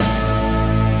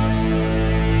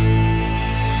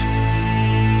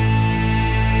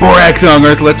Borak-thong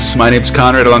Earthlets, my name's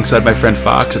Conrad alongside my friend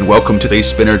Fox, and welcome to the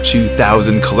Spinner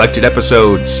 2000 collected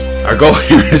episodes. Our goal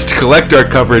here is to collect our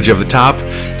coverage of the top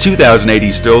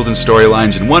 2080s thrills and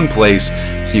storylines in one place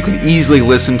so you can easily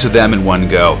listen to them in one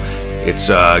go. It's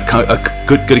a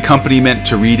good accompaniment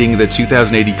to reading the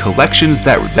 2080 collections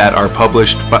that are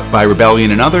published by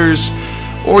Rebellion and others,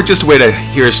 or just a way to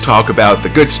hear us talk about the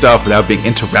good stuff without being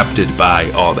interrupted by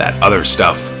all that other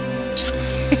stuff.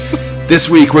 This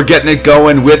week, we're getting it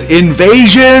going with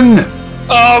Invasion!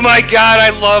 Oh my god,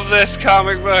 I love this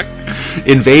comic book!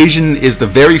 Invasion is the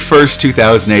very first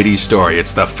 2080 story.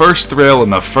 It's the first thrill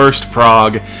and the first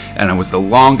prog, and it was the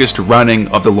longest running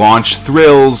of the launch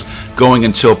thrills, going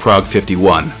until Prog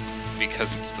 51.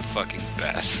 Because it's the fucking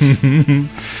best.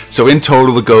 So in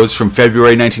total, it goes from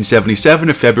February 1977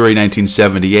 to February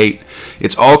 1978.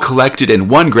 It's all collected in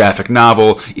one graphic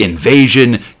novel,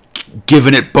 Invasion,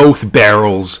 giving it both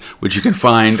barrels, which you can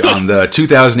find on the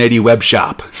 2080 web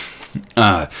shop.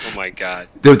 Oh my god.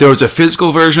 There was a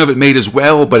physical version of it made as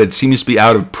well, but it seems to be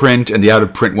out of print, and the out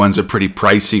of print ones are pretty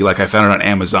pricey. Like, I found it on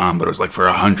Amazon, but it was like for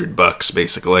 $100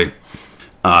 basically.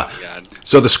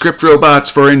 So the script robots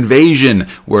for Invasion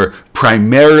were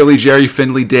primarily Jerry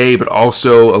Finley Day, but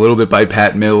also a little bit by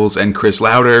Pat Mills and Chris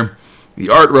Lauder. The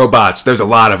art robots, there's a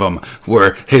lot of them,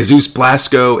 were Jesus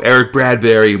Blasco, Eric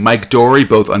Bradbury, Mike Dory,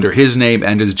 both under his name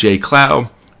and as Jay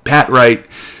Clow, Pat Wright,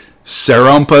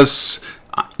 Sarampus,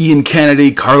 Ian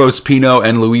Kennedy, Carlos Pino,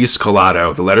 and Luis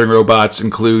Collado. The lettering robots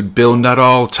include Bill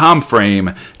Nuttall, Tom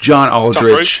Frame, John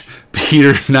Aldrich,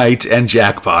 Peter Knight, and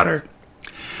Jack Potter.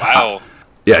 Wow.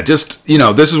 Yeah, just,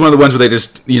 this is one of the ones where they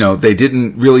just, they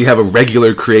didn't really have a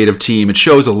regular creative team. It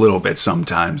shows a little bit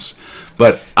sometimes.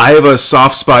 But I have a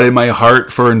soft spot in my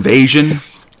heart for Invasion.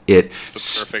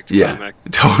 It's the perfect comic.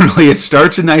 Totally. It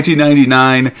starts in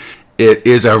 1999. It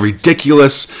is a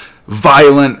ridiculous,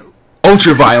 violent,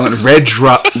 ultra-violent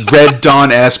Red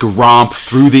Dawn-esque romp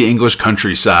through the English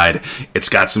countryside. It's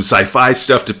got some sci-fi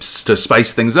stuff to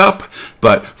spice things up,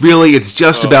 but really it's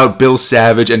just about Bill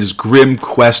Savage and his grim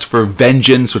quest for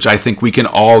vengeance, which I think we can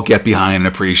all get behind and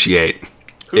appreciate.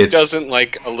 Who doesn't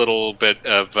like a little bit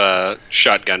of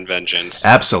shotgun vengeance?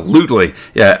 Absolutely.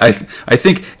 Yeah, I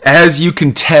think, as you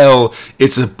can tell,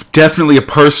 it's definitely a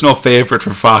personal favorite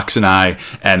for Fox and I,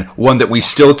 and one that we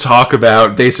still talk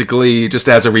about, basically, just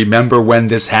as a remember when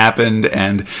this happened,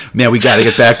 and, man, we gotta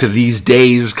get back to these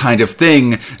days kind of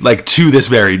thing, like, to this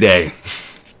very day.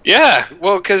 Yeah,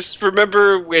 well, because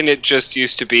remember when it just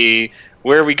used to be,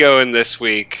 where are we going this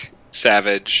week,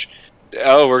 Savage?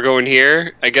 Oh, we're going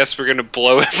here? I guess we're going to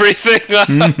blow everything up.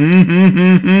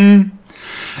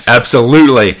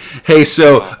 Absolutely. Hey,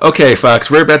 okay, Fox,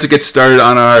 we're about to get started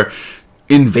on our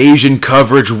Invasion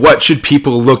coverage. What should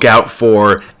people look out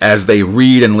for as they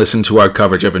read and listen to our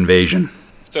coverage of Invasion?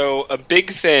 So, a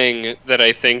big thing that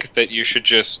I think that you should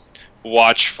just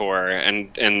watch for,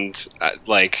 and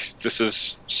this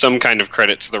is some kind of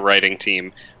credit to the writing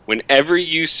team, whenever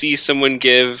you see someone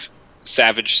give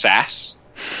Savage sass,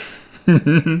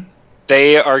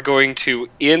 they are going to,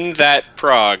 in that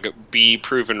prog, be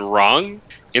proven wrong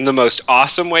in the most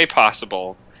awesome way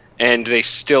possible, and they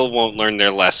still won't learn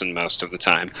their lesson most of the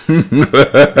time.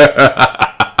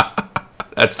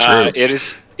 That's true.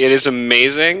 It is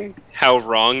amazing how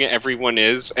wrong everyone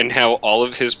is, and how all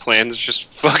of his plans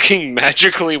just fucking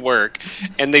magically work,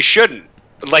 and they shouldn't.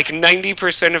 Like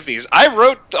 90% of these, I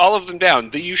wrote all of them down,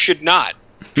 that you should not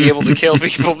be able to kill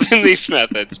people in these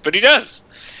methods, but he does.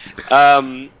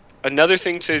 Another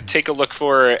thing to take a look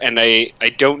for, and I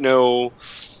don't know,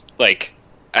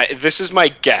 this is my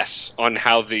guess on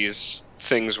how these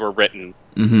things were written.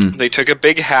 Mm-hmm. They took a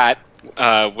big hat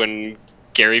when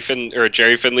Jerry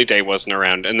Finley Day wasn't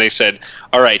around, and they said,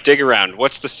 all right, dig around.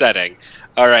 What's the setting?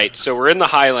 All right, so we're in the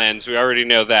Highlands. We already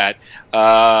know that.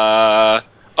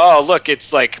 Oh, look,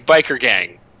 it's like biker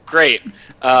gang. Great.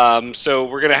 So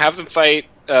we're going to have them fight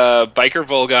biker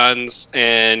Volgons,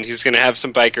 and he's going to have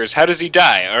some bikers. How does he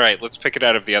die? All right, let's pick it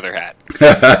out of the other hat.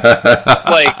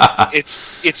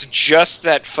 It's just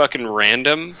that fucking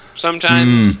random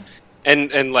sometimes,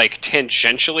 and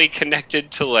tangentially connected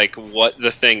to what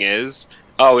the thing is.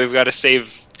 Oh, we've got to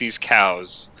save these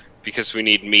cows because we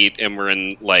need meat, and we're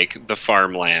in the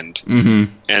farmland. Mm-hmm.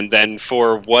 And then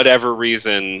for whatever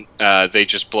reason, they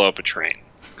just blow up a train,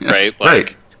 right?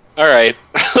 Right. All right,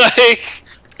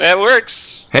 that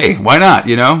works. Hey, why not,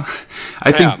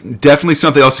 I think definitely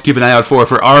something else to keep an eye out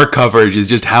for our coverage is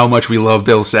just how much we love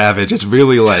Bill Savage. It's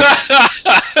really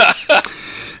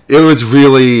it was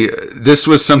really, this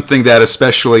was something that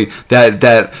especially,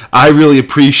 that I really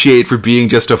appreciate for being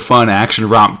just a fun action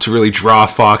romp to really draw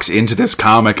Fox into this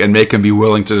comic and make him be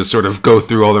willing to sort of go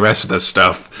through all the rest of this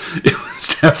stuff. It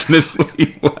was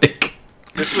definitely like...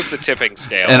 This was the tipping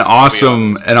scale. An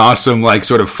awesome, like,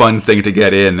 sort of fun thing to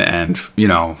get in, and, you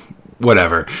know,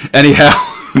 whatever. Anyhow...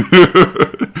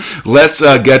 let's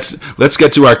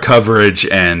get to our coverage,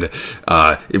 and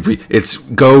it's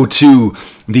go to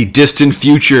the distant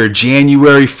future,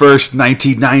 January 1st,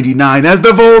 1999, as the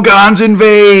Volgons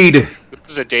invade. This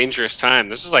is a dangerous time.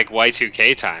 This is like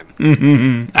Y2K time.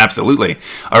 Mm-hmm. Absolutely.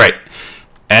 All right,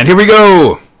 and here we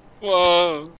go.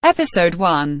 Whoa. Episode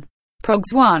 1.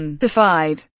 Progs 1 to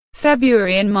 5.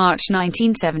 February and March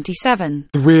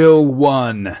 1977. Thrill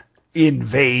 1.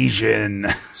 Invasion.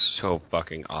 So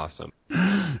fucking awesome.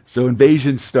 So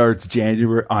Invasion starts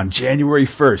on January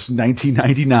 1st,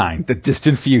 1999, the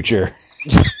distant future.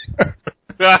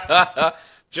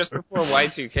 Just before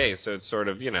Y2K, so it's sort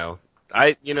of,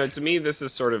 to me this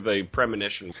is sort of a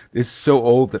premonition. It's so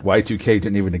old that Y2K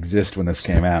didn't even exist when this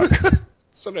came out.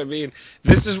 That's what I mean.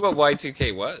 This is what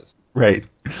Y2K was. Right.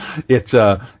 It's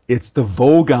the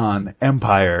Volgon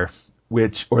Empire,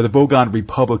 or the Volgon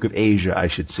Republic of Asia, I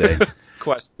should say,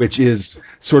 which is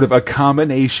sort of a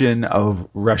combination of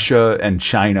Russia and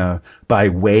China by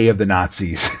way of the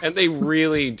Nazis. And they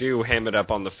really do ham it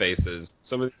up on the faces.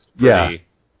 Some of these pretty...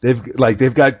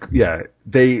 Yeah.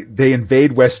 They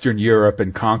invade Western Europe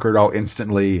and conquer it all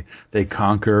instantly. They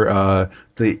conquer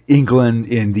the England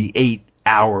in the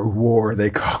 8-hour war, they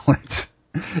call it.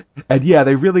 And yeah,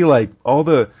 they really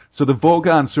so the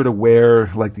Volgons sort of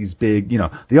wear like these big,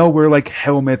 they all wear like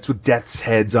helmets with death's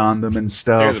heads on them and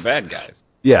stuff. They're the bad guys.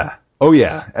 Yeah. Oh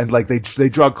yeah. And like they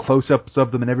draw close-ups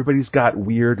of them, and everybody's got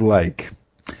weird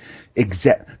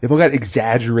they've all got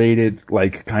exaggerated,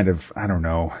 like, kind of, I don't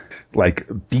know, like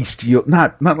bestial,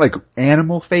 not like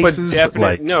animal faces, but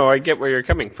like... No, I get where you're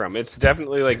coming from. It's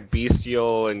definitely like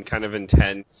bestial and kind of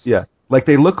intense. Yeah. Like,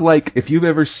 they look like, if you've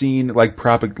ever seen, like,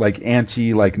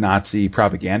 Nazi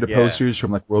propaganda posters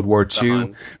from, like, World War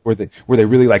II, where they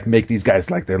really, like, make these guys,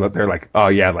 like, they're like, oh,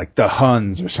 yeah, like, the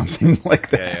Huns or something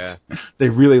like that. Yeah. They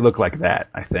really look like that,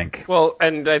 I think. Well,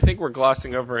 and I think we're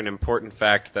glossing over an important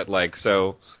fact that, like,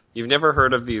 so... You've never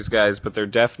heard of these guys, but they're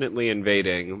definitely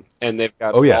invading, and they've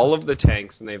got all of the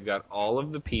tanks, and they've got all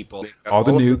of the people, they've got all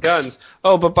the nukes, the guns.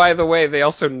 Oh, but by the way, they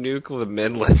also nuke the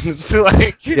Midlands.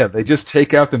 Yeah, they just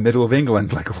take out the middle of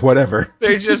England, like, whatever.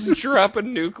 They just drop a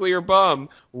nuclear bomb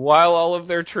while all of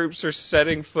their troops are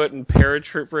setting foot and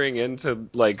paratroopering into,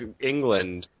 like,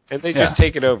 England. And they just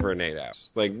take it over in 8 hours.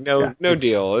 Like, no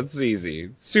deal. It's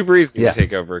easy. Super easy to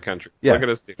take over a country. Yeah. Look at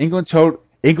us do.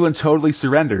 England totally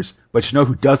surrenders, but you know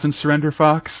who doesn't surrender,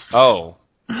 Fox? Oh.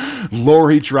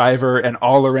 Lorry driver and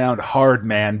all-around hard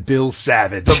man, Bill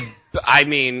Savage. I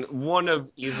mean, one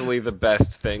of easily the best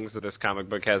things that this comic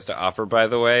book has to offer, by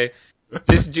the way.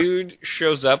 This dude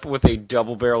shows up with a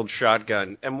double-barreled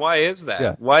shotgun. And why is that?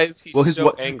 Yeah. Why is he so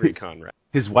angry, Conrad?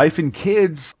 His wife and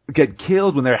kids get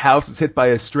killed when their house is hit by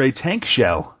a stray tank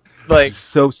shell. Like,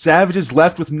 so Savage is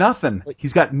left with nothing.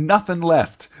 He's got nothing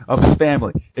left of his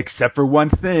family, except for one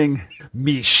thing,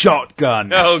 me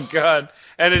shotgun. Oh, God.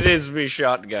 And it is me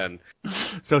shotgun.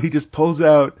 So he just pulls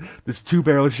out this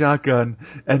 2-barrel shotgun,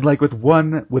 and like with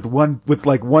one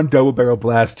double barrel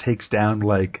blast takes down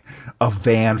like a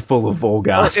van full of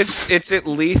Volgons. Well, it's at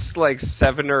least like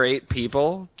 7 or 8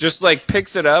 people. Just like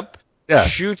picks it up,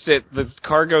 shoots it, the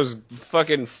car goes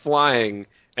fucking flying.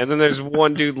 And then there's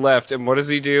one dude left, and what does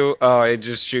he do? Oh, he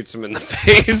just shoots him in the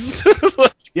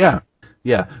face.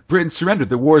 Yeah. Britain surrendered.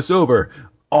 The war's over.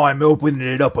 I'm opening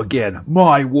it up again.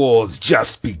 My war's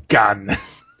just begun.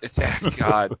 It's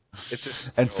God. It's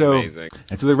just amazing.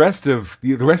 And so the rest of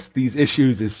these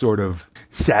issues is sort of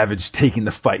Savage taking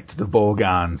the fight to the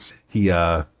Volgons.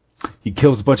 He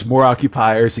kills a bunch more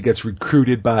occupiers. He gets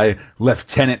recruited by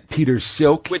Lieutenant Peter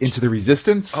Silk into the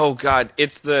Resistance. Oh God,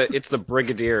 it's the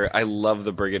Brigadier. I love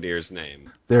the Brigadier's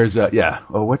name. There's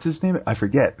what's his name? I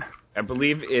forget. I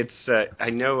believe it's.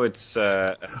 I know it's.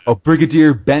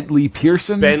 Brigadier Bentley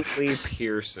Pearson. Bentley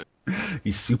Pearson.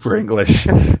 He's super English.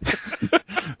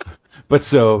 But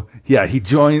so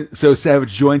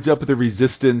Savage joins up with the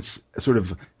Resistance.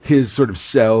 His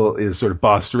cell is sort of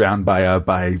bossed around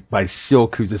by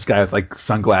Silk, who's this guy with like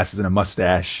sunglasses and a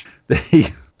mustache.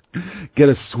 They get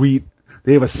a sweet.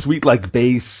 They have a sweet like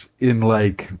base in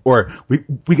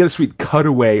we get a sweet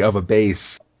cutaway of a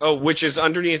base. Oh, which is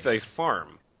underneath a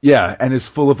farm. Yeah, and is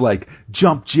full of like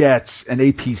jump jets and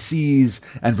APCs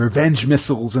and revenge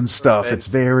missiles and stuff. It's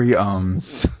very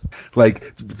like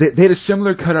they had a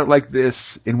similar cutout like this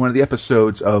in one of the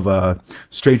episodes of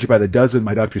Stranger by the Dozen,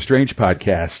 my Doctor Strange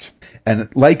podcast, and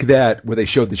like that where they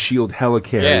showed the Shield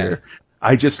helicarrier. Yeah.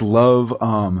 I just love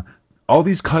all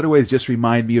these cutaways. Just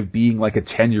remind me of being like a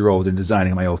 10-year-old and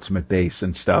designing my ultimate base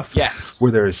and stuff. Yes,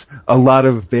 where there's a lot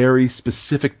of very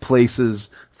specific places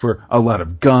for a lot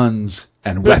of guns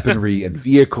and weaponry and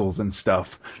vehicles and stuff,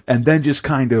 and then just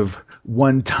kind of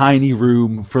one tiny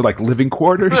room for like living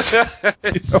quarters.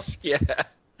 You know? Yeah,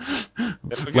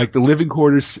 like the living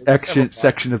quarters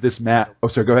section of this map. Oh,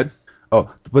 sorry, go ahead.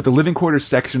 Oh, but the living quarters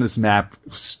section of this map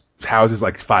houses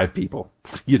like 5 people.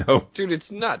 You know, dude, it's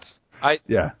nuts.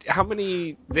 How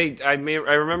many? I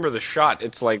remember the shot.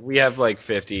 It's like we have like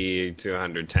 50 to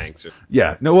 100 tanks.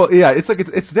 Yeah. No. Well, yeah. It's like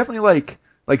it's definitely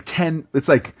like 10. It's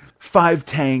like 5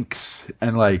 tanks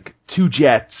and like 2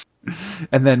 jets,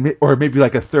 and then or maybe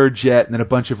like a 3rd jet, and then a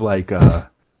bunch of like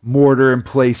mortar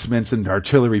emplacements and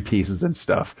artillery pieces and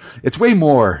stuff. It's way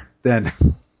more than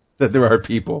there are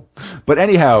people. But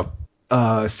anyhow,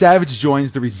 Savage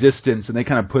joins the Resistance, and they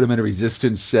kind of put him in a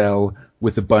Resistance cell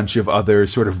with a bunch of other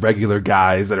sort of regular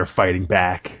guys that are fighting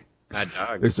back. Mad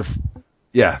Dogs.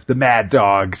 The Mad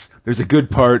Dogs. There's a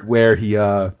good part where he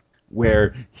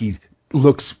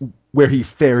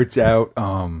ferrets out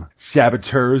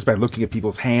saboteurs by looking at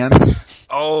people's hands.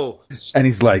 Oh. And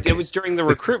he's like... It was during the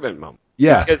recruitment moment.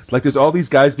 Yeah. Like there's all these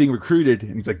guys being recruited,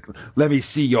 and he's like, let me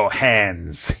see your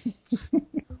hands.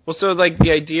 Well, so like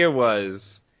the idea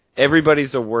was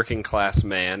everybody's a working class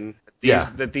man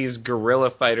that these guerrilla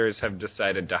fighters have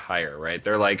decided to hire, right?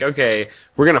 They're like, okay,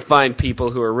 we're going to find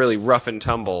people who are really rough and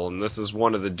tumble, and this is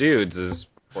one of the dudes,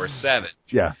 or Savage.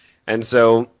 Yeah. And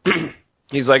so...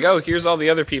 He's like, oh, here's all the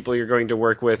other people you're going to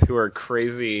work with who are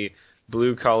crazy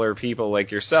blue-collar people like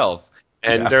yourself.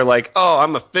 And they're like, oh,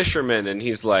 I'm a fisherman. And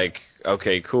he's like,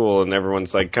 okay, cool. And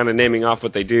everyone's like kind of naming off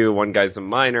what they do. One guy's a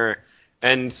miner.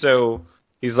 And so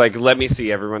he's like, let me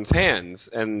see everyone's hands.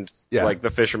 And like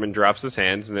the fisherman drops his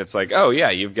hands, and it's like, oh,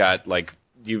 yeah, you've got like,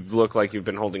 you look like you've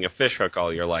been holding a fish hook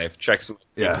all your life. Check some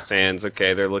people's hands.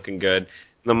 Okay, they're looking good.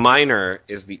 The miner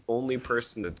is the only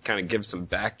person that kind of gives some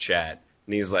back chat.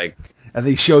 And he's like... And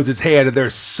he shows his hand, and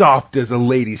they're soft as a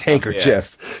lady's handkerchief.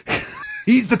 Yeah.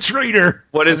 He's the traitor!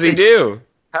 What does he do?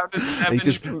 How does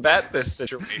Savage combat this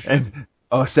situation?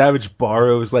 And Savage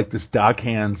borrows, like, this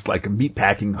dockhand's, like, a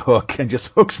meatpacking hook and just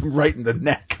hooks him right in the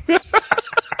neck.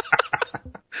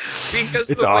 Because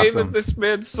it's way that this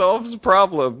man solves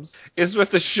problems is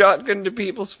with a shotgun to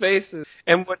people's faces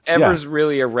and whatever's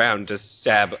really around to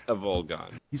stab a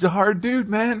Volgon. He's a hard dude,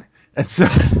 man. And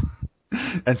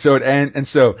so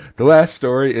the last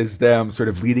story is them sort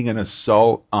of leading an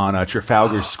assault on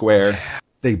Trafalgar Square.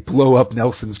 They blow up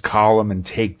Nelson's column and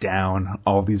take down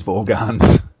all these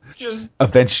Volgons.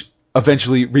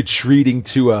 Eventually retreating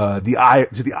to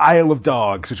the Isle of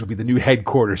Dogs, which will be the new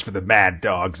headquarters for the Mad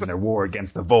Dogs in their war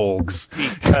against the Volgs.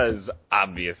 Because,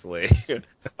 obviously.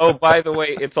 Oh, by the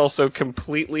way, it's also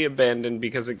completely abandoned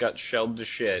because it got shelled to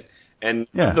shit. And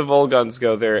the Volgons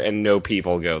go there, and no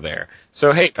people go there.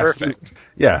 So, hey, perfect.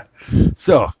 Yeah.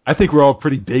 So, I think we're all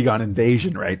pretty big on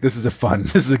Invasion, right? This is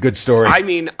a good story. I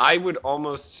mean, I would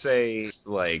almost say,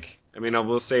 like, I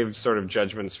will save sort of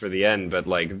judgments for the end, but,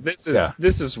 like,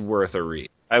 this is worth a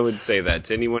read. I would say that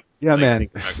to anyone thinking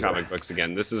about comic books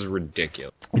again. This is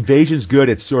ridiculous. Invasion's good.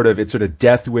 It's sort of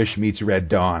Death Wish meets Red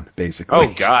Dawn, basically.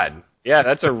 Oh, God. Yeah,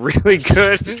 that's a really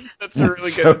good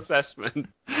assessment.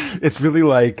 It's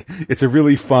really it's a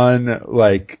really fun,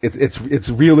 like, it's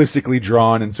realistically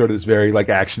drawn in sort of this very, like,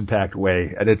 action-packed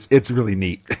way, and it's really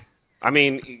neat. I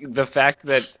mean, the fact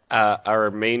that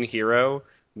our main hero,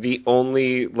 the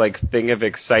only, like, thing of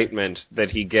excitement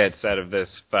that he gets out of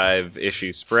this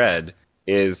 5-issue spread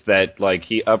is that, like,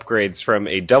 he upgrades from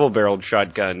a double-barreled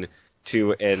shotgun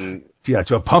to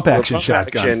a pump-action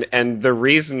shotgun. And the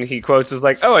reason he quotes is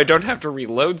like, oh, I don't have to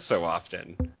reload so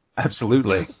often.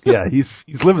 Absolutely. Yeah, he's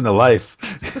living the life.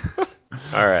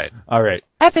 All right.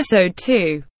 Episode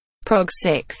 2. Prog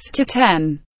 6 to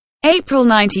 10. April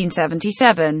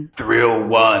 1977. Thrill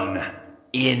 1.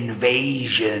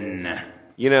 Invasion.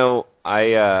 You know,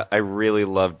 I really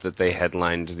loved that they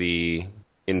headlined the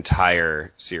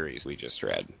entire series we just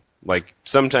read. Like,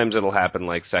 sometimes it'll happen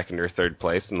like second or third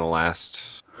place in the last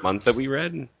month that we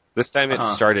read. This time it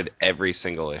started every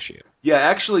single issue. Yeah,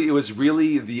 actually, it was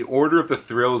really, the order of the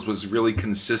thrills was really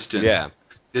consistent. Yeah.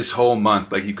 This whole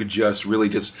month, like, you could just really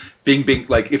just bing, bing,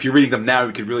 like, if you're reading them now,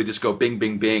 you could really just go bing,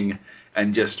 bing, bing,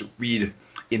 and just read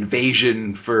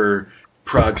Invasion for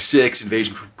Prague 6,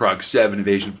 Invasion from Prague 7,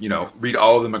 Invasion, read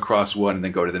all of them across one and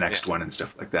then go to the next one and stuff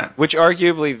like that. Which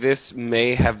arguably this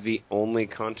may have the only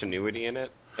continuity in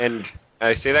it. And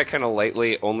I say that kind of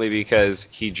lightly only because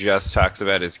he just talks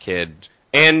about his kid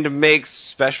and makes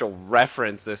special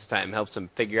reference this time, helps him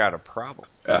figure out a problem.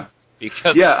 Yeah.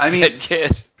 Because that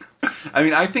kid.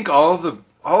 I think all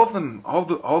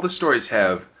the stories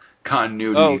have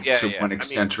continuity to one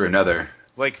extent or another.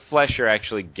 Like Fleischer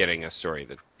actually getting a story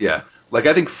that. Yeah. Like,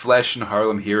 I think Flesh and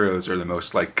Harlem Heroes are the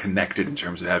most, connected in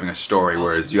terms of having a story,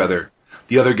 whereas the other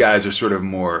guys are sort of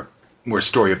more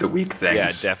story of the week things.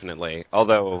 Yeah, definitely.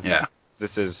 Although,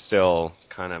 this is still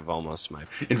kind of almost my...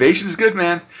 Invasion is good,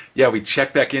 man. Yeah, we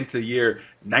check back into the year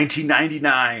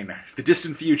 1999, the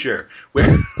distant future,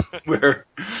 where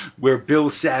Bill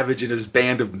Savage and his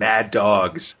band of mad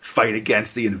dogs fight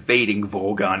against the invading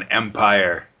Volgon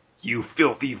Empire. You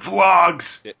filthy vlogs!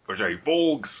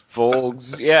 Volgs.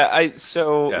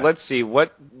 Volgs. Let's see.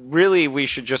 What really we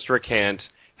should just recant.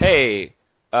 Hey,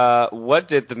 what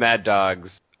did the Mad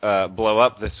Dogs blow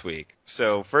up this week?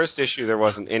 So, first issue, there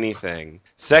wasn't anything.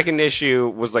 Second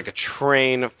issue was like a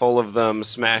train full of them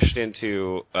smashed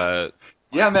into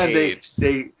yeah, man,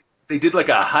 they did like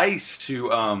a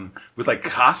heist with like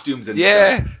costumes and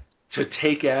stuff to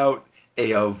take out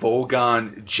a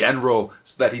Volgon general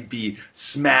so that he'd be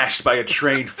smashed by a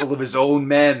train full of his own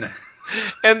men.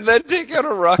 And then take out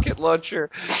a rocket launcher,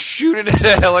 shoot it at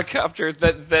a helicopter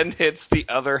that then hits the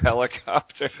other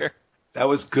helicopter. That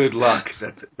was good luck.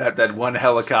 That one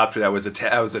helicopter that was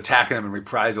attacking him in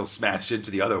reprisal smashed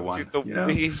into the other one. Dude,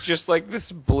 he's just like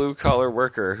this blue-collar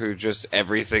worker who just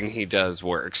everything he does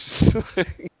works.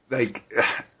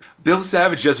 Bill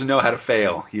Savage doesn't know how to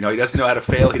fail. He doesn't know how to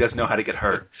fail. He doesn't know how to get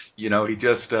hurt. He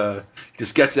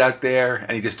just gets out there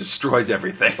and he just destroys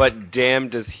everything. But damn,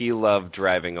 does he love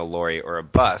driving a lorry or a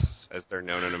bus, as they're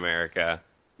known in America.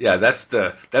 Yeah, that's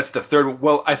the third.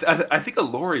 Well, I think a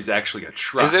lorry is actually a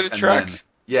truck. Is it a truck?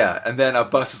 And then a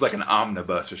bus is like an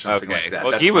omnibus or something like that.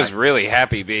 Well, he was really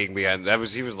happy being behind.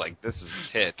 He was like, "This is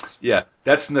tits." Yeah,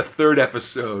 that's in the third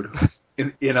episode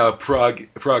in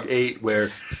Prague 8, where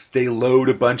they load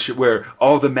where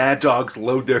all the Mad Dogs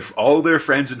load all their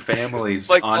friends and families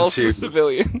like onto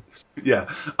civilians. Yeah,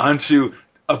 onto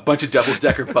a bunch of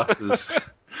double-decker buses.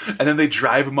 And then they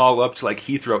drive them all up to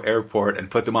Heathrow Airport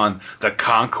and put them on the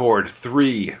Concorde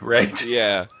 3, right?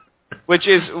 Yeah. Which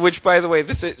by the way,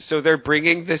 so they're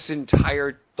bringing this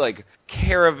entire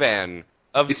caravan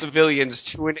of civilians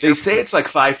to an airport. They say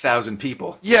it's 5,000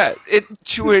 people. Yeah,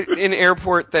 to an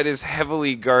airport that is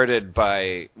heavily guarded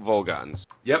by Volgons.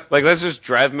 Yep. Let's just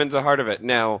drive them into the heart of it.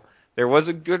 Now, there was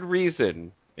a good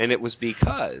reason. And it was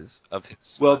because of his...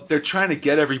 Well, they're trying to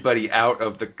get everybody out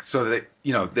of the... So that,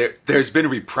 there's been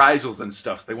reprisals and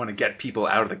stuff. So they want to get people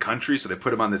out of the country, so they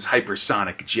put them on this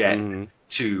hypersonic jet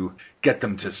to get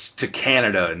them to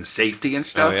Canada and safety and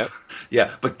stuff. Oh, yeah.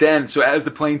 Yeah, but then, so as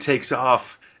the plane takes off,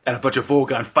 and a bunch of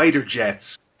Volgon fighter jets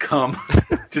come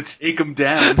to take them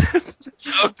down,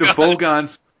 the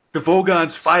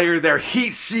Volgons fire their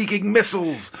heat-seeking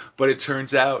missiles, but it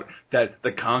turns out that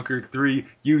the Concorde 3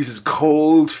 uses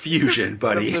cold fusion,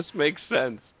 buddy. This makes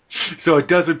sense. So it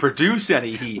doesn't produce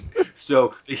any heat.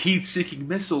 So the heat-seeking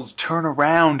missiles turn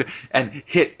around and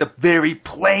hit the very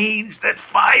planes that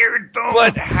fired them.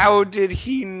 But how did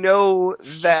he know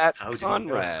that,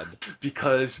 Conrad?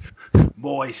 Because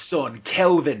my son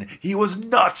Kelvin, he was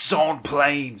nuts on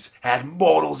planes, had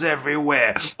models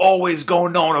everywhere, always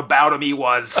going on about him he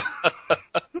was.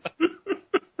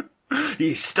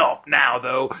 He's stopped now,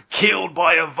 though, killed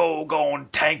by a Volgon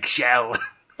tank shell.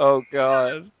 Oh,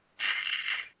 God.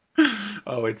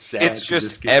 Oh, it's sad. It's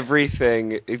just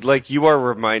everything. You are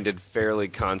reminded fairly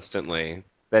constantly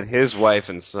that his wife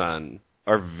and son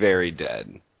are very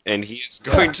dead. And he is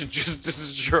going to just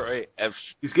destroy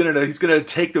everything. He's gonna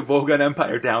take the Volgon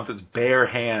Empire down with his bare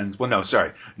hands. Well, no,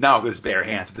 sorry, not with his bare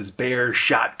hands, with his bare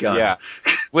shotgun. Yeah,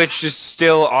 which is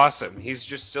still awesome. He's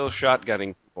just still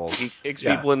shotgunning people. He kicks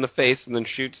people in the face and then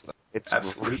shoots them. It's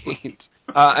great.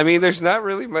 There's not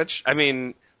really much.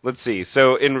 Let's see.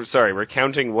 So,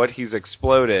 recounting what he's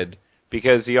exploded,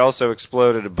 because he also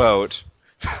exploded a boat.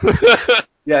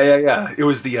 Yeah. It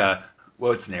was the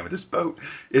what's the name of this boat?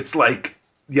 It's the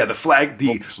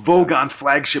Volgon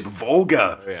flagship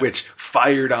Volga, which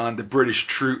fired on the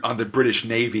British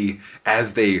Navy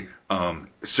as they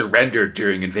surrendered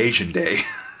during Invasion Day.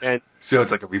 And so it's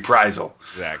like a reprisal.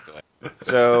 Exactly.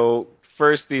 So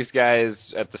first, these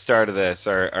guys at the start of this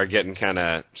are getting kind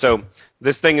of... So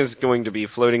this thing is going to be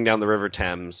floating down the River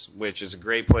Thames, which is a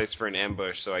great place for an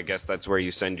ambush, so I guess that's where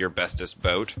you send your bestest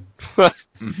boat.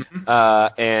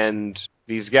 And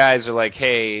these guys are like,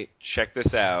 hey, check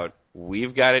this out.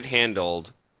 We've got it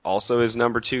handled. Also, his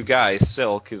number 2 guy,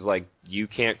 Silk, is like, you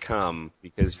can't come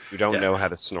because you don't know how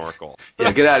to snorkel.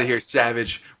 Yeah, get out of here,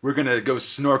 Savage. We're going to go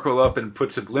snorkel up and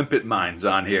put some limpet mines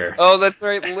on here. Oh, that's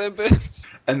right, limpet.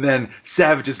 And then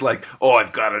Savage is like, oh,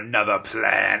 I've got another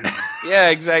plan. Yeah,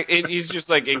 exactly. He's just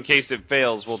like, in case it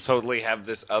fails, we'll totally have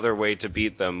this other way to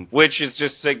beat them, which is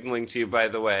just signaling to you, by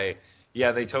the way,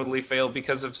 yeah, they totally failed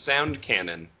because of sound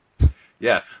cannon.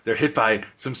 Yeah, they're hit by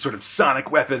some sort of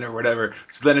sonic weapon or whatever.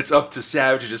 So then it's up to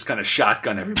Savage to just kind of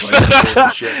shotgun everybody.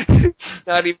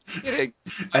 Not even kidding.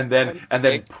 And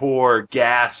then pour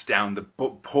gas down the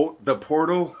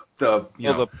portal.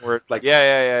 The port. Like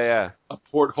yeah. A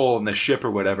porthole in the ship or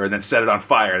whatever, and then set it on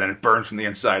fire. Then it burns from the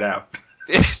inside out.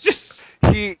 It's just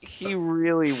he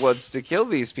really wants to kill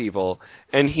these people,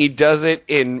 and he does it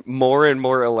in more and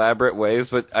more elaborate ways.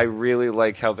 But I really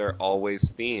like how they're always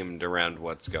themed around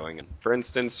what's going on. For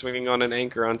instance, swinging on an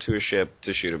anchor onto a ship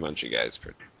to shoot a bunch of guys.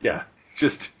 Yeah,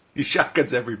 just he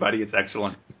shotguns everybody. It's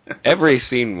excellent. Every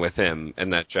scene with him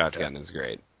and that shotgun is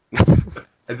great.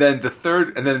 And then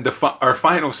our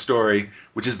final story,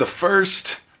 which is the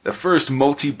first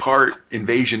multi-part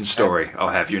invasion story,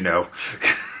 I'll have you know.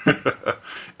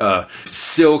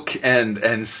 Silk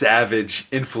and Savage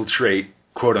infiltrate,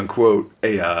 quote unquote,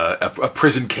 a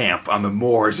prison camp on the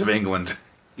moors of England,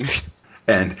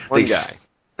 and they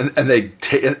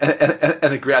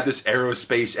grab this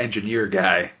aerospace engineer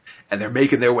guy, and they're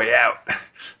making their way out.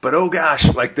 But oh gosh,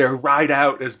 like their ride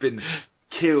out has been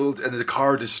killed and the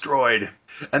car destroyed.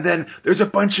 And then there's a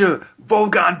bunch of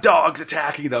Volgon dogs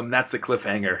attacking them. That's the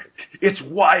cliffhanger. It's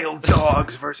wild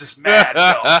dogs versus mad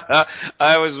dogs.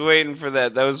 I was waiting for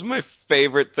that. That was my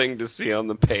favorite thing to see on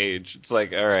the page. It's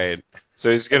like, all right, so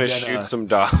he's going to shoot some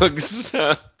dogs.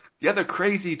 Yeah, they're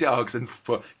crazy dogs. And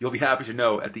you'll be happy to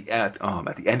know at the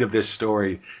end of this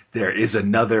story, there is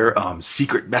another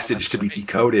secret message to be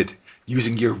decoded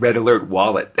using your Red Alert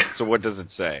wallet. So what does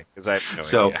it say? Because I have no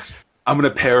idea. I'm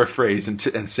going to paraphrase and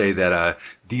say that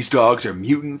these dogs are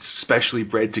mutants specially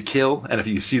bred to kill, and if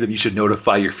you see them, you should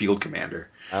notify your field commander.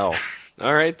 Oh,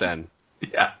 all right then.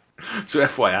 Yeah. So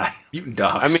FYI, mutant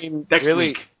dogs. I mean, next really,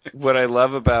 week. What I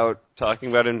love about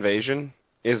talking about Invasion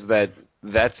is that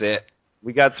that's it.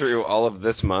 We got through all of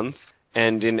this month,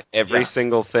 and in every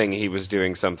single thing, he was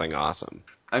doing something awesome.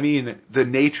 I mean, the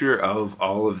nature of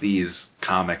all of these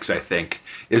comics, I think,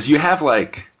 is you have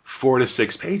like 4 to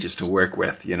 6 pages to work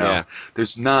with, you know. Yeah.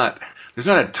 There's not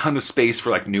a ton of space for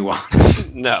like nuance.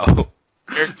 No.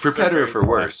 For better or for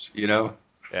worse, you know?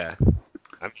 Yeah.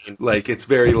 I mean, like it's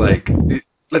very like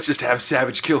let's just have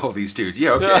Savage kill all these dudes.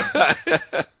 Yeah, okay.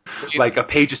 Like a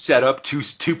page of setup,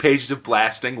 two pages of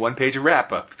blasting, 1 page of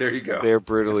wrap up. There you go. They're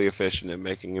brutally efficient at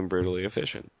making him brutally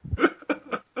efficient.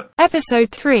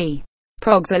 Episode 3.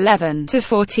 Progs 11 to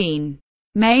 14.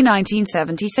 May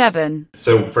 1977.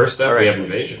 So first up, we have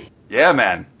Invasion. Yeah,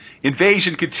 man.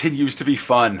 Invasion continues to be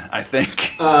fun, I think.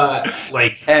 I've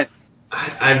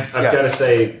got to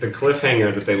say, the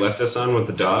cliffhanger that they left us on with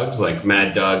the dogs, like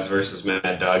Mad Dogs versus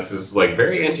Mad Dogs, is like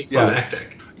very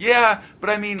anticlimactic. Yeah, but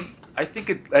I mean, I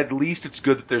think at least it's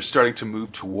good that they're starting to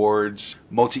move towards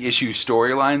multi-issue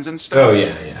storylines and stuff. Oh,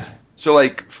 yeah. So,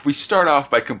 like, if we start off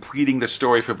by completing the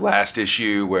story from last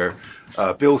issue where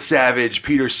Bill Savage,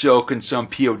 Peter Silk, and some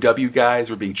POW guys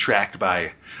were being tracked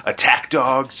by attack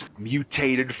dogs,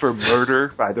 mutated for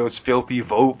murder by those filthy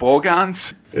Volgons.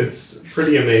 It's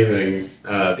pretty amazing,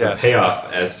 the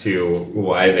payoff as to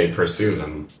why they pursue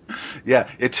them. Yeah,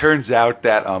 it turns out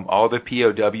that all the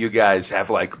POW guys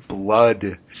have, like,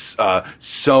 blood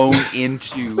sewn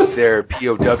into their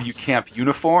POW camp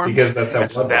uniform. Because that's how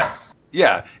blood works.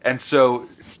 Yeah, and so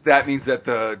that means that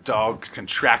the dogs can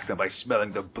track them by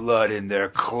smelling the blood in their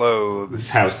clothes.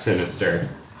 How sinister.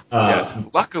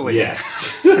 Luckily. Yes,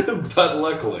 but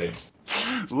luckily.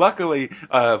 Luckily,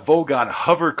 Volgon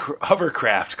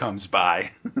hovercraft comes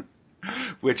by,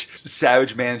 which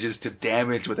Savage manages to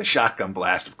damage with a shotgun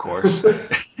blast, of course.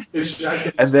 His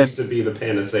shotgun seems to be the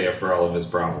panacea for all of his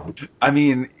problems. I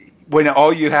mean, when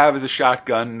all you have is a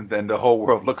shotgun, then the whole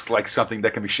world looks like something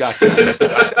that can be shotgunned.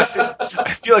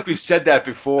 I feel like we've said that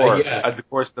before at the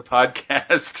course of the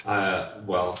podcast.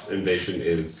 Well, Invasion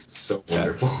is so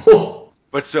wonderful.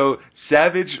 But so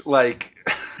Savage, like,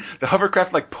 the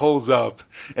hovercraft, like, pulls up,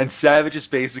 and Savage is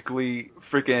basically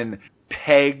freaking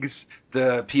pegs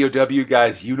the POW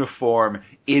guy's uniform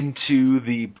into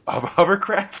the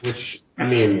hovercraft. Which, I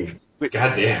mean,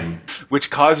 goddamn. Which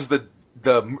causes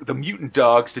the mutant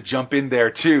dogs to jump in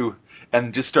there too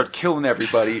and just start killing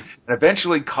everybody, and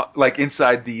eventually, like,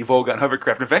 inside the Volgon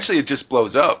hovercraft, and eventually it just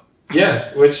blows up.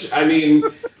 Yeah, which, I mean,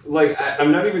 like,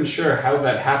 I'm not even sure how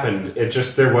that happened. It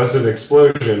just, there was an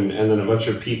explosion, and then a bunch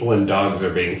of people and dogs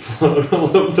are being flown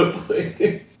all over the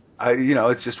place.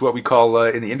 It's just what we call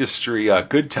in the industry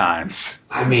good times.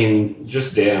 I mean,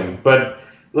 just damn. But,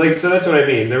 like, so that's what I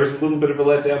mean. There was a little bit of a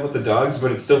letdown with the dogs,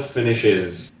 but it still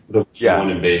finishes the one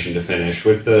invasion to finish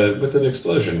with an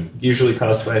explosion, usually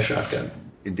caused by a shotgun.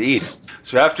 Indeed.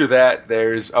 So after that,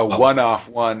 there's a one-off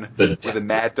one where the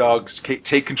Mad Dogs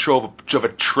take control of a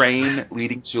train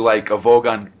leading to, like, a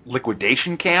Vogon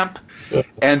liquidation camp,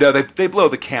 and they blow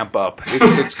the camp up.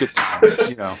 It's good times,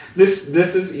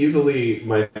 This is easily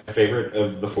my favorite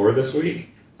of the 4 this week,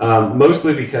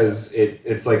 mostly because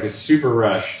it's like a super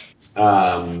rushed.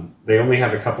 They only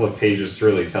have a couple of pages to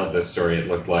really tell this story, it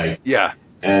looked like. Yeah.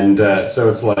 And so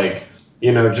it's like,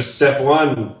 just step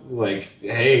 1, like,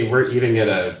 hey, we're eating at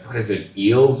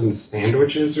eels and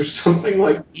sandwiches or something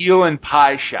like eel and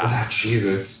pie shop. Ah,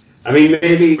 Jesus. I mean,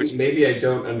 maybe I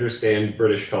don't understand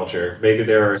British culture. Maybe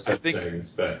there are such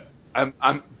things, but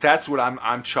that's what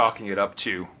I'm chalking it up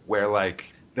to, where like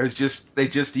they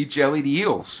just eat jellied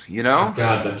eels, Oh,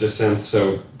 God, that just sounds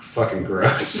so fucking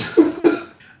gross.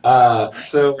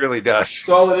 So it really does.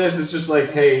 So all it is just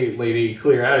like, hey, lady,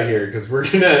 clear out of here, because we're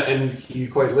gonna, and he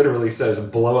quite literally says,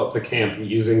 blow up the camp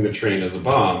using the train as a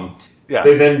bomb. Yeah.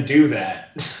 They then do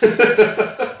that.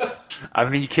 I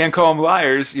mean, you can't call them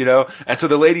liars, And so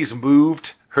the lady's moved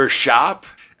her shop,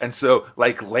 and so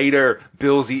like later,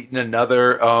 Bill's eating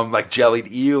another like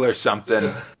jellied eel or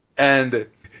something, and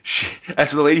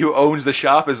so the lady who owns the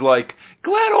shop is like,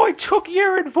 glad I took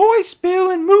your advice, Bill,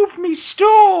 and moved me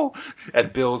stall.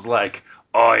 And Bill's like,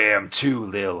 I am too,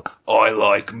 Lil. I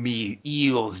like me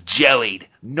eels jellied,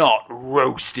 not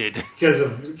roasted. Because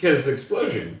the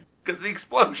explosion. Because the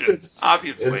explosion,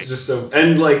 obviously. It's just so...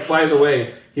 And, like, by the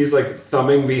way, he's, like,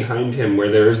 thumbing behind him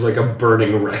where there is, like, a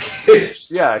burning wreckage.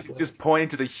 Yeah, he's just pointing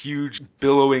to the huge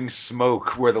billowing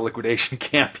smoke where the liquidation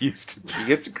camp used to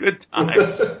be. It's a good time.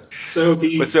 So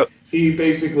he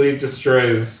basically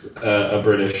destroys a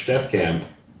British death camp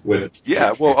with...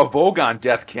 Yeah, well, a Vogon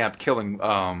death camp killing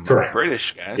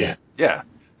British guys. Yeah.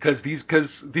 Because these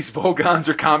Vogons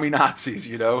are commie Nazis,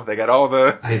 They got all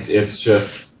the...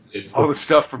 It's all the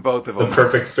stuff from both of them. The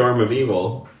perfect storm of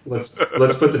evil. Let's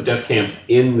put the death camp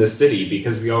in the city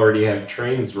because we already have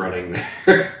trains running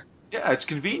there. Yeah, it's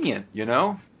convenient,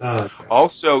 Oh, okay.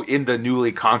 Also, in the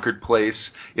newly conquered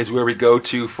place is where we go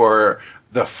to for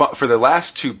the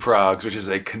last 2 progs, which is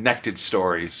a connected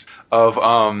stories of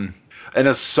an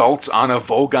assault on a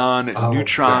Vogon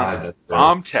neutron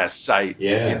bomb test site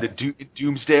in the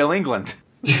Doomsdale, England.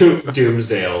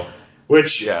 Doomsdale.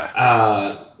 Which,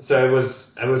 so I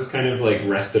was kind of, like,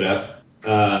 rested up,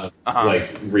 like,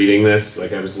 reading this.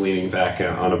 Like, I was leaning back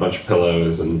on a bunch of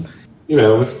pillows and,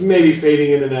 was maybe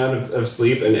fading in and out of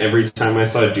sleep. And every time I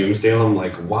saw Doomsdale, I'm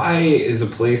like, why is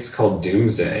a place called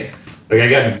Doomsday? Like, I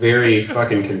got very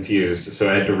fucking confused, so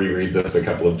I had to reread this a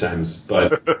couple of times.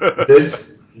 But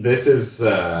this is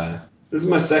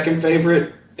my second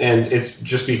favorite, and it's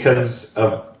just because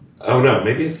of... Oh, no,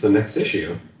 maybe it's the next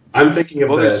issue. I'm thinking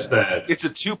of It's a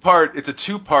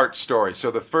two-part story.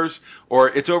 So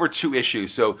it's over 2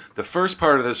 issues. So the first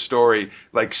part of the story,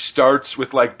 like, starts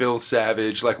with, like, Bill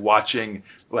Savage, like, watching,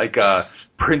 like,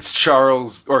 Prince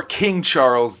Charles, or King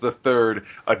Charles III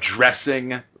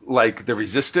addressing, like, the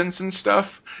resistance and stuff.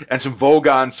 And some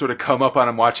Vogons sort of come up on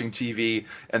him watching TV,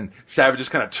 and Savage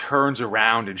just kind of turns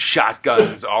around and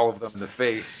shotguns all of them in the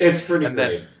face. It's pretty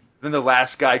great. Then the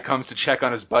last guy comes to check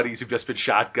on his buddies who've just been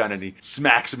shotgunned, and he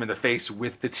smacks him in the face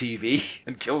with the TV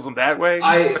and kills him that way.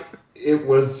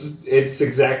 It's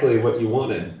exactly what you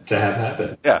wanted to have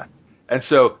happen. Yeah. And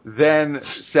so then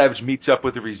Savage meets up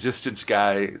with the resistance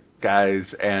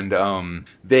guys, and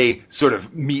they sort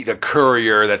of meet a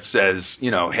courier that says,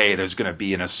 hey, there's going to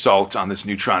be an assault on this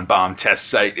neutron bomb test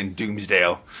site in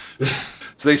Doomsdale. So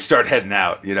they start heading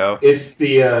out, It's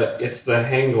the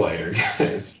hang glider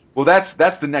guys. Well, that's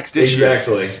the next issue.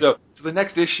 Exactly. So the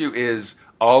next issue is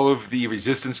all of the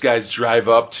resistance guys drive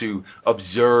up to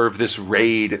observe this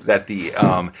raid that the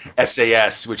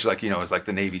SAS, which is like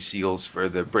the Navy SEALs for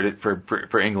the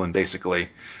for England, basically,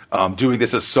 doing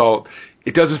this assault.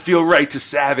 It doesn't feel right to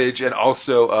Savage, and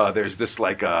also there's this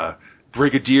like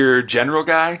brigadier general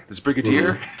guy, this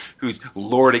brigadier, who's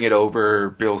lording it over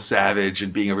Bill Savage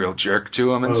and being a real jerk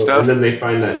to him and stuff. And then they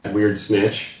find that weird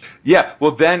snitch. Yeah,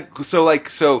 well then, so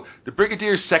the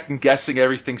Brigadier's second-guessing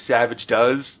everything Savage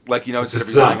does, instead of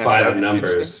relying on by the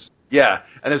numbers. Yeah,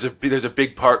 and there's a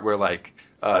big part where,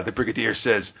 the Brigadier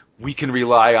says, we can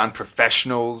rely on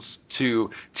professionals to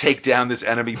take down this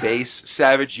enemy base.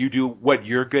 Savage, you do what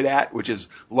you're good at, which is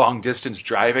long-distance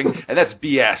driving, and that's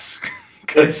BS.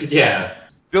 Yeah.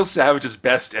 Bill Savage is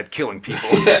best at killing people.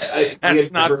 He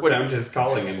had not never what found his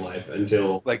calling in life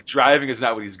until... Like, driving is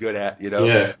not what he's good at, you know?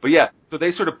 Yeah. But yeah, so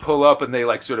they sort of pull up and they,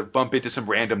 like, sort of bump into some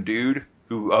random dude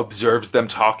who observes them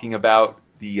talking about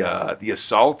the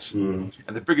assault. And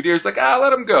the Brigadier's like,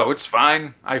 let him go. It's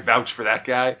fine. I vouch for that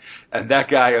guy. And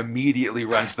that guy immediately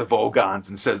runs to Volgons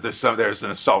and says there's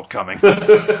an assault coming.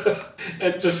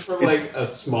 And just for, like,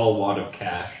 a small wad of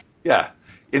cash. Yeah.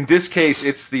 In this case,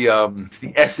 it's the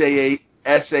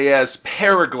SAS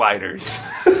paragliders.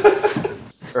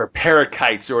 Or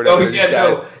parakites or whatever. Oh, yeah,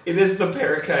 no. It is the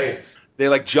parakites. They,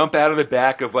 like, jump out of the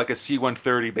back of, like, a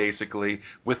C-130, basically,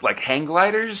 with, like, hang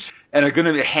gliders, and are going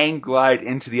to hang glide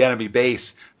into the enemy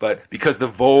base, but because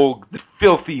the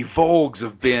filthy Volgs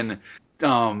have been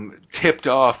tipped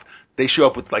off, they show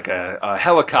up with, like, a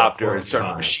helicopter and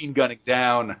start machine gunning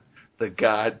down the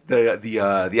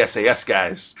SAS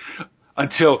guys.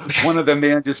 Until one of them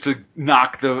manages to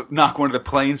knock one of the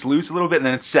planes loose a little bit, and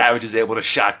then Savage is able to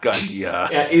shotgun the...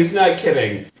 Yeah, he's not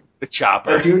kidding. The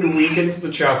chopper. That dude weakens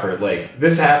the chopper. Like,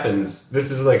 this happens.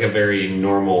 This is, like, a very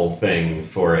normal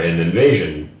thing for an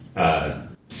invasion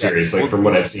series, like, from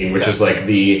what I've seen, which is, like,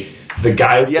 the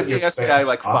guy... The SAS guy,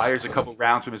 like, fires a couple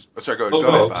rounds from his... Sorry, go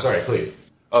ahead. Sorry, please.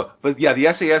 But, yeah, the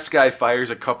SAS guy fires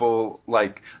a couple,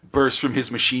 like, bursts from his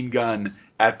machine gun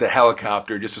at the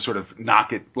helicopter just to sort of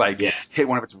knock it, like, hit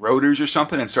one of its rotors or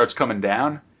something, and starts coming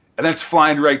down. And then it's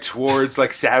flying right towards,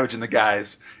 like, Savage and the guys.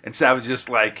 And Savage just,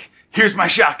 like... Here's my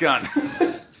shotgun.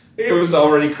 It was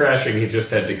already crashing. He just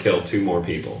had to kill 2 more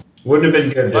people. Wouldn't have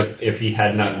been good if he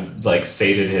had not, like,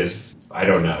 sated his, I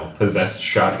don't know, possessed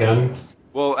shotgun.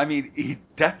 Well, I mean, he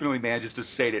definitely manages to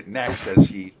sate it next as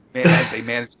they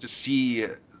managed to see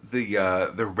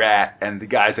the rat and the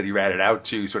guys that he ratted out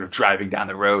to sort of driving down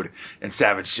the road, and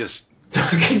Savage just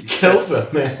kills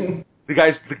them, man. The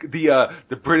guys,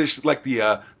 the British, like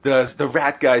the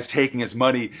rat guy's taking his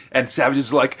money, and Savage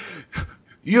is like,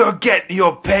 "You're getting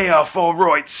your payoff, all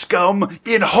right, scum,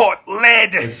 in hot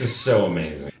lead." It's just so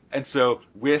amazing. And so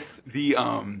with the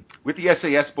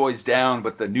SAS boys down,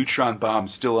 but the neutron bomb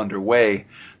still underway,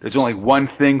 there's only one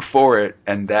thing for it,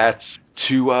 and that's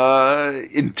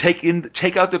to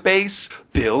take out the base,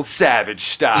 Bill Savage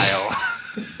style.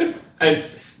 And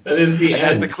that is the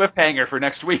end. That's the cliffhanger for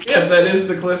next week. Yeah, that is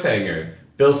the cliffhanger.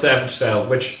 Bill Savage style,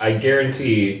 which I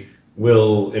guarantee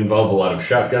will involve a lot of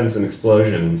shotguns and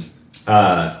explosions.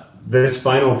 This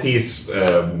final piece,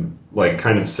 like,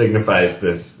 kind of signifies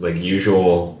this, like,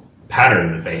 usual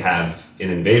pattern that they have in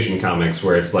Invasion comics,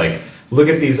 where it's like, look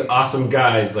at these awesome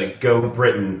guys, like, go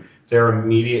Britain, they're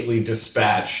immediately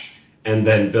dispatched, and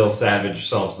then Bill Savage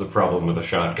solves the problem with a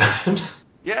shotgun.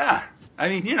 Yeah, I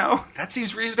mean, you know, that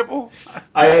seems reasonable.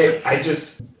 I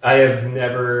have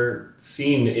never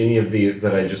seen any of these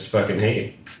that I just fucking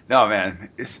hate. No, man,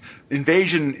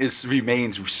 Invasion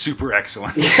remains super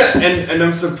excellent. Yeah, and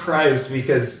I'm surprised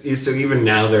because so even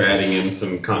now they're adding in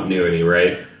some continuity,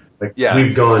 right? Like,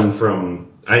 we've gone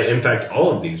from, in fact,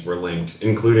 all of these were linked,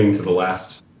 including to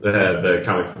the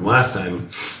comic from last time.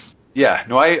 Yeah,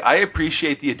 no, I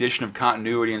appreciate the addition of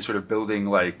continuity and sort of building,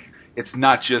 like, it's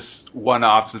not just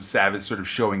one-offs of Savage sort of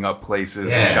showing up places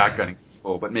and shotgunning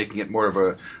people, but making it more of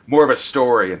a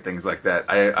story and things like that.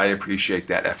 I appreciate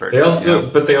that effort.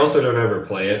 But they also don't ever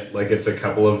play it. Like, it's a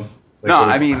couple of... Like, no,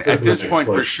 I mean, at this point,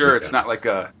 for sure, it's not like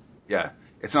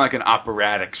it's not like an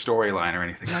operatic storyline or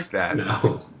anything like that.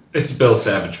 No. It's Bill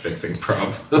Savage fixing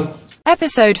problems.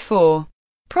 Episode 4.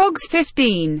 Progs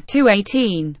 15 to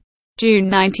 18. June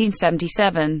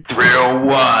 1977. Thrill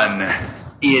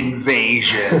 1.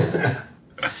 Invasion.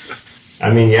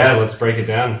 I mean, yeah, let's break it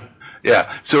down.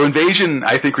 Yeah, so Invasion,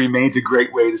 I think, remains a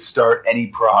great way to start any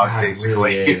prog, basically. It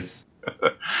really is.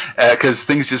 Because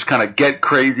things just kind of get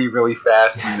crazy really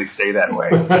fast and they stay that way.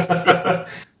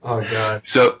 Oh, God.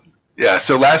 So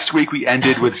last week we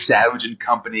ended with Savage and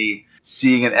Company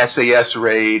seeing an SAS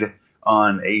raid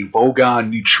on a Volgon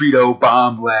Neutrino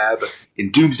bomb lab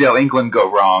in Doomsdale, England go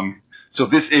wrong. So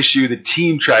this issue, the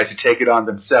team tries to take it on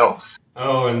themselves.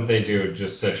 Oh, and they do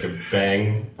just such a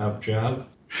bang-up job.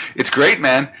 It's great,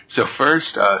 man. So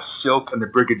first, Silk and the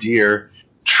Brigadier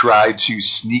try to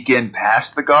sneak in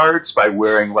past the guards by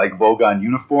wearing, like, Volgon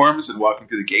uniforms and walking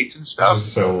through the gates and stuff. That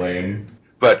was so lame.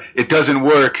 But it doesn't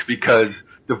work because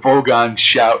the Volgons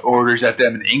shout orders at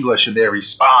them in English and they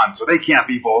respond, so they can't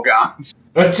be Volgons.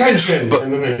 Attention!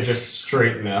 And then they just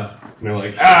straighten up. And they're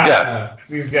like,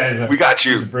 these guys are we got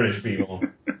you. British people.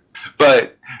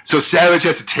 But, so Savage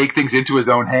has to take things into his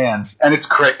own hands, and it's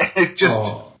great. It's just...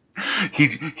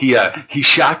 he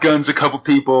shotguns a couple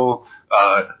people,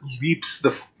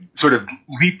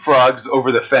 leapfrogs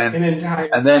over the fence,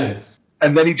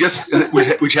 and then he just,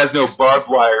 which has no barbed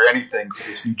wire or anything for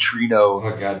this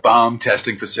neutrino bomb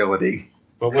testing facility.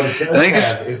 But what it does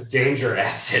have is danger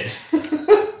acid.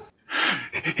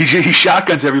 He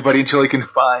shotguns everybody until he can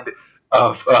find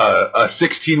a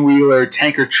 16-wheeler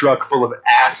tanker truck full of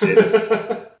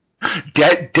acid.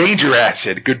 Danger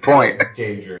acid, good point.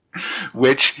 Danger.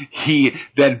 Which he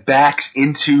then backs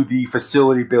into the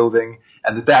facility building,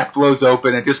 and the back blows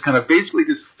open and just kind of basically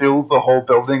just fills the whole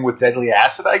building with deadly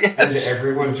acid, I guess. And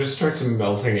everyone just starts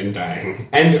melting and dying.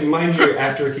 And mind you,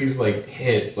 after he's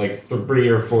hit 3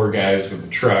 or 4 guys with the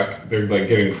truck, they're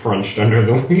getting crunched under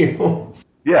the wheels.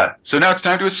 Yeah, so now it's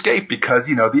time to escape because,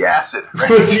 the acid.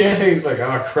 Right? Yeah, he's like,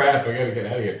 oh crap, I gotta get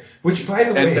out of here. Which, by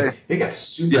the way, they got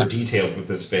super detailed with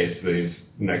this face these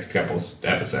next couple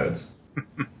episodes.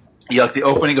 Yeah, like the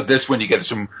opening of this one, you get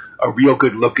a real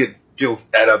good look at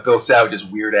Bill Savage's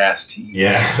weird-ass teeth.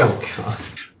 Yeah, oh god.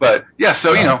 But, yeah,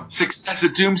 so, success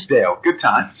at Doomsdale. Good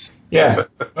times. Yeah.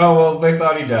 Oh, well, they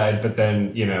thought he died, but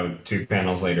then, 2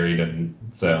 panels later he didn't,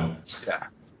 so... Yeah.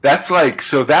 That's I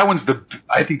think that one's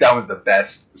the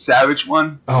best Savage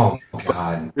one. Oh,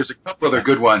 God. But there's a couple other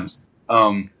good ones.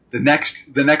 The next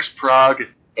prog,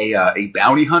 a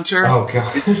bounty hunter. Oh,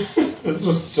 God. This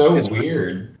was so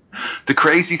weird. The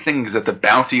crazy thing is that the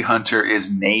bounty hunter is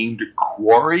named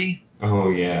Quarry. Oh,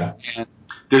 yeah. And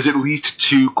there's at least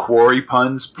 2 Quarry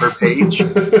puns per page.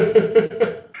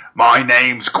 My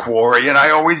name's Quarry, and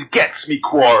I always gets me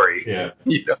Quarry. Yeah.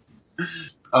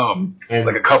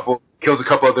 And kills a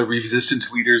couple other resistance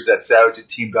leaders that Savage had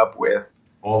teamed up with.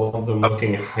 All of them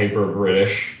looking hyper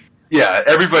British. Yeah,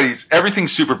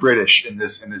 everything's super British in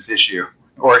this issue,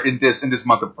 or in this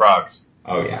month of progs.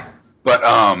 Oh yeah. But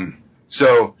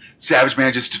so Savage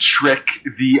manages to trick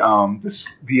the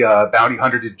bounty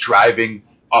hunter to driving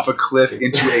off a cliff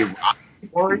into a rock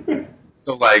quarry.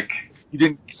 So you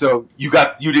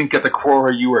didn't get the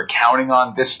quarry you were counting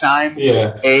on this time.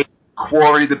 Yeah. A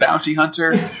Quarry the bounty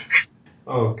hunter.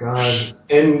 Oh god.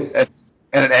 And it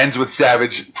ends with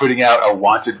Savage putting out a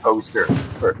wanted poster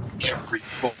for every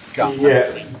full guy.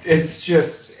 Yeah, it's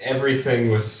just everything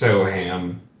was so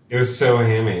ham. It was so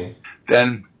hammy.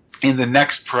 Then in the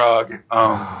next prog,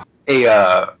 this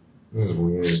is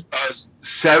weird.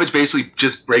 Savage basically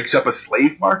just breaks up a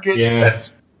slave market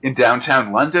that's in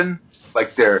downtown London.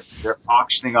 They're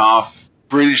auctioning off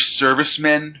British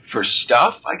servicemen for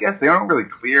stuff, I guess. They aren't really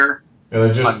clear.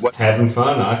 They're just having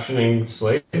fun auctioning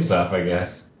slaves off, I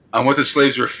guess. On what the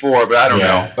slaves were for, but I don't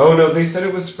know. Oh, no, they said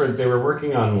it was they were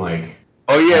working on,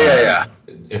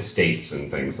 estates and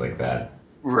things like that.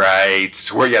 Right.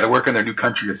 So, they're working on their new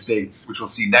country estates, which we'll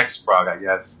see next prog, I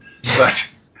guess.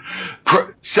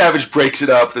 But Savage breaks it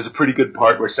up. There's a pretty good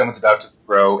part where someone's about to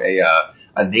throw a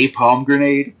napalm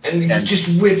grenade. And he just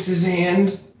whips his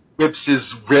hand. Whips his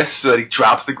wrist so that he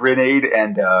drops the grenade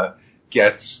and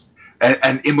gets...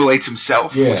 And immolates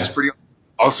himself, which is pretty...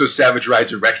 Also, Savage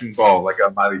rides a wrecking ball like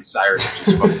a Miley Cyrus.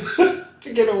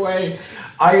 To get away.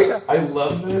 I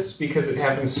love this because it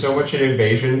happens so much in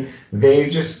Invasion. They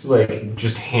just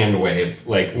hand wave.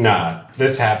 Nah,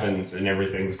 this happens and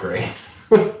everything's great.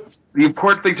 The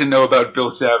important thing to know about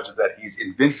Bill Savage is that he's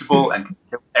invincible and can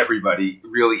kill everybody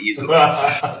really easily.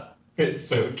 It's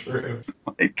so true.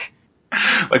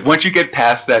 Once you get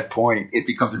past that point, it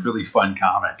becomes a really fun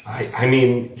comic. I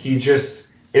mean,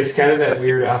 it's kind of that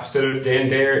weird opposite of Dan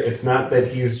Dare. It's not that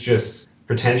he's just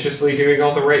pretentiously doing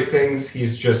all the right things.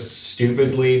 He's just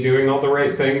stupidly doing all the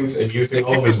right things and using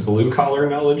all of his blue-collar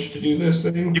knowledge to do those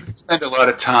things. You can spend a lot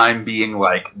of time being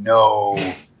like,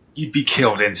 no, you'd be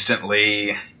killed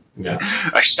instantly. Yeah.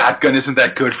 A shotgun isn't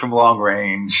that good from long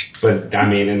range. But, I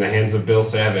mean, in the hands of Bill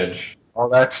Savage. All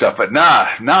that stuff. But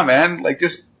nah, man.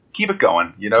 Just keep it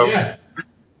going, Yeah.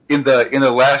 In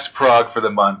the last prog for the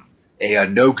month, a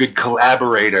no-good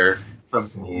collaborator from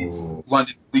the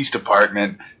London Police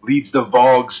Department leads the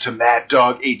Vogs to Mad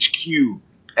Dog HQ,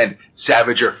 and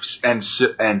Savage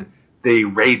and they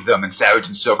raid them, and Savage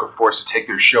and Silk are forced to take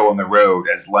their show on the road,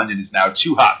 as London is now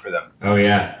too hot for them. Oh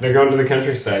yeah, they're going to the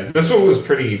countryside. This one was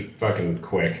pretty fucking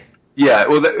quick. Yeah,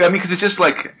 well, because it's just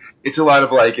it's a lot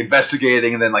of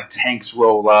investigating, and then tanks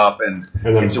roll up, and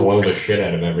then blow the shit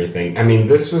out of everything. I mean,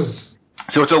 this was...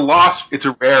 So it's a loss. It's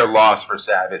a rare loss for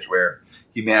Savage, where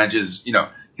he manages,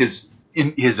 his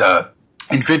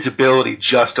invincibility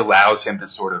just allows him to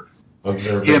sort of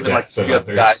observe him and the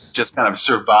other guys just kind of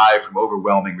survive from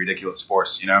overwhelming ridiculous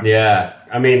force. Yeah,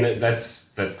 I mean that's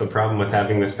the problem with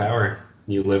having this power.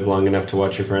 You live long enough to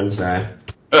watch your friends die.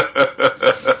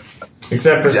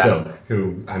 Except for Silk,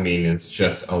 who, I mean, is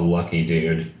just a lucky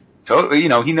dude. Totally, he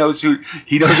knows that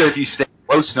if you stay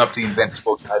close enough to the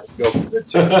Invincible guy, you'll go good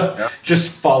too.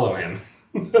 Just follow him.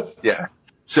 Yeah.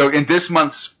 So in this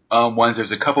month's ones,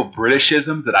 there's a couple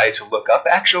Britishisms that I had to look up,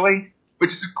 actually, which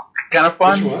is kind of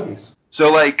fun. Which ones? So,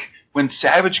 like, when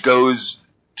Savage goes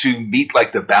to meet,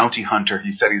 like, the bounty hunter,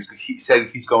 he said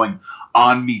he's going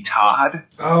on me Todd.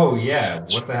 Oh, yeah.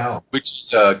 What the hell? Which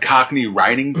is Cockney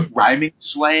rhyming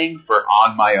slang for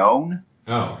on my own.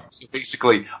 Oh. So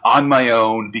basically, on my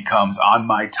own becomes on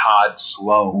my Todd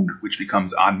Sloan, which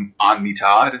becomes on me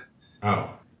Todd.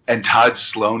 Oh. And Todd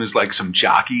Sloan is like some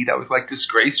jockey that was like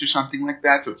disgraced or something like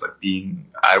that. So it's like being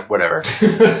whatever.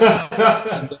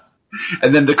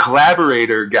 And then the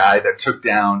collaborator guy that took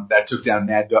down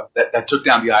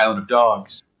the Island of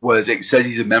Dogs said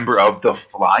he's a member of the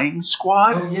Flying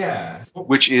Squad. Oh yeah.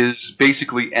 Which is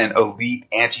basically an elite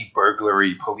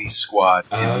anti-burglary police squad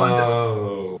in London.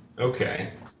 Oh,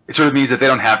 okay. It sort of means that they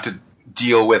don't have to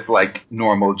deal with like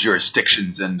normal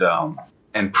jurisdictions and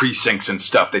precincts and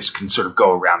stuff. They just can sort of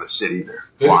go around the city.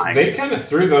 They kind of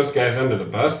threw those guys under the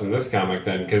bus in this comic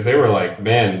then, because they were like,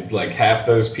 man, like half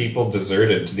those people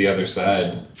deserted to the other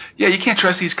side. Yeah, you can't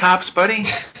trust these cops, buddy.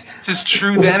 It's as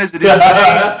true then as it is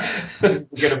today.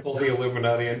 You're going to pull the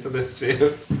Illuminati into this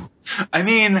too. I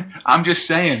mean, I'm just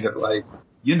saying that, like,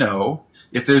 you know,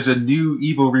 if there's a new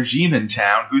evil regime in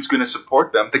town, who's going to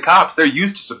support them? The cops, they're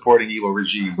used to supporting evil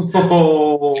regimes.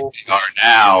 Oh. They are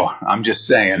now. I'm just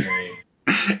saying.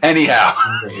 Anyhow.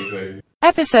 Amazing.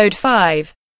 Episode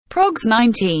 5. Progs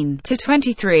 19 to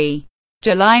 23.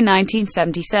 July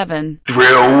 1977.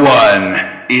 Drill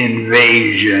 1.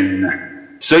 Invasion.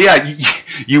 So yeah,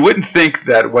 you wouldn't think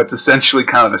that what's essentially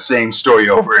kind of the same story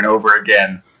over and over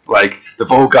again, like the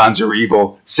Volgons are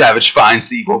evil, Savage finds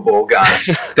the evil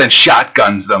Volgons, then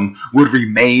shotguns them, would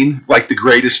remain like the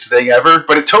greatest thing ever,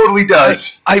 but it totally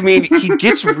does. I mean, he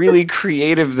gets really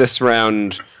creative this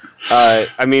round.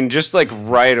 I mean, just like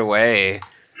right away.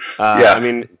 Yeah. I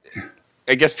mean,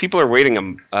 I guess people are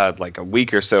waiting like a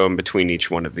week or so in between each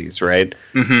one of these, right?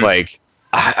 Mm-hmm. Like,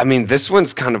 I mean, this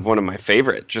one's kind of one of my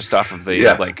favorite, just off of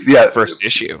the first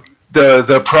issue.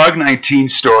 The Prog 19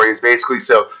 story is basically,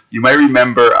 so you might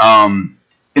remember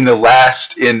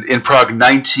in Prog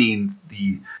 19,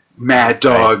 the Mad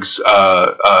Dog's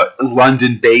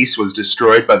London base was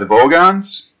destroyed by the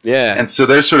Volgons. Yeah. And so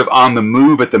they're sort of on the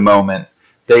move at the moment.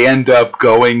 They end up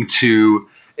going to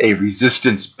a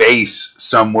resistance base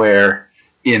somewhere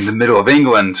in the middle of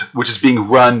England, which is being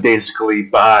run basically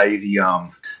by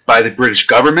the British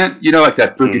government. You know, like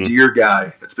that Brigadier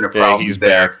guy that's been a problem. Yeah, he's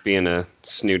there back being a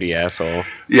snooty asshole.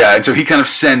 Yeah, and so he kind of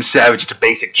sends Savage to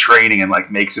basic training and like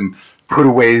makes him put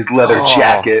away his leather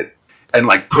jacket and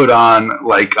like put on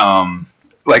like an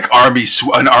army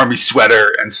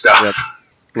sweater and stuff. Yep.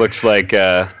 Looks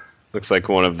like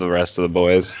one of the rest of the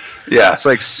boys. Yeah. It's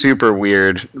like super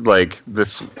weird. Like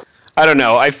this, I don't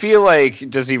know. I feel like,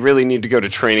 does he really need to go to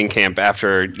training camp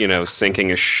after,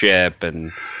 sinking a ship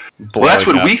and well, that's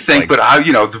what we think, but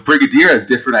the Brigadier has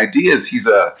different ideas. He's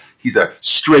a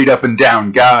straight up and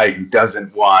down guy who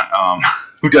doesn't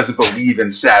believe in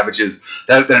Savages.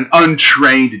 That an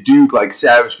untrained dude like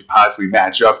Savage could possibly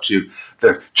match up to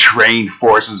the trained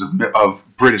forces of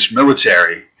British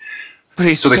military. But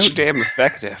he's so damn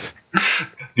effective.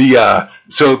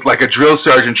 So like a drill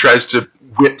sergeant tries to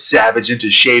whip Savage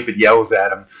into shape and yells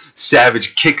at him.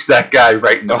 Savage kicks that guy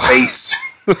right in the face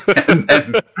and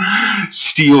then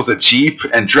steals a Jeep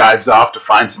and drives off to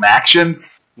find some action.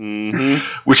 Mm-hmm.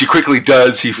 Which he quickly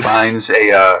does. He finds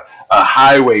a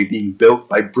highway being built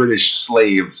by British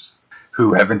slaves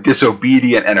who have been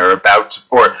disobedient and are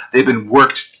or they've been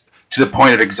worked to the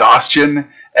point of exhaustion,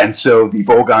 and so the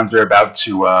Volgons are about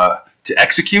to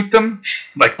execute them,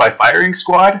 like by firing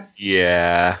squad.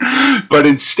 Yeah. But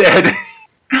instead,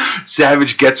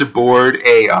 Savage gets aboard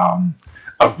a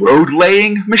road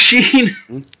laying machine,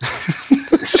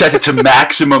 set it to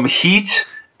maximum heat,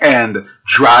 and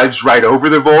drives right over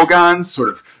the Volgons, sort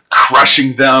of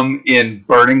crushing them in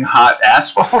burning hot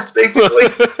asphalt, basically.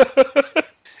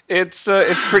 It's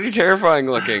pretty terrifying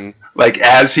looking. Like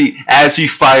as he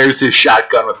fires his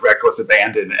shotgun with reckless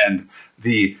abandon, and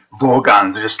the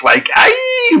Volgons are just like,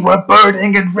 "Aye, we're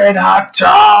burning in red hot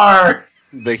tar."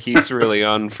 The heat's really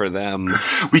on for them.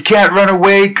 We can't run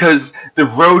away because the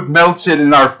road melted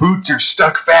and our boots are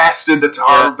stuck fast in the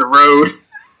tar of the road.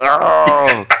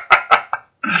 Oh.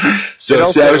 So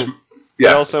Savage, it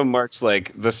also marks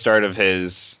like the start of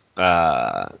his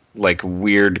like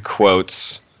weird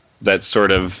quotes that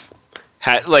sort of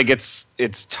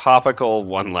it's topical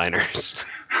one-liners.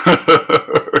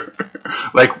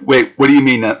 Like, wait, what do you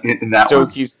mean in that so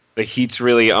one? the heat's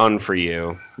really on for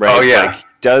you, right? Oh, yeah.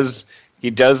 Like, he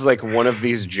does like one of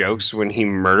these jokes when he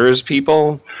murders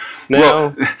people now?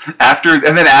 Well,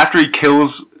 after he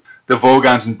kills the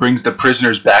Volgons and brings the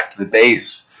prisoners back to the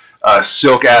base,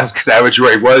 Silk asks Savage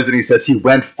where he was, and he says he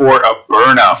went for a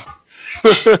burn-up.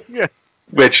 Yeah.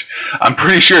 Which I'm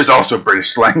pretty sure is also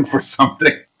British slang for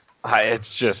something.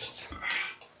 It's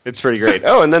pretty great.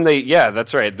 Oh, and then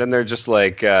that's right. Then they're just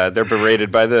like, they're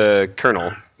berated by the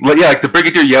colonel. Well, yeah, like the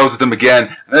Brigadier yells at them again,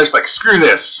 and they're just like, screw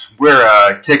this.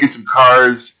 We're taking some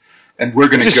cars, and we're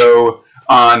going to go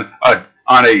on a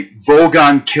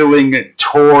Volgon-killing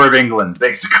tour of England,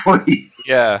 basically.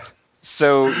 Yeah.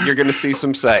 So you're going to see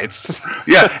some sights.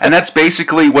 Yeah, and that's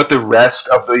basically what the rest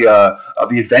of the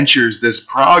adventures this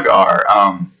Prague are.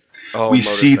 We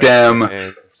see them.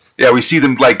 Fans. Yeah, we see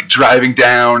them like driving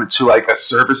down to like a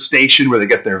service station where they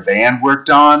get their van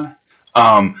worked on.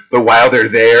 But while they're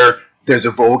there, there's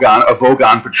a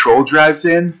Volgon patrol drives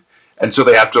in, and so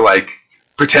they have to like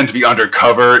pretend to be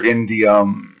undercover in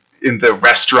the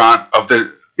restaurant of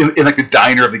in like the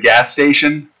diner of the gas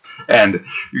station. And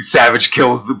Savage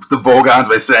kills the Volgons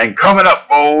by saying, "Coming up,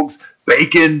 Volgs,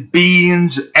 bacon,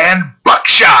 beans, and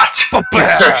buckshot." He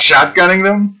starts shotgunning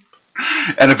them.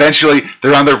 And eventually,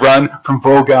 they're on the run from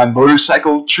Volgon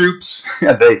motorcycle troops,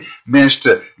 and they manage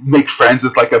to make friends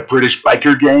with like a British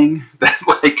biker gang that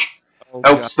like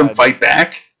helps them fight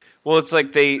back. Well, it's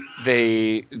like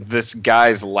this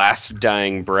guy's last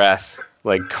dying breath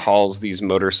like calls these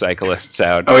motorcyclists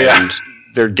out. Oh yeah. And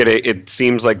it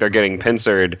seems like they're getting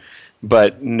pincered,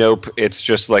 but nope, it's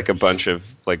just like a bunch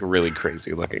of like really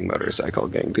crazy looking motorcycle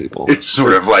gang people. It's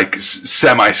sort of like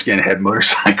semi-skinhead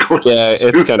motorcyclists. Yeah,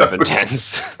 it's kind of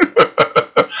intense.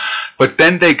 But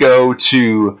then they go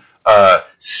to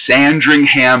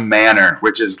Sandringham Manor,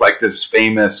 which is like this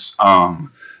famous,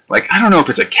 like I don't know if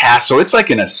it's a castle. It's like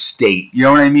an estate. You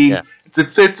know what I mean? Yeah.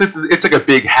 It's like a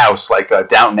big house, like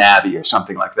Downton Abbey or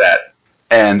something like that.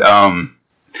 And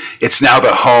it's now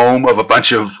the home of a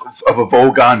bunch of a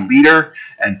Volgon leader,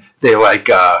 and they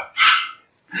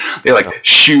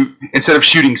shoot, instead of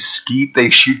shooting skeet, they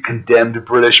shoot condemned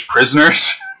British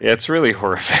prisoners. Yeah, it's really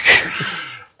horrific.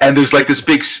 And there's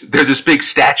this big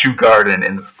statue garden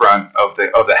in the front of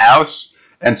the house,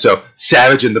 and so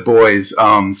Savage and the boys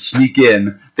sneak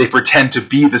in. They pretend to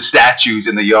be the statues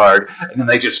in the yard, and then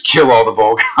they just kill all the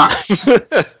Volgons.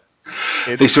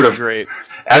 They sort of great.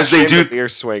 As they do, chandelier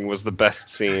swing was the best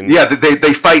scene. Yeah,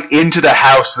 they fight into the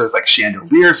house. There's like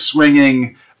chandelier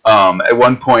swinging. At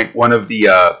one point, one of the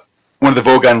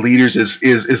Volgon leaders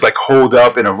is like holed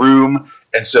up in a room,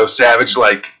 and so Savage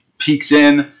like peeks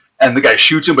in, and the guy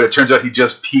shoots him. But it turns out he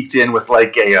just peeked in with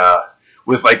the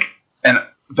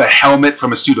helmet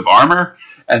from a suit of armor,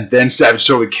 and then Savage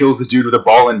totally kills the dude with a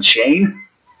ball and chain.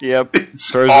 Yep,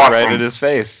 throws awesome. It right in his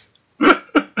face.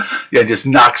 Yeah, just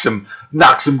knocks him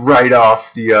right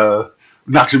off the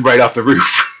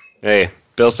roof. Hey,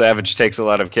 Bill Savage takes a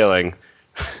lot of killing,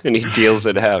 and he deals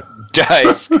it out.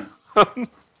 Dies.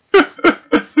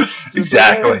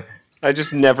 Exactly. I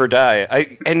just never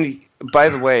die. And by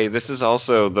the way, this is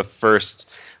also the first.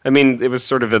 I mean, it was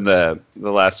sort of in the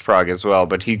last Prague as well,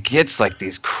 but he gets like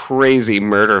these crazy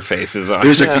murder faces on.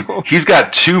 He's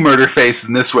got two murder faces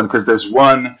in this one, because there's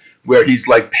one where he's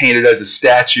like painted as a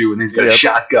statue and he's got a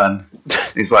shotgun.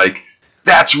 He's like,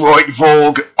 "That's right,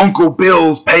 Volg. Uncle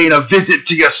Bill's paying a visit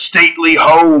to your stately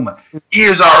home.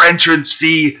 Here's our entrance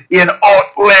fee in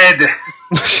hot lead."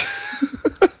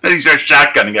 And he starts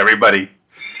shotgunning everybody.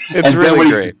 It's really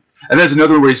great. And there's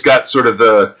another one where he's got sort of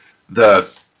the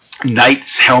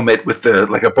knight's helmet with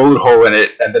like a bullet hole in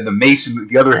it, and then the mace in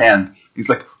the other hand. He's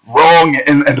like, "Wrong,"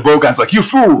 and the Volgon's like, "You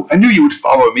fool! I knew you would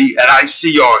follow me, and I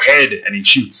see your head." And he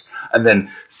shoots. And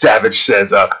then Savage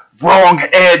says, "Wrong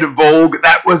head, Volg.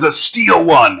 That was a steel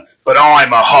one, but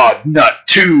I'm a hard nut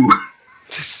too."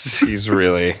 He's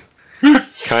really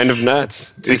kind of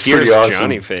nuts. It's pretty awesome.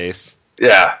 Johnny face.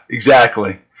 Yeah,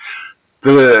 exactly.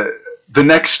 The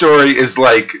next story is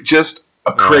like just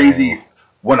a crazy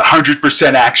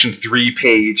 100% action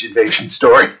 3-page invasion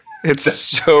story. It's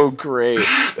so great.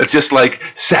 It's just like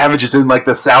Savage is in like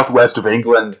the southwest of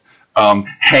England,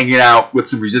 hanging out with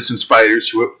some resistance fighters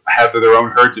who have their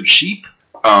own herds of sheep.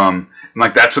 And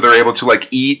like that's where they're able to like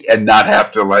eat and not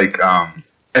have to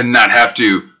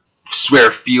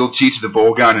swear fealty to the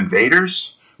Volgon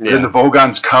invaders. Yeah. Then the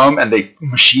Volgons come and they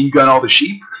machine gun all the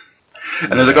sheep.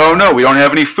 And they're like, "Oh no, we don't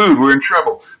have any food, we're in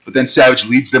trouble." But then Savage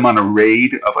leads them on a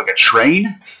raid of like a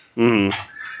train. Mm.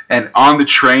 And on the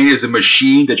train is a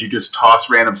machine that you just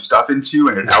toss random stuff into,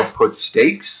 and it outputs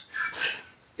steaks.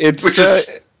 It's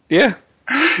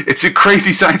It's a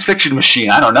crazy science fiction machine.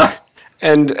 I don't know.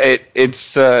 And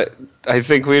it's I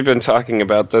think we'd been talking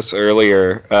about this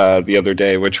earlier the other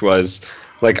day, which was,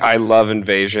 like, I love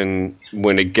Invasion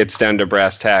when it gets down to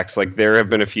brass tacks. Like, there have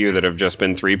been a few that have just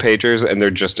been 3-pagers, and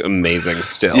they're just amazing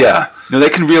still. Yeah. No, they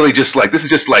can really just, like, this is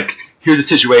just like, here's a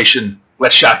situation,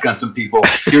 let's shotgun some people,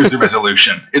 here's the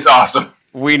resolution. It's awesome.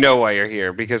 We know why you're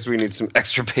here, because we need some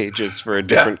extra pages for a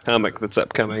different comic that's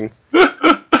upcoming.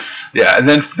 Yeah, and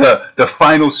then the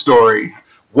final story.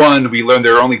 One, we learned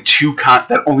there are only two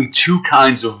kinds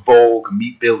of Volg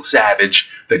meet Bill Savage: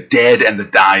 the dead and the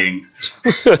dying.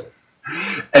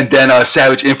 And then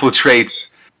Savage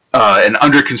infiltrates an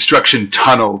under construction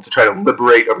tunnel to try to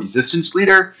liberate a resistance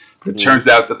leader. But it turns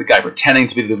out that the guy pretending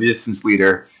to be the resistance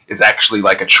leader is actually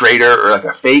like a traitor or like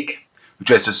a fake who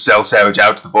tries to sell Savage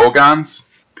out to the Volgons.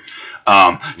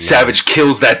 Savage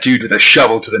kills that dude with a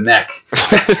shovel to the neck.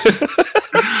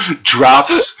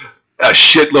 Drops a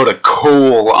shitload of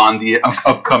coal on the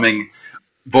upcoming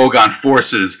Volgon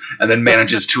forces, and then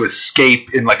manages to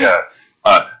escape in like a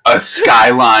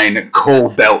skyline coal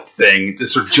belt thing,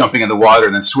 just sort of jumping in the water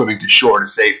and then swimming to shore to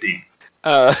safety.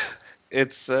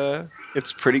 It's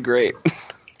pretty great.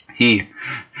 He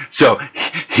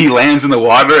lands in the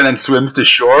water and then swims to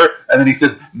shore, and then he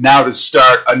says, "Now to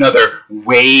start another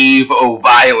wave of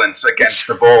violence against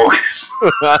the Volgs."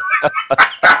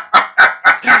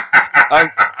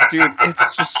 Dude,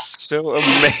 it's just so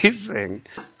amazing.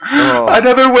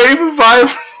 Another wave of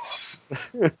violence.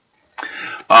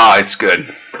 It's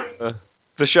good.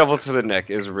 The shovel to the neck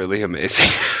is really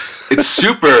amazing. It's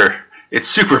super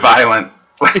violent.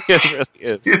 It really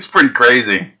is. It's pretty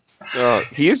crazy.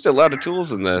 He used a lot of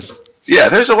tools in this. Yeah,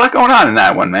 there's a lot going on in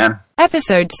that one, man.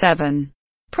 Episode 7.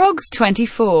 Progs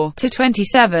 24 to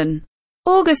 27.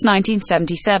 August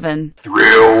 1977.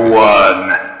 Thrill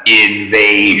 1.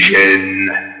 Invasion.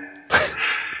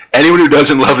 Anyone who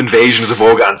doesn't love Invasion is a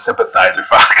Volgon sympathizer,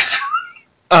 Fox.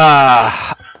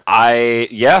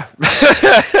 Yeah.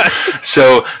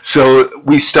 So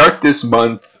we start this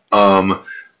month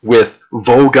with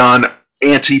Volgon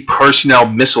anti-personnel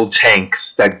missile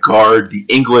tanks that guard the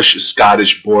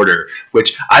English-Scottish border,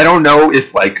 which I don't know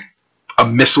if, like, a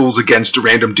missiles against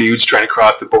random dudes trying to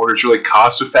cross the border is really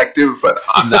cost-effective, but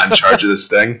I'm not in charge of this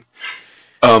thing.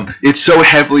 It's so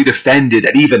heavily defended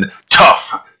that even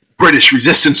tough British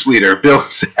resistance leader Bill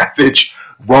Savage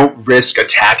won't risk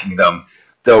attacking them,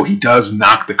 though he does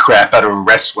knock the crap out of a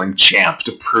wrestling champ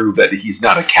to prove that he's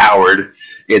not a coward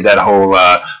in that whole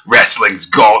wrestling's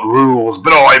got rules,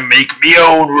 but I make me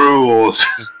own rules.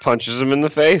 Just punches him in the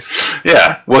face.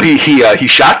 Yeah, well, he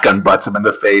shotgun butts him in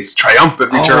the face.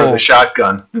 Triumphant return of the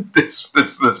shotgun this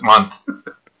month.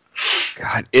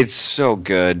 God, it's so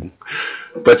good.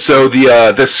 But so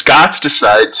the Scots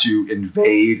decide to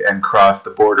invade and cross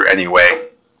the border anyway,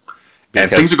 and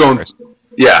things are going.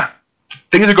 Yeah,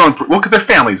 things are going well because their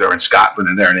families are in Scotland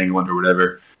and they're in England or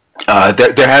whatever.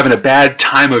 They're having a bad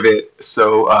time of it.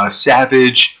 So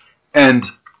Savage and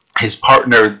his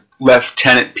partner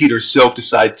Lieutenant Peter Silk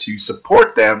decide to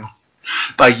support them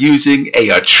by using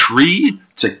a tree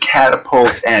to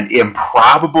catapult an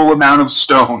improbable amount of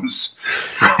stones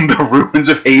from the ruins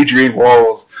of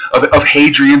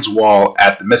Hadrian's Wall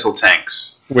at the missile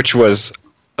tanks, which was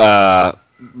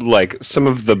like some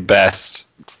of the best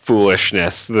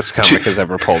foolishness this comic has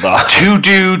ever pulled off. Two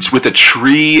dudes with a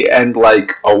tree and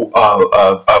like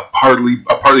a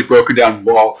partly broken down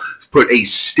wall put a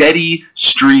steady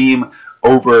stream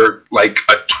over like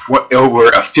over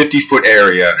a 50-foot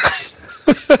area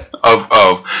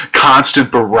of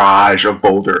constant barrage of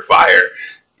boulder fire.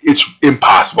 It's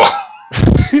impossible.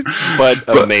 but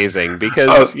amazing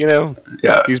because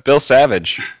he's Bill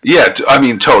Savage. Yeah, I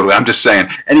mean totally. I'm just saying.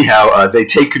 Anyhow, they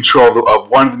take control of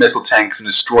one of the missile tanks and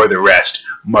destroy the rest.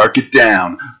 Mark it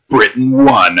down. Britain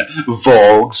 1,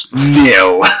 Volgs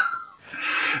 0.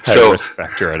 So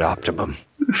factor at optimum.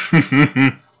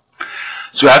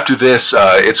 So after this,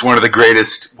 it's one of the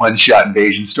greatest one-shot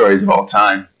invasion stories of all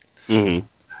time. Mm-hmm.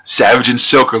 Savage and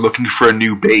Silk are looking for a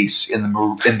new base in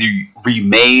the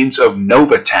remains of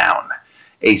Nova Town,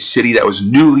 a city that was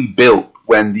newly built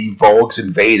when the Volgs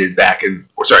invaded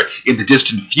in the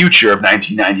distant future of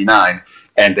 1999,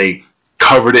 and they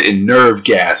covered it in nerve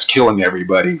gas, killing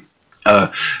everybody.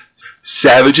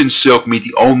 Savage and Silk meet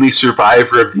the only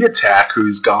survivor of the attack,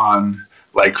 who's gone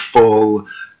like full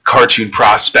cartoon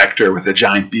prospector with a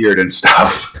giant beard and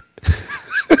stuff.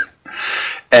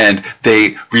 And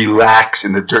they relax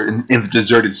in the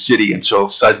deserted city until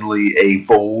suddenly a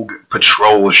Volg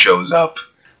patrol shows up.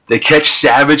 They catch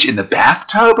Savage in the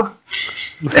bathtub,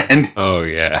 and oh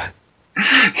yeah,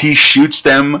 he shoots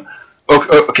them.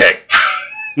 Okay,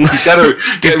 He's got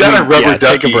a rubber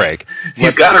ducky. Take a break.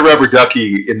 He's got a rubber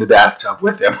ducky in the bathtub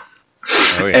with him.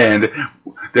 Oh, yeah. And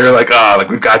they're like,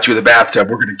 we've got you in the bathtub.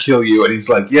 We're going to kill you. And he's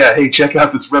like, yeah, hey, check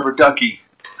out this rubber ducky.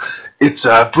 It's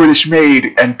British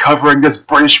made and covering this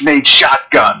British made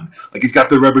shotgun. Like, he's got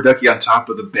the rubber ducky on top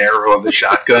of the barrel of the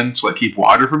shotgun to, like, keep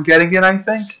water from getting in, I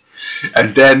think.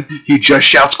 And then he just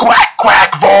shouts, quack,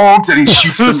 quack, Volks, and he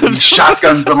shoots them and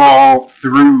shotguns them all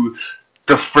through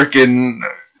the frickin'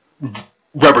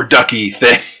 rubber ducky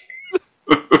thing.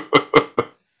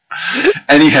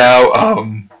 Anyhow,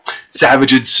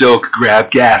 Savage and Silk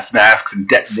grab gas masks and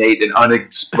detonate an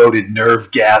unexploded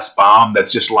nerve gas bomb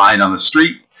that's just lying on the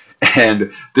street.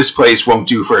 And this place won't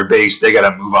do for a base. They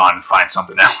gotta move on and find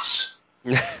something else.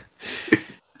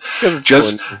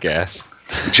 Just gas.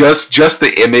 Just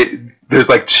the image. There's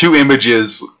like 2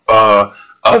 images of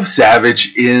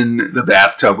Savage in the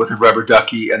bathtub with a rubber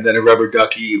ducky, and then a rubber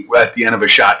ducky at the end of a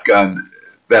shotgun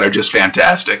that are just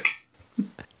fantastic.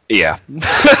 Yeah.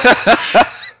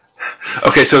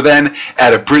 Okay, so then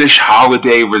at a British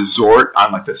holiday resort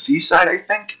on like the seaside, I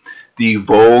think, the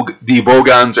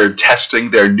Volgans are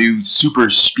testing their new super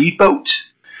speedboat.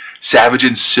 Savage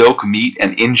and Silk meet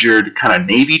an injured kind of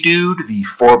Navy dude, the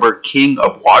former king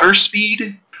of water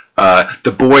speed.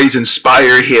 The boys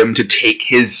inspire him to take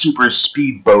his super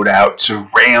speedboat out to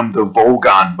ram the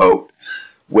Volgan boat,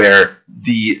 where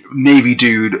the Navy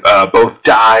dude both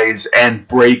dies and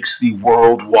breaks the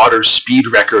world water speed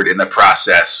record in the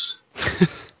process.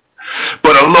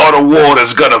 But a lot of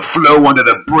water's gonna flow under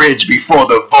the bridge before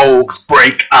the Volgs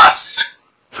break us.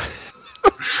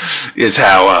 Is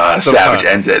how Savage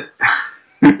ends it.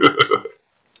 And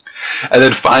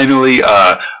then finally,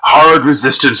 hard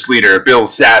resistance leader Bill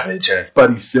Savage and his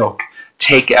buddy Silk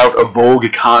take out a Volga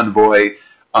convoy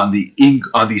on the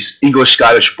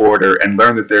English-Scottish border and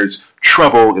learn that there's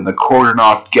trouble in the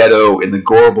cordoned-off ghetto in the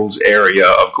Gorbals area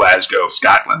of Glasgow,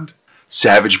 Scotland.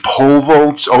 Savage pole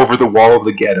vaults over the wall of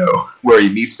the ghetto, where he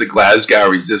meets the Glasgow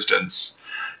resistance,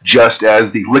 just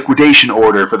as the liquidation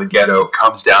order for the ghetto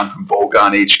comes down from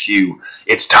Volgan HQ.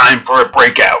 It's time for a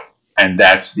breakout, and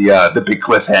that's the big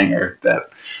cliffhanger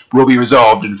that will be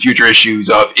resolved in future issues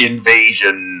of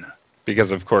Invasion.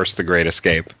 Because, of course, the Great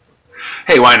Escape.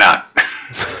 Hey, why not?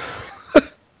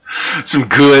 Some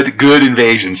good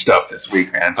Invasion stuff this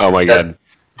week, man. Oh my god.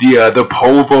 The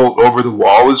pole vault over the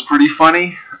wall is pretty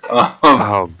funny.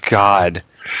 Oh god.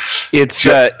 It's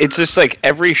just like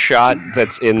every shot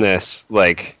that's in this,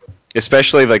 like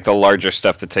especially like the larger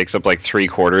stuff that takes up like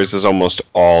 3/4 is almost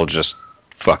all just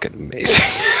fucking amazing.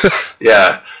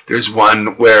 Yeah, there's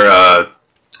one where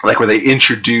where they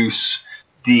introduce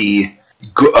the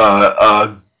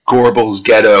Gorbals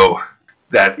ghetto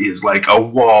that is like a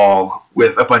wall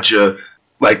with a bunch of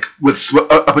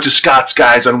Scots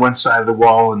guys on one side of the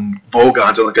wall and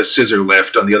Volgans on like a scissor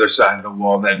lift on the other side of the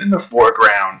wall. And then in the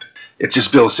foreground, it's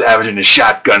just Bill Savage and his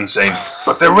shotgun saying,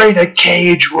 "But there ain't a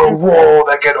cage or a wall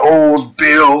that can hold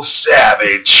Bill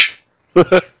Savage."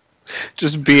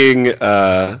 Just being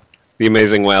the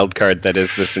amazing wild card that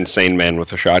is this insane man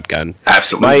with a shotgun.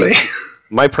 Absolutely.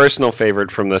 My personal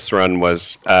favorite from this run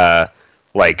was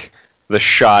the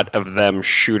shot of them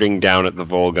shooting down at the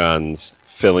Volgans,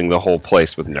 filling the whole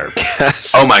place with nerve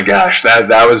gas. Oh my gosh, that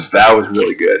was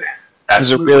really good. It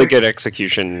was a really good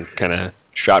execution, kind of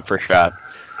shot for shot.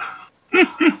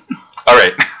 All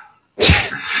right.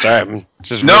 Sorry, I'm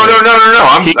just no.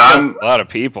 I'm a lot of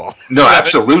people. No,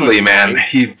 absolutely, man.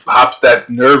 He pops that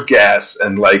nerve gas,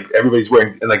 and like everybody's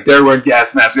wearing, and like they're wearing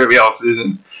gas masks, everybody else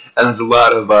isn't. And there's a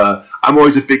lot of. I'm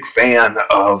always a big fan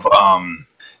of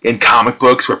in comic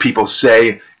books where people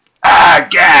say,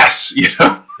 gas,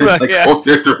 hold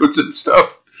their throats and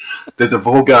stuff. There's a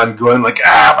Volgan going like,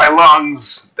 my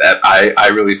lungs, that I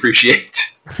really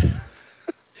appreciate.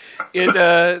 He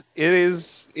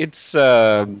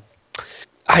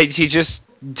just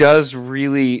does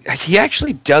really, he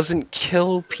actually doesn't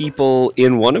kill people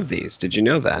in one of these. Did you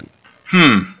know that?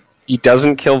 He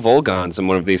doesn't kill Volgans in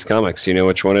one of these comics. Do you know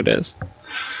which one it is?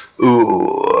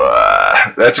 Ooh,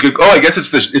 that's a good. Oh, I guess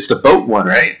it's the boat one,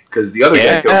 right? Because the other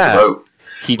guy kills the boat.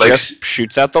 He just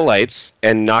shoots out the lights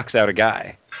and knocks out a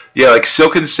guy. Yeah, like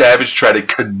Silk and Savage try to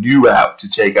canoe out to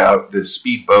take out this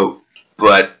speedboat,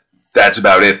 but that's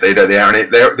about it.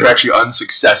 They're actually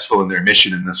unsuccessful in their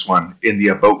mission in this one, in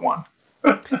the boat one.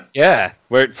 Yeah,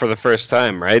 for the first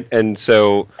time, right? And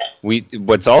so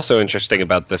what's also interesting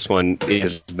about this one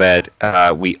is that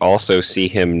we also see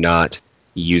him not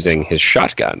using his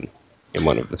shotgun in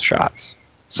one of the shots,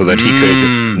 so that he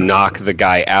could knock the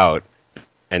guy out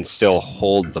and still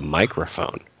hold the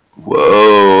microphone.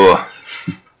 Whoa.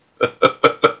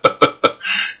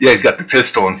 Yeah, he's got the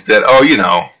pistol instead.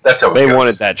 Oh, that's how it They goes.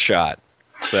 wanted that shot.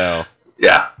 So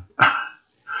Yeah.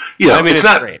 I mean, it's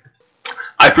not. great.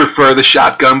 I prefer the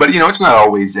shotgun, but it's not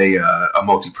always a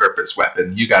multi-purpose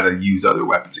weapon. You got to use other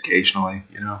weapons occasionally.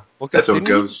 Well, That's how it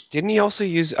goes. Didn't he also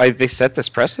use? They set this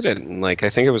precedent in I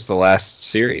think it was the last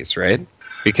series, right?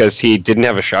 Because he didn't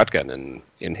have a shotgun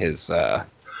in his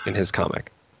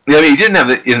comic. Yeah, I mean, he didn't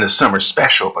have it in the summer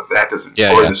special, but that doesn't.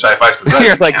 Or in the sci-fi special.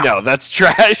 You're like, no, that's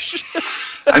trash.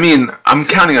 I mean, I'm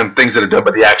counting on things that are done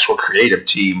by the actual creative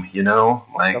team.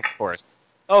 Of course.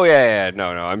 Oh yeah. No.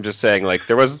 I'm just saying,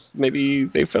 there was maybe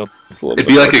they felt a little It'd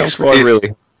bit be like more comfortable,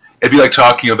 really. It'd be like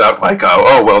talking about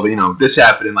this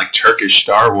happened in Turkish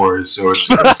Star Wars, so it's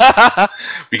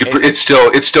it's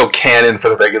still canon for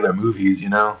the regular movies.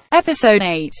 Episode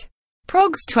 8.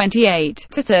 Progs 28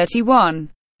 to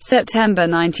 31. September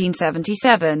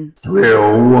 1977.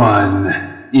 Thrill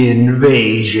 1.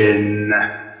 Invasion.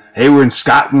 Hey, we're in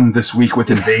Scotland this week with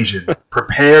Invasion.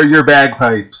 Prepare your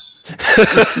bagpipes.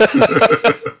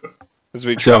 As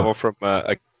we travel from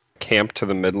a camp to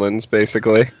the Midlands,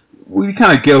 basically. We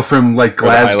kind of go from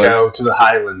Glasgow to the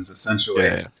Highlands,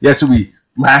 essentially. Yeah, so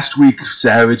last week,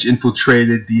 Savage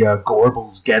infiltrated the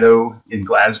Gorbals ghetto in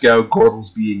Glasgow.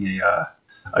 Gorbals being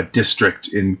a district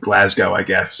in Glasgow, I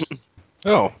guess.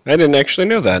 Oh, I didn't actually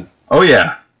know that. Oh,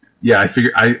 yeah. Yeah, I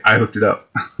figured I looked it up.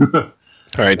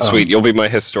 All right, sweet. You'll be my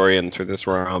historian through this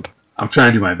romp. I'm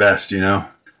trying to do my best,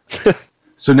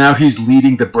 So now he's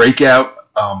leading the breakout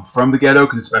from the ghetto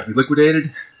because it's about to be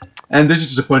liquidated. And there's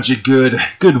just a bunch of good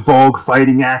Vogue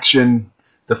fighting action.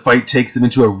 The fight takes them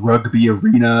into a rugby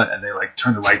arena, and they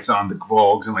turn the lights on the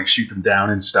Vogues and shoot them down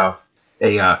and stuff.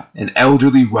 An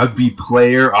elderly rugby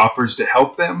player offers to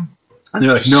help them, and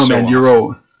they're like, "No, man, you're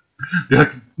old." They're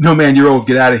like, "No, man, you're old.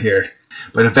 Get out of here."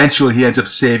 But eventually, he ends up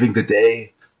saving the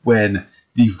day when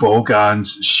the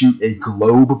Volgons shoot a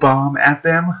globe bomb at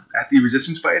them, at the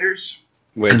resistance fighters.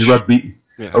 Which, and the rugby.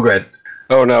 Yeah. Oh, go ahead.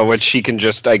 Oh, no, which he can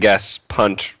just, I guess,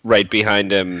 punt right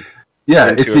behind him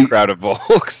into a crowd of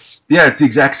Volks. Yeah, it's the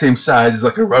exact same size as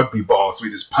a rugby ball, so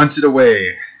he just punts it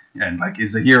away and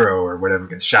is a hero or whatever,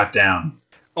 gets shot down.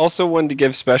 Also wanted to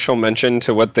give special mention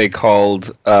to what they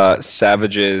called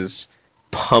Savage's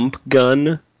pump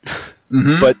gun.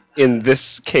 Mm-hmm. But in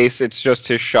this case, it's just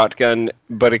his shotgun,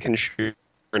 but it can shoot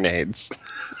grenades.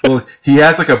 Well, he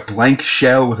has a blank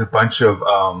shell with a bunch of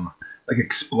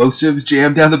explosives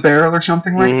jammed down the barrel or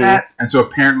something like that, and so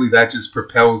apparently that just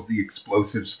propels the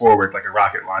explosives forward like a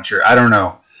rocket launcher. I don't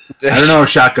know how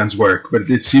shotguns work, but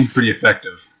it seems pretty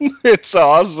effective. It's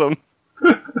awesome.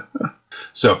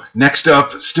 So next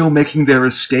up, still making their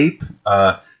escape,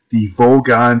 the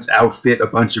Volgons outfit a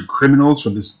bunch of criminals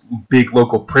from this big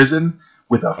local prison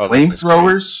with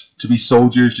flamethrowers to be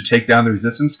soldiers to take down the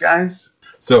resistance guys.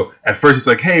 So at first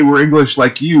it's hey, we're English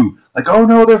like you. Oh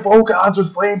no, they're Volgons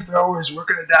with flamethrowers. We're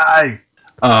going to die.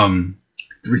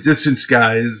 The resistance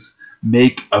guys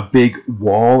make a big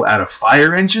wall out of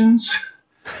fire engines.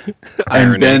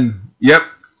 Irony.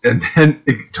 And then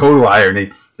total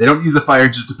irony. They don't use the fire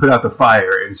engines to put out the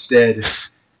fire. Instead,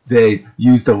 they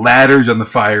use the ladders on the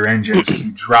fire engines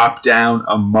to drop down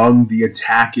among the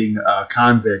attacking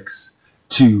convicts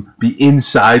to be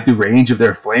inside the range of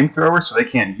their flamethrowers so they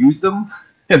can't use them.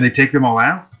 And they take them all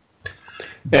out.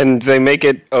 And they make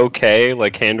it okay,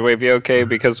 hand wavy okay,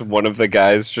 because one of the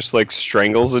guys just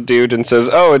strangles a dude and says,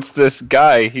 "Oh, it's this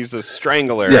guy. He's a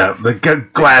strangler." Yeah, the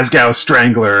Glasgow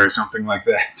Strangler or something like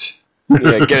that.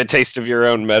 Yeah, get a taste of your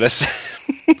own medicine.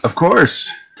 Of course.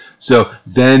 So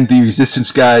then the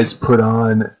resistance guys put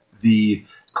on the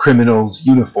criminals'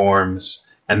 uniforms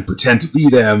and pretend to be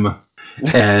them,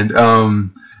 and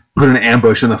put an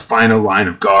ambush on the final line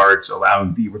of guards,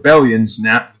 allowing the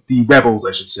rebels,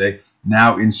 I should say,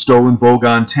 now in stolen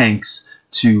Volgon tanks,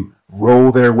 to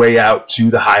roll their way out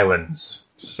to the Highlands.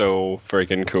 So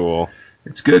freaking cool.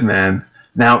 It's good, man.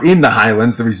 Now in the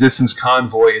Highlands, the resistance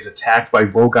convoy is attacked by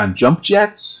Volgon jump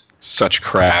jets. Such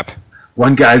crap.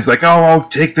 One guy's like, "Oh, I'll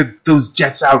take those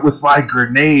jets out with my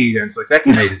grenade." And it's that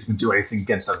grenade doesn't do anything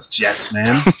against those jets,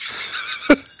 man.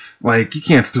 You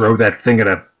can't throw that thing at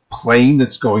a plane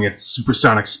that's going at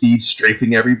supersonic speed,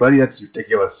 strafing everybody. That's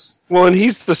ridiculous. Well, and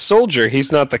he's the soldier.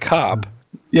 He's not the cop.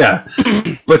 Yeah.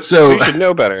 But so you should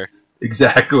know better.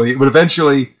 Exactly. But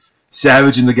eventually,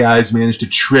 Savage and the guys manage to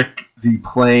trick the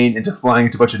plane into flying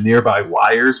into a bunch of nearby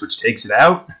wires, which takes it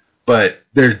out. But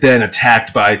they're then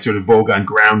attacked by sort of Volgon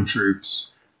ground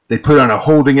troops. They put on a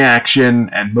holding action,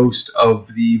 and most of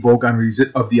the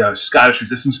Scottish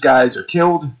resistance guys are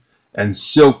killed. And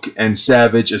Silk and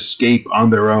Savage escape on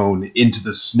their own into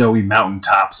the snowy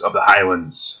mountaintops of the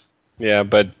Highlands. Yeah,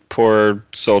 but poor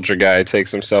soldier guy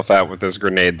takes himself out with his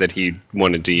grenade that he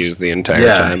wanted to use the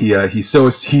entire time. Yeah, he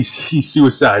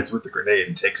suicides with the grenade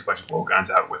and takes a bunch of Volgons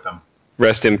out with him.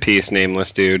 Rest in peace,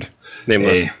 nameless dude.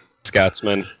 Nameless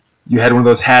Scotsman. You had one of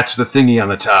those hats with a thingy on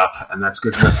the top, and that's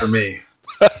good enough for me.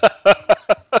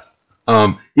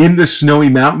 In the snowy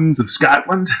mountains of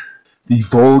Scotland, the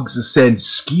Volgs send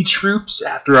ski troops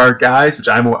after our guys, which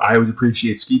I always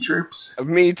appreciate ski troops.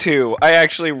 Me too. I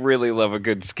actually really love a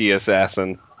good ski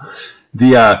assassin.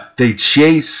 They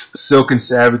chase Silk and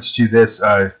Savage to this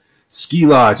ski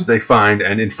lodge that they find,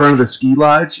 and in front of the ski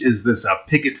lodge is this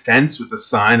picket fence with a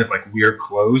sign of "We're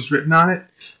closed" written on it.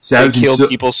 Savage they kill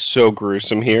people so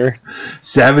gruesome here.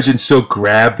 Savage and Silk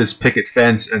grab this picket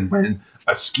fence, and when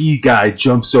a ski guy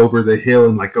jumps over the hill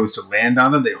and goes to land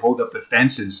on them, they hold up the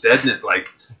fence instead, and it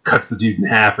cuts the dude in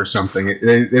half or something.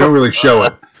 They don't really show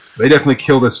it. They definitely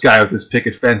kill this guy with this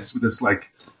picket fence with this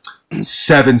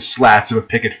 7 slats of a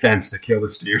picket fence to kill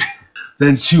this dude.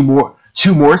 Then two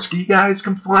more ski guys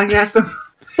come flying at them,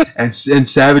 and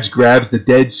Savage grabs the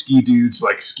dead ski dudes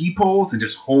ski poles and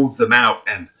just holds them out.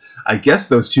 And I guess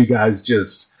those 2 guys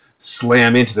just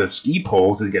slam into the ski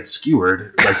poles and get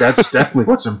skewered. That's definitely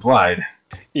what's implied.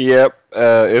 Yep,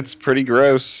 it's pretty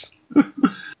gross.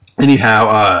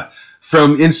 Anyhow,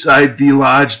 from inside the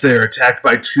lodge, they're attacked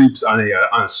by troops on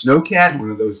a snowcat,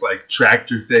 one of those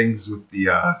tractor things with the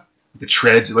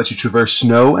treads that let you traverse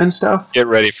snow and stuff. Get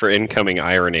ready for incoming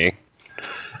irony.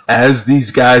 As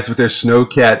these guys with their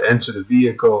snowcat enter the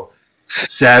vehicle,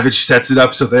 Savage sets it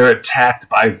up so they're attacked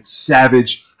by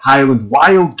savage Highland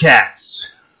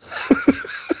wildcats,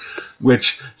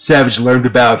 which Savage learned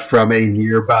about from a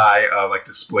nearby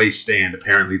display stand.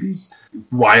 Apparently these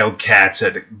wildcats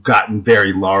had gotten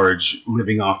very large,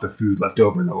 living off the food left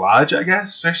over in the lodge, I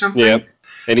guess, or something. Yep.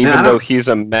 And even though he's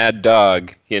a mad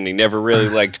dog and he never really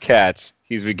liked cats,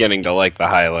 he's beginning to like the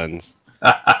Highlands.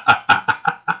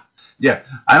 Yeah,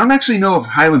 I don't actually know if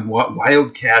Highland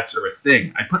wildcats are a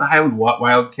thing. I put a Highland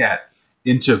wildcat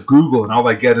into Google, and all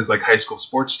I get is high school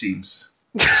sports teams.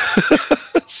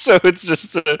 So it's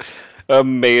just a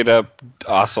made-up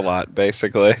ocelot,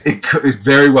 basically. It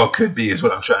very well could be, is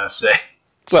what I'm trying to say.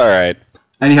 It's all right.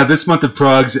 Anyhow, this month of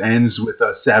Progs ends with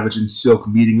Savage and Silk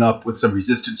meeting up with some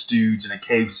resistance dudes in a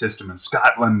cave system in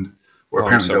Scotland, where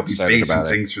apparently they'll be facing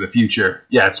things for the future.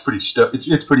 Yeah, it's pretty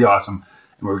it's pretty awesome.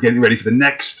 And we're getting ready for the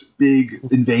next big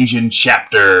invasion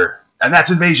chapter. And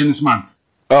that's Invasion this month.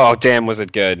 Oh, damn, was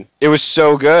it good. It was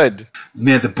so good.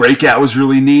 Man, the breakout was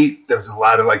really neat. There was a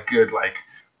lot of good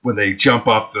when they jump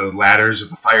off the ladders of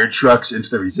the fire trucks into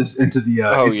the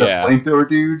flamethrower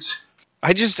dudes.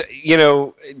 I just,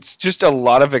 it's just a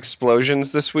lot of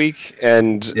explosions this week,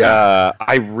 and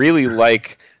I really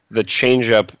like the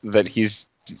change-up that he's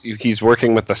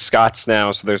working with the Scots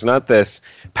now, so there's not this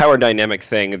power dynamic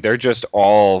thing. They're just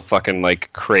all fucking,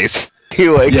 crazy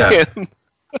him.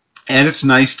 And it's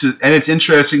it's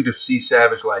interesting to see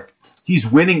Savage, he's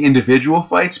winning individual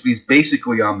fights, but he's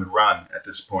basically on the run at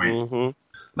this point.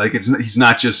 Mm-hmm. He's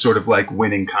not just sort of,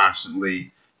 winning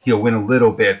constantly. He'll win a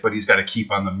little bit, but he's got to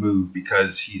keep on the move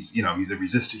because he's a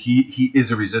he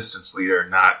is a resistance leader,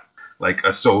 not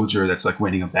a soldier that's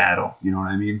winning a battle. You know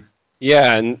what I mean?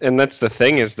 Yeah, and that's the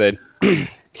thing is that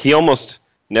he almost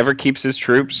never keeps his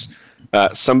troops.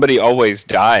 Somebody always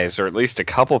dies, or at least a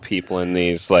couple people in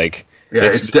these. They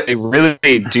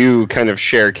really do kind of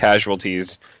share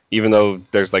casualties, even though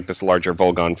there's this larger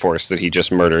Volgon force that he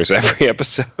just murders every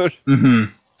episode. Mm-hmm.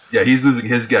 Yeah, he's losing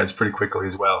his guys pretty quickly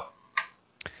as well.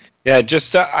 Yeah,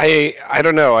 just I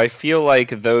don't know. I feel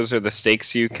like those are the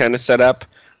stakes you kind of set up.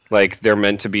 They're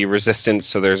meant to be resistance,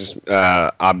 so there's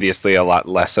obviously a lot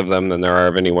less of them than there are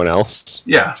of anyone else.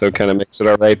 Yeah. So it kind of makes it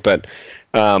all right. But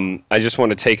I just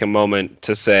want to take a moment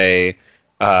to say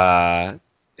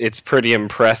it's pretty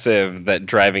impressive that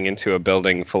driving into a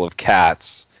building full of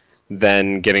cats,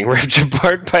 then getting ripped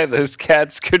apart by those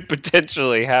cats could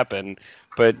potentially happen.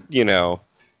 But,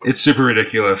 it's super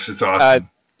ridiculous. It's awesome.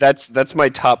 That's my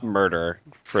top murder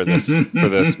for this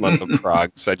month of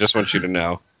Progs. I just want you to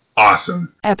know.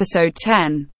 Awesome. Episode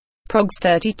 10. Progs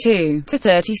 32 to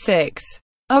 36.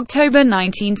 October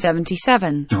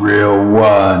 1977. Thrill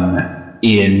 1.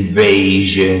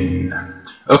 Invasion.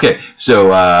 Okay, so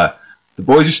the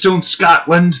boys are still in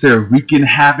Scotland. They're wreaking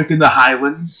havoc in the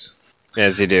Highlands.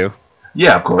 As you do.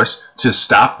 Yeah, of course. To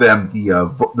stop them, the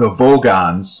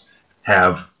Volgons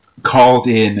have called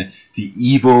in the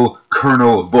evil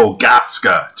Colonel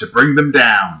Volgaska to bring them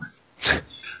down.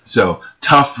 So,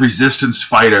 tough resistance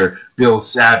fighter Bill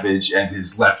Savage and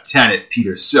his lieutenant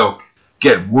Peter Silk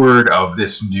get word of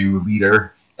this new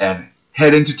leader and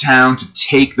head into town to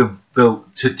take the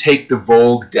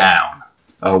Volg down.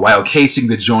 While casing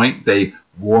the joint, they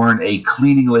warn a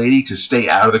cleaning lady to stay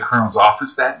out of the colonel's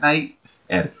office that night.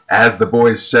 And as the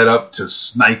boys set up to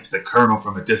snipe the colonel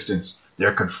from a distance,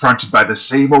 they're confronted by the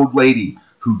same old lady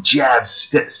who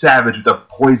jabs Savage with a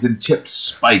poison-tipped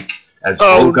spike as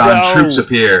Vogon troops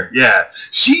appear. Yeah,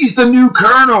 she's the new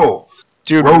colonel!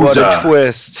 Dude, Rosa. what a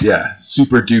twist. Yeah,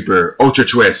 super duper, ultra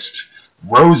twist.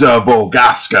 Rosa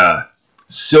Volgaska.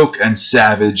 Silk and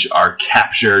Savage are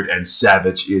captured, and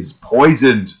Savage is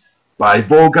poisoned by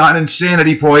Vogon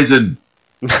insanity poison.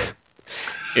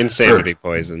 Insanity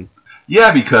poison.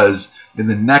 Yeah, because in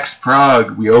the next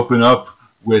prog, we open up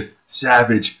with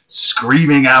Savage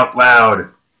screaming out loud.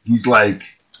 He's like,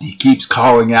 he keeps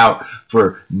calling out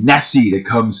for Nessie to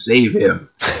come save him.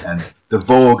 And the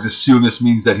Volgs assume this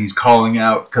means that he's calling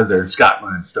out, because they're in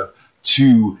Scotland and stuff,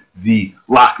 to the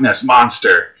Loch Ness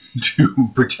Monster to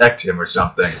protect him or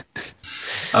something.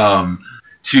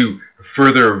 To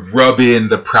further rub in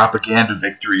the propaganda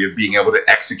victory of being able to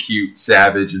execute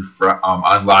Savage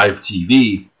on live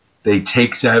TV, they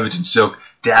take Savage and Silk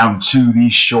down to the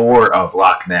shore of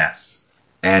Loch Ness.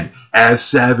 And as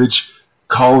Savage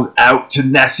calls out to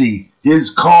Nessie, his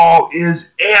call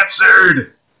is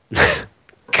answered!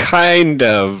 Kind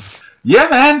of. Yeah,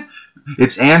 man!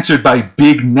 It's answered by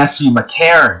Big Nessie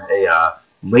McCairn, a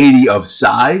lady of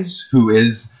size who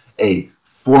is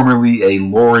formerly a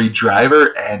lorry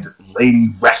driver and lady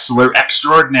wrestler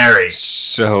extraordinary.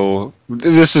 So,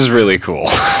 this is really cool.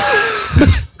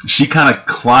 She kind of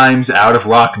climbs out of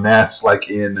Loch Ness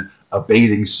like in a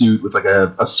bathing suit with like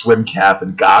a swim cap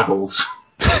and goggles,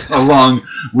 along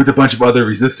with a bunch of other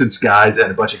resistance guys and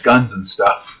a bunch of guns and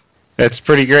stuff. It's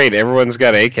pretty great. Everyone's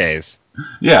got AKs.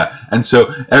 Yeah, and so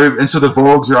the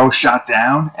Volgs are all shot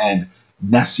down, and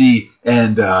Nessie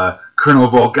and Colonel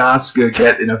Volgaska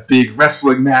get in a big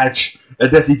wrestling match,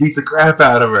 and Nessie beats the crap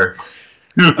out of her.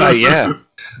 Yeah.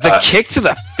 The kick to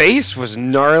the face was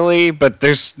gnarly, but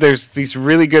there's these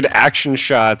really good action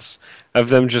shots of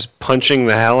them just punching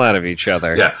the hell out of each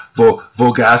other. Yeah,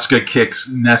 Volgaska kicks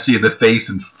Nessie in the face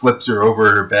and flips her over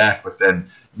her back, but then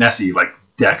Nessie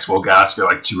decks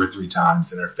Volgaska 2 or 3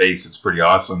 times in her face. It's pretty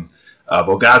awesome.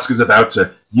 Volgaska's about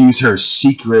to use her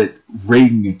secret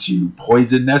ring to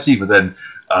poison Nessie, but then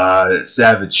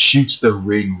Savage shoots the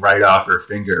ring right off her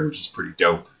finger, which is pretty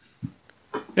dope.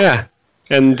 Yeah,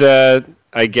 and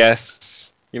I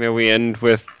guess, we end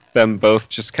with them both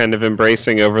just kind of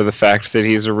embracing over the fact that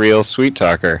he's a real sweet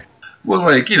talker. Well,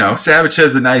 Savage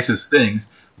has the nicest things.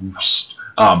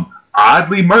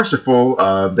 Oddly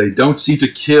merciful, they don't seem to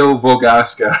kill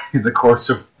Volgaska in the course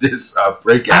of this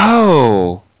breakout.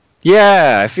 Oh,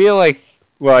 yeah, I feel like,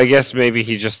 well, I guess maybe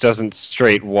he just doesn't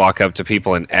straight walk up to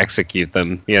people and execute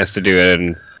them. He has to do it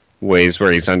in ways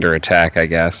where he's under attack, I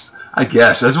guess.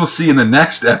 As we'll see in the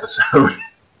next episode.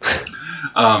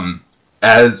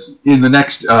 As in the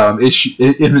next issue,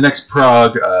 in the next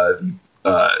prog,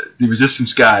 the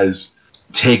Resistance guys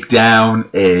take down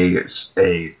a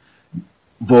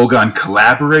Volgon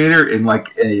collaborator in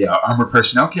a armored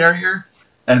personnel carrier,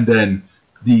 and then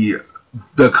the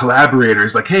collaborator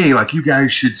is like, hey, you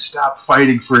guys should stop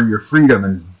fighting for your freedom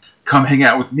and come hang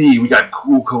out with me. We got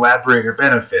cool collaborator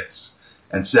benefits.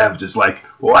 And Savage is like,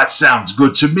 well, that sounds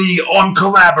good to me. On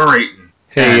collaborating.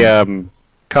 Hey,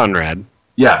 Conrad.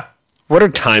 Yeah. What are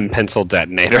time pencil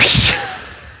detonators?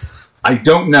 I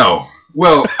don't know.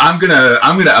 Well, I'm gonna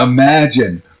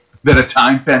imagine that a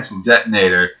time pencil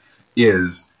detonator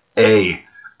is a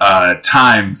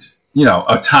timed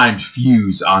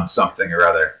fuse on something or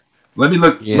other. Let me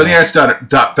look. Yeah. Let me ask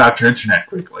Dr. Internet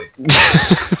quickly.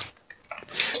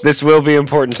 This will be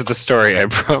important to the story, I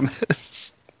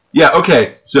promise. Yeah.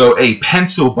 Okay. So a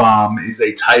pencil bomb is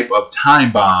a type of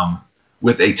time bomb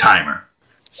with a timer.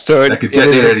 So it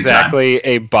is exactly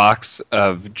a box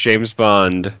of James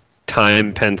Bond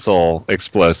time pencil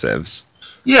explosives.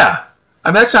 Yeah,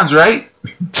 that sounds right.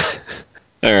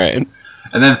 All right.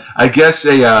 And then I guess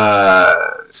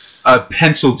a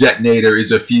pencil detonator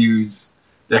is a fuse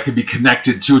that can be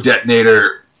connected to a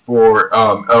detonator or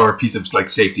a piece of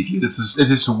safety fuse. It's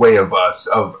just a way of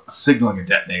signaling a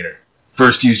detonator.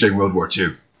 First used during World War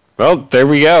II. Well, there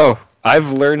we go.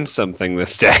 I've learned something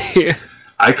this day.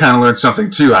 I kind of learned something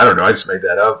too. I don't know. I just made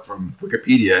that up from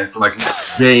Wikipedia and from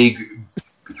vague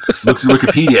looks at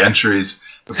Wikipedia entries.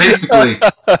 But basically,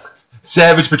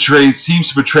 Savage seems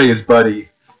to betray his buddy.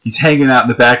 He's hanging out in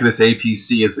the back of this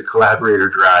APC as the collaborator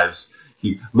drives.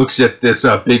 He looks at this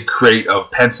big crate of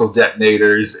pencil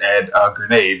detonators and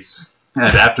grenades, and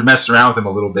after messing around with him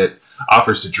a little bit,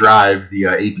 offers to drive the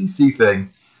APC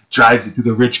thing. Drives it through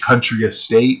the rich country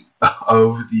estate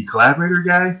of the collaborator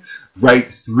guy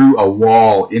right through a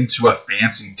wall into a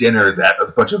fancy dinner that a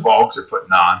bunch of Vogs are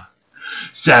putting on.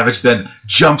 Savage then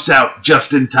jumps out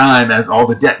just in time as all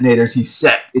the detonators he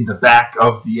set in the back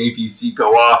of the APC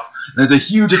go off. There's a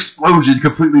huge explosion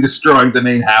completely destroying the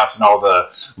main house and all the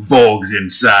Vogs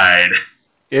inside.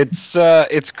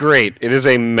 It's great. It is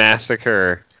a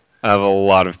massacre of a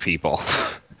lot of people.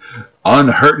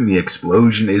 Unhurt in the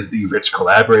explosion is the rich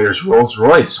collaborator's Rolls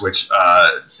Royce, which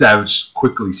Savage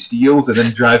quickly steals and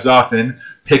then drives off in,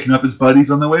 picking up his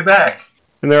buddies on the way back.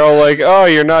 And they're all like, "Oh,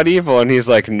 you're not evil," and he's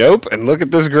like, "Nope." And look at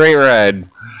this great ride.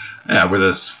 Yeah, we're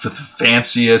the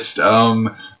fanciest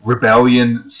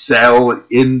rebellion cell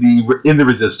in the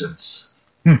resistance.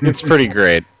 It's pretty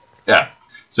great. Yeah.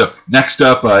 So next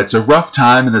up, it's a rough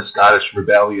time in the Scottish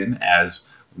rebellion as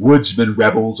woodsman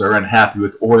rebels are unhappy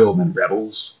with oilman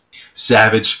rebels.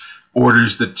 Savage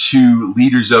orders the two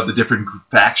leaders of the different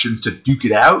factions to duke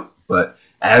it out, but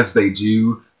as they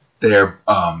do, they're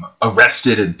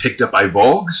arrested and picked up by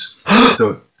Vogs.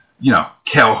 So,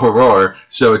 Kel Horror.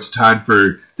 So it's time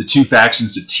for the two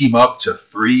factions to team up to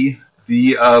free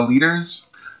the leaders.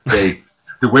 The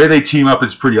way they team up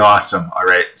is pretty awesome. All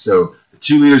right, so the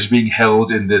two leaders are being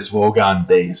held in this Volgon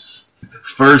base.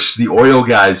 First, the oil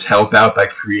guys help out by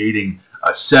creating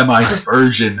a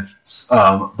semi-diversion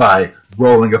by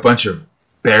rolling a bunch of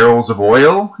barrels of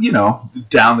oil,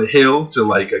 down the hill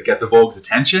to get the Vogs'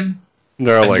 attention.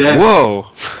 They're like,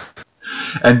 "Whoa!"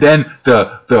 And then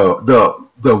the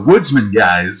woodsman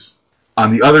guys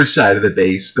on the other side of the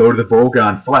base go to the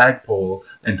Volgon flagpole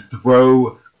and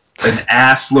throw an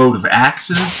ass load of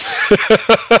axes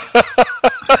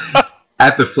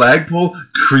at the flagpole,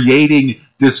 creating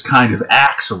this kind of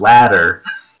axe ladder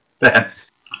that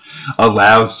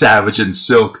allows Savage and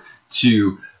Silk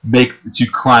to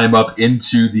climb up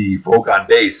into the Volgon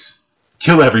base,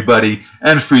 kill everybody,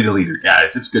 and free the leader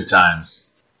guys. It's good times.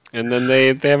 And then they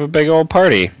have a big old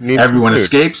party. Everyone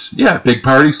escapes. Yeah, big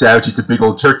party. Savage eats a big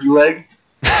old turkey leg.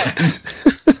 And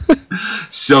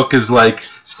Silk is like,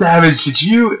 "Savage, did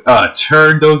you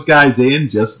turn those guys in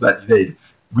just so that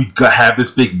we'd have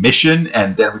this big mission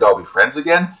and then we'd all be friends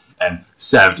again?" And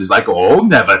Savage is like, "Oh,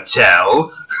 never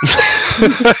tell."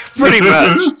 Pretty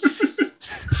much.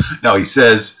 No, he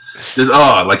says,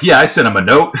 "Yeah, I sent him a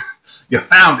note. You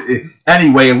found it.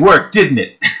 Anyway, it worked, didn't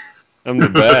it?" I'm the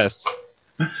best.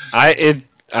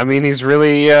 I mean, he's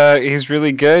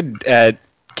really good at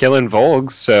killing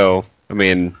Vogs. So I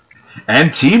mean,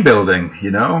 and team building.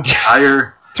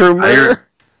 Hire through murder.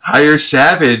 Hire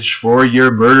Savage for your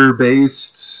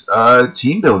murder-based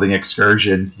team building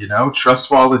excursion.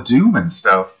 Trustfall of Doom and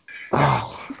stuff.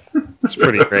 Oh, it's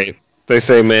pretty great. They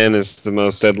say man is the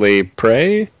most deadly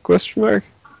prey? ?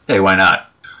 Hey, why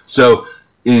not? So,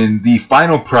 in the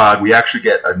final prog, we actually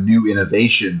get a new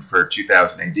innovation for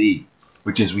 2000 AD,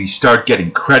 which is we start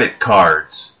getting credit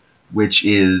cards, which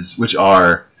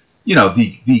are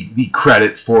the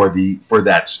credit for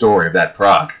that story of that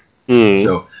prog.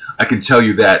 So I can tell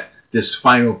you that this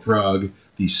final prog,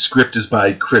 the script is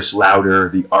by Chris Lauder,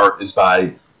 the art is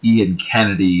by Ian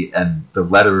Kennedy, and the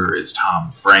letterer is Tom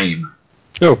Frame.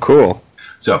 Oh, cool.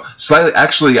 So slightly,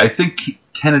 actually, I think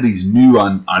Kennedy's new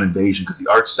on Invasion because the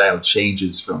art style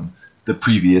changes from the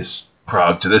previous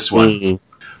prog to this one. Mm-hmm.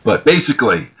 But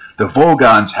basically, the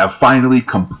Volgons have finally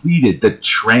completed the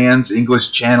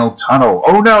Trans-English Channel Tunnel.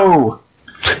 Oh no!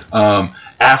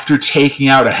 After taking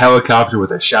out a helicopter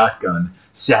with a shotgun,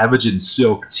 Savage and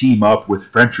Silk team up with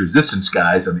French resistance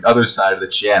guys on the other side of the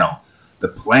channel. The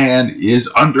plan is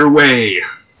underway.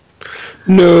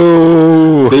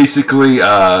 No. Basically,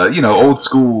 old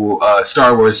school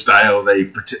Star Wars style.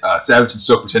 Savage and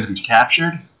Silk pretend to be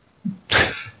captured,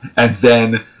 and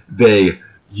then they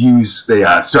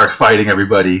start fighting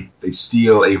everybody. They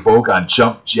steal a Volgon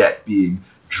jump jet being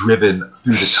driven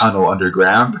through the tunnel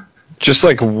underground. Just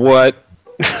like what?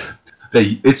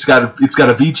 It's got a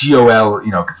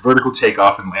VTOL, it's vertical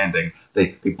takeoff and landing.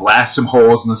 They blast some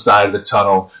holes in the side of the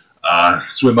tunnel.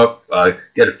 Swim up,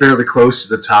 get fairly close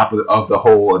to the top of the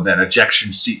hole, and then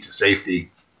ejection seat to safety.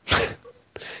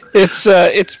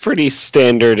 It's pretty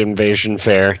standard invasion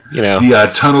fare,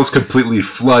 The tunnel's completely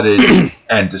flooded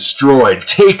and destroyed.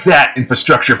 Take that,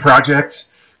 infrastructure project.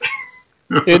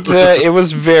 It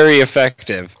was very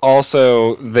effective.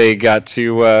 Also, they got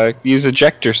to use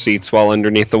ejector seats while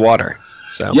underneath the water.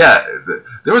 So yeah,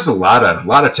 there was a lot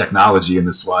of technology in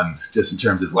this one, just in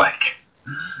terms of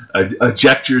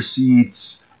ejector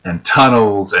seats and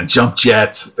tunnels and jump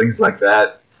jets, things like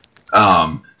that.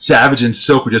 Savage and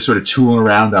Silk were just sort of tooling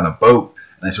around on a boat,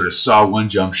 and they sort of saw one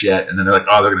jump jet, and then they're like,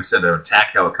 "Oh, they're going to send an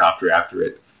attack helicopter after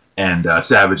it." And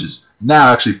Savage is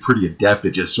now actually pretty adept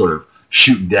at just sort of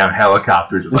shooting down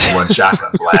helicopters with like one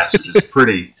shotgun blast, which is a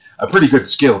pretty good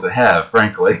skill to have,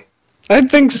 frankly. I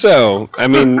think so. I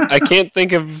mean, I can't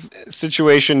think of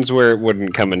situations where it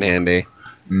wouldn't come in handy.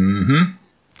 Mm-hmm.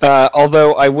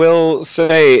 Although I will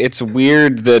say it's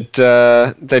weird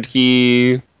that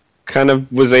he kind of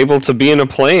was able to be in a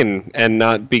plane and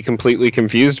not be completely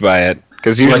confused by it.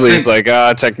 Because usually it's like,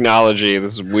 technology,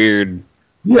 this is weird.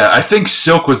 Yeah, I think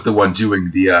Silk was the one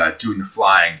doing the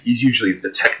flying. He's usually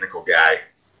the technical guy.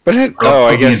 But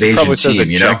I guess it probably says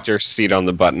ejector seat on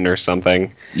the button or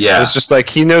something. Yeah. It's just like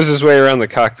he knows his way around the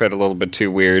cockpit a little bit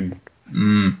too weird.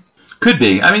 Could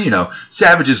be. I mean,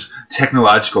 Savage's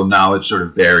technological knowledge sort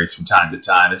of varies from time to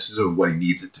time. This is sort of what he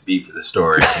needs it to be for the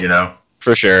story,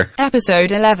 For sure.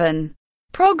 Episode 11.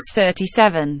 Progs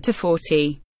 37 to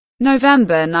 40.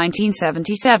 November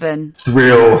 1977.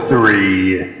 Thrill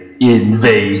 3.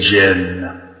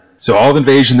 Invasion. So All of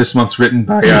Invasion this month's written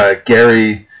by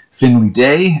Gary Finley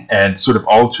Day and sort of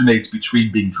alternates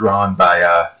between being drawn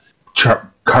by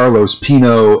Carlos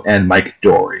Pino and Mike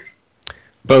Dory.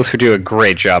 Both who do a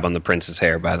great job on the Prince's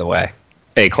hair, by the way.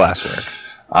 A-class work.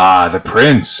 The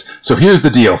Prince. So here's the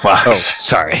deal, Fox. Oh,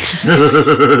 sorry.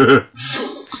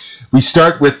 We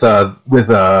start with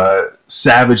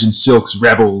Savage and Silk's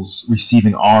rebels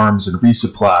receiving arms and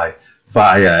resupply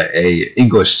via a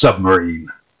English submarine.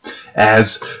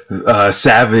 As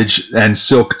Savage and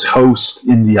Silk toast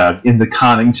in the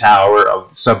conning tower of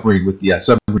the submarine with the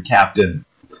submarine captain,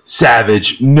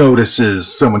 Savage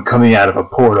notices someone coming out of a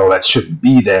portal that shouldn't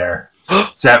be there.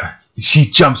 She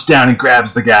jumps down and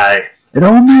grabs the guy, and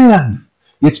oh man,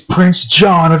 it's Prince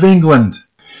John of England.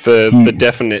 The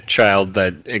definite child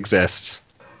that exists.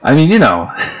 I mean,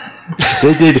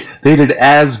 they did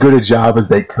as good a job as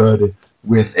they could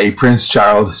with a Prince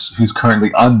Charles who's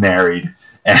currently unmarried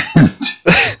and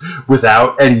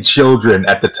without any children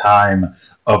at the time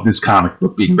of this comic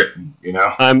book being written,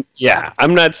 I'm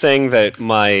not saying that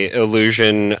my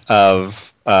illusion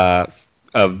of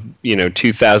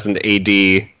 2000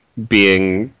 AD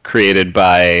being created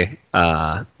by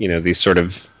these sort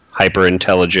of hyper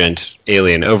intelligent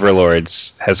alien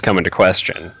overlords has come into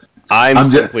question. I'm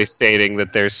simply stating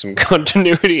that there's some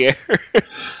continuity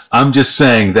errors. I'm just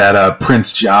saying that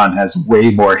Prince John has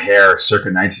way more hair circa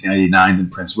 1999 than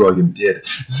Prince William did.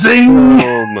 Zing!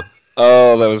 Boom.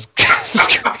 Oh, that was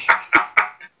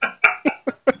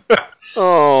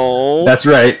Oh. That's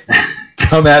right.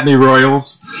 Come at me,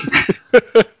 Royals.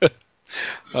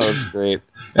 That's great.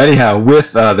 Anyhow,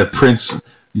 with the Prince,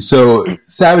 so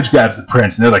Savage grabs the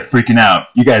Prince, and they're like freaking out.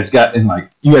 You guys have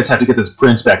to get this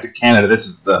Prince back to Canada. This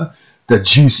is the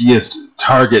juiciest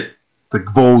target the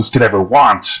Vols could ever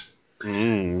want.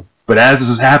 But as this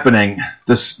is happening,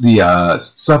 the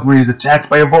submarine is attacked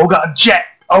by a Volgon jet.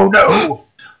 Oh no!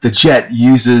 The jet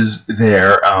uses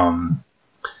their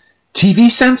TV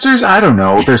sensors? I don't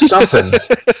know. There's something.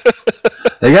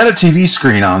 They got a TV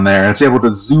screen on there, and it's able to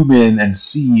zoom in and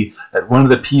see that one of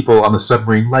the people on the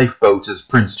submarine lifeboats is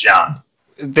Prince John.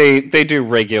 They do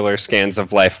regular scans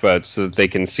of lifeboats so that they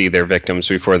can see their victims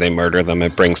before they murder them.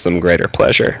 It brings them greater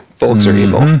pleasure. Folks are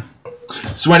evil.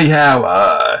 So anyhow,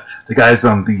 the guys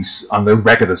on the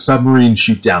wreck of the submarine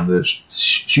shoot down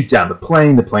the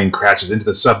plane. The plane crashes into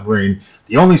the submarine.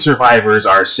 The only survivors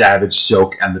are Savage,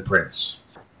 Silk, and the Prince.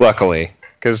 Luckily,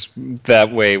 because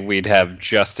that way we'd have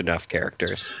just enough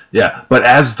characters. Yeah, but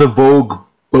as the Vogue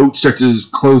boat starts to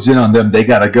close in on them, they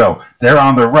gotta go. They're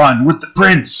on the run with the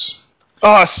Prince.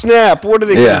 Oh, snap! What are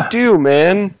they gonna do,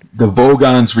 man? The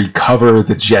Vogons recover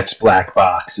the jet's black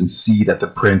box and see that the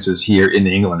Prince is here in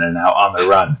England and now on the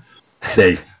run.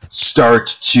 They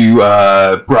start to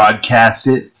broadcast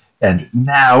it, and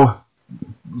now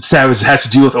Savage has to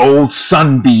deal with old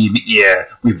Sunbeam. Yeah,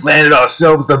 we've landed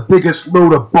ourselves the biggest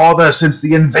load of bother since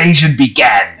the invasion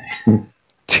began.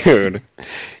 Dude,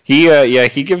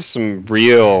 he gives some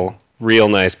real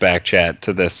nice back chat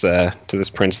to this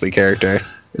princely character.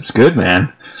 It's good,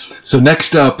 man. So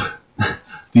next up,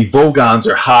 the Vogons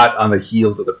are hot on the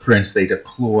heels of the Prince. They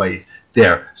deploy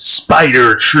their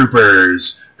Spider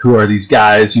Troopers, who are these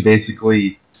guys who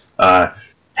basically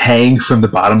hang from the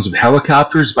bottoms of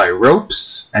helicopters by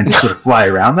ropes and just sort of fly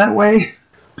around that way.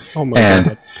 Oh my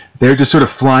God. They're just sort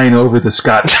of flying over the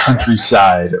Scottish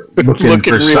countryside looking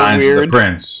for signs of the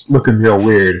Prince. Looking real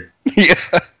weird. Yeah.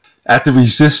 At the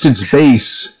Resistance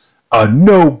base, a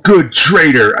no-good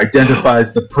traitor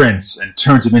identifies the Prince and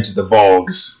turns him into the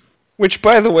Vogs. Which,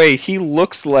 by the way, he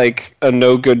looks like a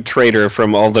no-good traitor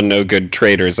from all the no-good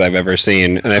traitors I've ever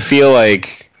seen. And I feel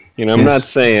like, I'm not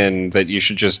saying that you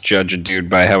should just judge a dude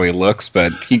by how he looks,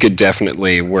 but he could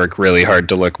definitely work really hard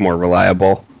to look more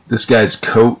reliable. this guy's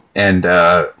coat and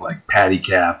like patty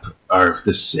cap are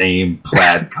the same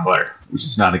plaid color, which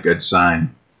is not a good sign.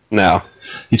 No.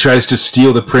 He tries to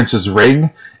steal the prince's ring,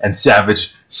 and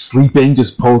Savage, sleeping,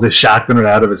 just pulls a shotgun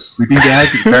out of his sleeping bag.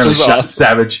 Apparently, awesome.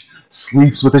 Savage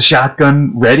sleeps with a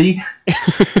shotgun ready.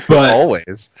 But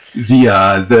always.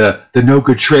 The No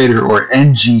Good Trader, or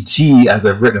NGT, as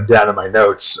I've written him down in my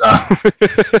notes,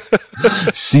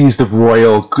 sees the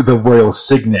royal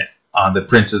signet on the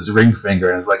prince's ring finger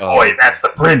and is like, "Oh, wait, that's the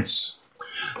prince."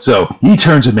 So he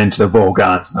turns him into the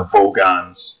Volgons, and the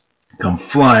Volgons come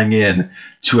flying in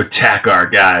to attack our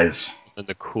guys. And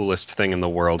the coolest thing in the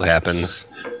world happens.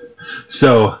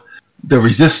 So the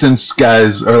resistance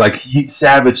guys are like,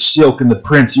 Savage, Silk, and the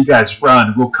prince, you guys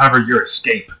run. We'll cover your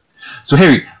escape. So,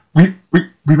 Harry,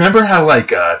 remember how,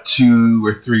 like, 2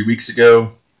 or 3 weeks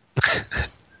ago,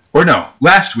 or no,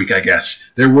 last week, I guess,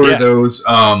 there were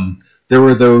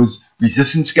those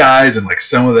resistance guys, and, like,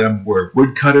 some of them were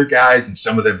woodcutter guys, and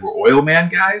some of them were oil man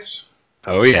guys?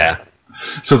 Oh, yeah.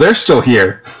 So they're still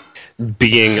here.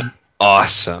 Being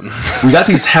awesome. We got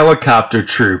these helicopter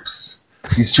troops.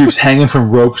 These troops hanging from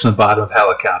ropes on the bottom of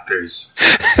helicopters.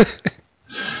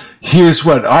 Here's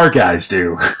what our guys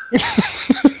do.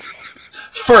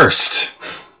 First,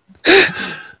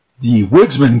 the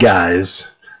woodsman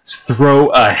guys throw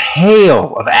a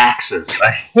hail of axes.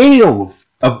 A hail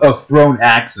of thrown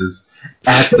axes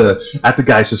at the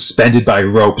guys suspended by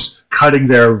ropes, cutting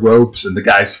their ropes, and the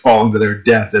guys falling to their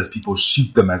deaths as people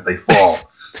shoot them as they fall.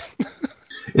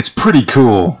 It's pretty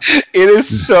cool. It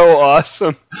is so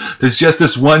awesome. There's just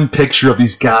this one picture of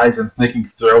these guys and making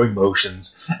throwing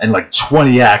motions, and like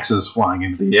 20 axes flying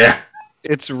into the air.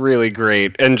 It's really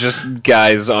great, and just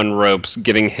guys on ropes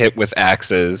getting hit with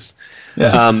axes.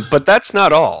 Yeah. But that's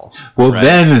not all. Well, right?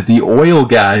 Then the oil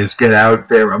guys get out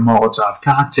their Molotov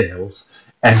cocktails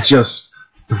and just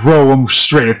throw them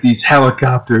straight at these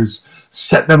helicopters,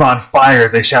 set them on fire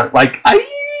as they shout, like, "Aye!"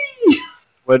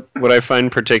 What I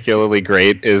find particularly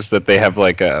great is that they have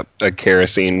like a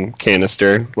kerosene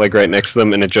canister like right next to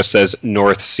them, and it just says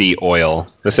North Sea oil.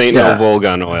 This ain't no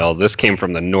Volgon oil. This came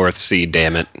from the North Sea,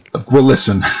 damn it. Well,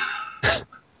 listen.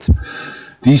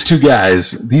 These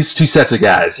two sets of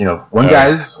guys, one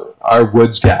guys are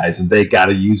woods guys, and they got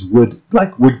to use wood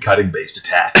cutting based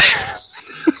attacks.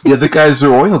 The other guys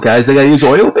are oil guys. They got to use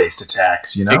oil based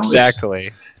attacks.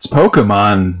 Exactly. It's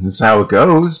Pokemon. That's how it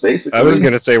goes, basically. I was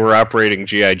going to say we're operating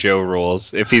G.I. Joe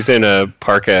rules. If he's in a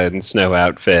parka and snow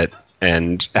outfit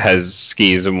and has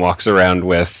skis and walks around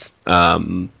with,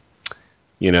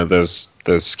 those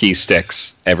ski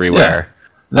sticks everywhere.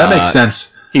 Yeah, that makes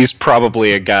sense. He's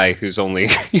probably a guy who's only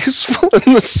useful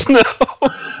in the snow.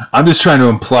 I'm just trying to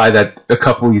imply that a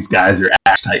couple of these guys are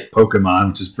Ash-type Pokemon,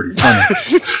 which is pretty funny.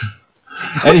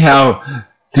 Anyhow,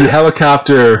 the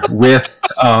helicopter with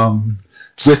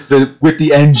the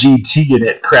NGT in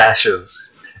it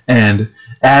crashes, and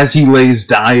as he lays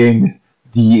dying,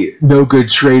 the No Good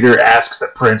Trader asks the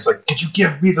prince, like, "Could you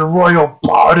give me the royal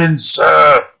pardon,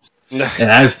 sir?" And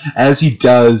as he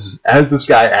does, as this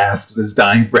guy asks his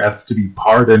dying breath to be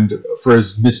pardoned for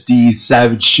his misdeeds,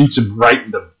 Savage shoots him right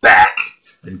in the back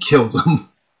and kills him.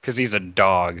 Because he's a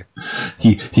dog.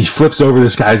 He flips over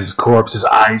this guy's corpse, his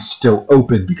eyes still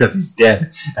open because he's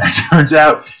dead. And it turns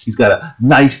out he's got a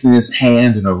knife in his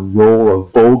hand and a roll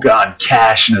of Volgon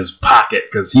cash in his pocket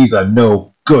because he's a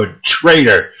no good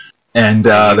traitor. And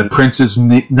the prince's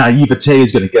naivete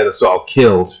is going to get us all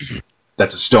killed.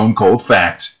 That's a stone cold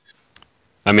fact.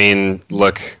 I mean,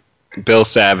 look, Bill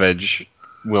Savage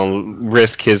will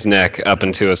risk his neck up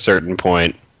until a certain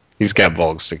point. He's got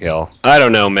Volks to kill. I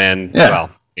don't know, man. Yeah. Well,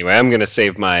 anyway, I'm going to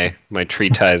save my tree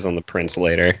ties on the prince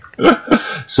later.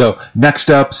 So,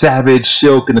 next up, Savage,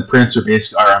 Silk, and the prince are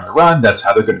on the run. That's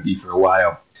how they're going to be for a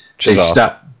while. They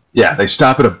stop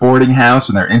at a boarding house,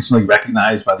 and they're instantly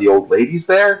recognized by the old ladies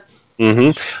there.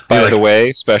 Mm-hmm. By the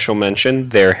way, special mention,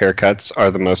 their haircuts are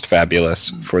the most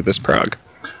fabulous for this prog.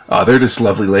 They're just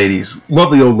lovely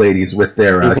old ladies with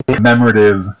their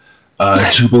commemorative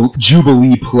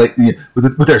Jubilee plate,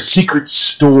 with their secret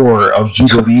store of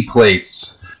Jubilee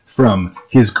plates from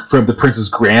the prince's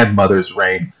grandmother's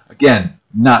reign. Again,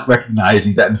 not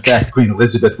recognizing that in fact Queen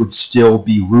Elizabeth would still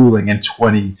be ruling in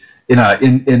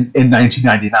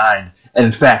 1999, and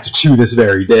in fact to this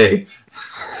very day.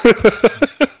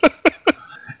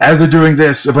 As they're doing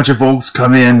this, a bunch of Volks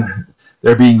come in.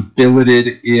 They're being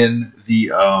billeted in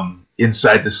the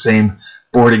inside the same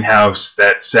boarding house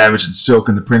that Savage and Silk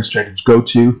and the Prince tried to go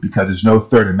to because there's no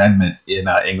Third Amendment in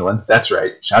England. That's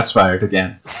right. Shots fired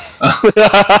again.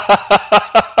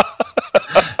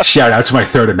 Shout out to my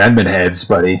Third Amendment heads,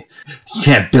 buddy. You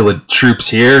can't billet troops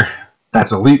here.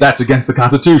 That's against the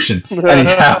Constitution.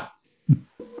 Anyhow,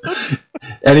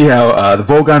 the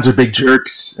Volgons are big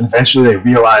jerks, and eventually they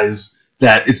realize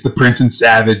that it's the Prince and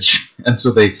Savage, and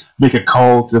so they make a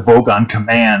call to Volgon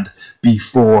Command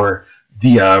before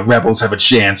the rebels have a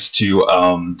chance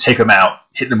to take them out,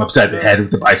 hitting them upside the head with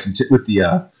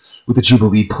the with the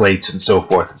Jubilee plates and so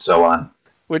forth and so on.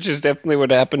 Which is definitely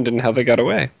what happened and how they got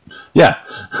away. Yeah.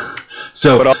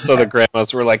 So, but also the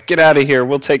grandmas were like, "Get out of here!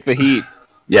 We'll take the heat."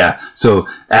 Yeah. So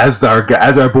as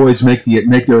our boys make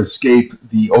their escape,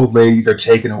 the old ladies are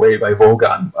taken away by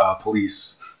Volgon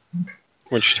police.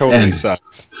 Which totally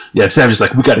sucks. Yeah, Savage is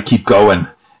like, we got to keep going.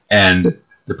 And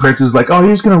the prince is like, oh,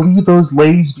 he's going to leave those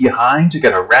ladies behind to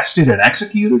get arrested and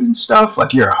executed and stuff?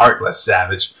 Like, you're a heartless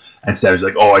Savage. And Savage is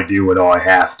like, oh, I do what I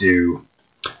have to.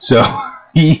 So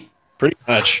he... Pretty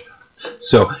much.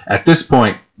 So at this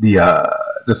point,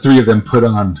 the three of them put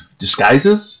on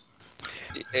disguises.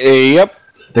 Yep.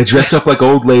 They dress up like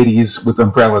old ladies with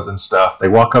umbrellas and stuff. They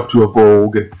walk up to a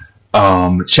Vogue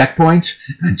checkpoint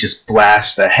and just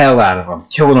blast the hell out of them,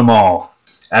 killing them all.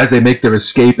 As they make their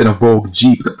escape in a Vogue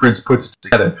Jeep, the prince puts it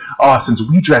together. Oh, since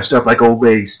we dressed up like old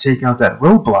ladies to take out that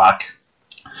roadblock,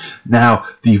 now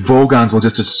the Volgons will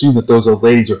just assume that those old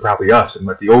ladies are probably us, and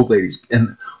that the old ladies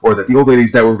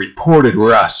that were reported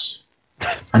were us.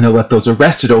 And they'll let those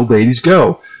arrested old ladies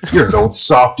go. You're an old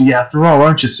softy after all,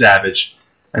 aren't you, Savage?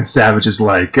 And Savage is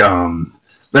like,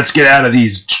 let's get out of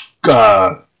these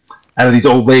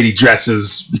old lady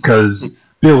dresses, because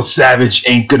Bill Savage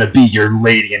ain't gonna be your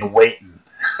lady in waiting.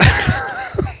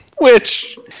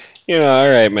 Which, all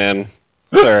right, man.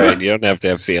 It's all right. You don't have to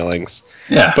have feelings.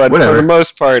 Yeah, but whatever. For the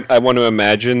most part, I want to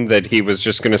imagine that he was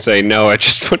just going to say, no, I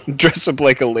just want to dress up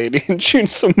like a lady and shoot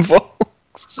some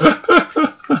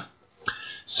Vogues.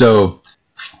 So,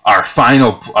 our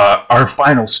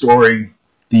final story,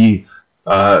 the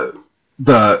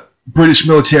British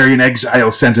military in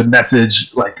exile sends a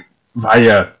message, like,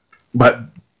 via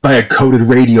a coded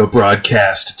radio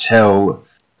broadcast to tell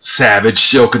Savage,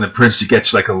 Silk, and the Prince to get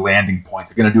to like a landing point.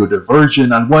 They're going to do a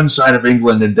diversion on one side of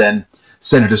England and then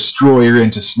send a destroyer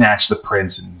in to snatch the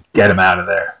Prince and get him out of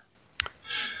there.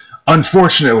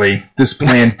 Unfortunately, this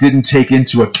plan didn't take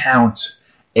into account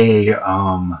a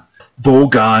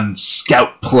Volgon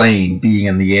scout plane being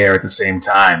in the air at the same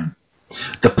time.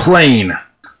 The plane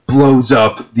blows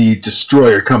up the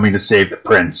destroyer coming to save the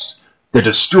Prince. The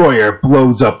destroyer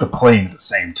blows up the plane at the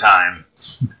same time.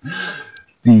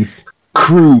 The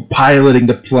crew piloting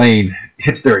the plane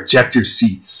hits their ejector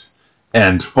seats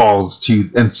and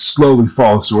slowly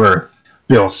falls to Earth.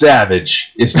 Bill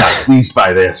Savage is not pleased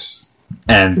by this,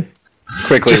 and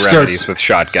quickly remedies with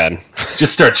shotgun.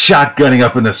 Just starts shotgunning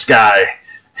up in the sky,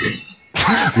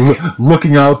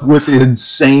 looking up with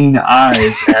insane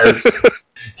eyes as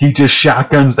he just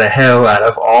shotguns the hell out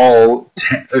of all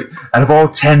 10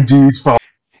 dudes.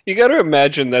 You got to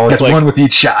imagine that one with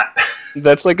each shot.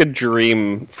 That's like a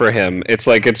dream for him. It's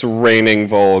like it's raining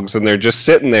Volgs, and they're just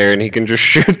sitting there, and he can just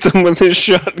shoot them with his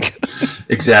shotgun.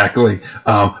 Exactly.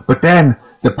 But then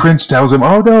the Prince tells him,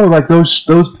 "Oh no, like those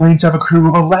planes have a crew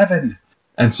of 11."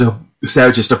 And so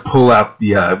Savage has to pull out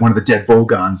the one of the dead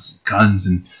Volgon's guns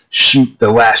and shoot the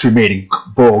last remaining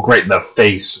Volg right in the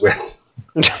face with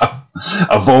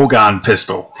a Volgon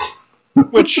pistol.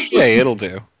 Which, yeah, it'll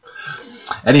do.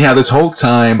 Anyhow, this whole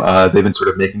time they've been sort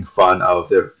of making fun of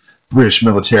the British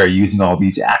military using all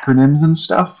these acronyms and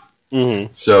stuff.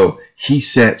 Mm-hmm. So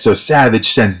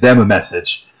Savage sends them a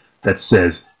message that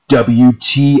says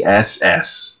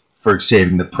WTSS for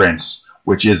saving the Prince,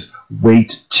 which is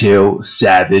wait till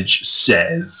Savage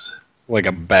says. Like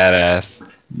a badass.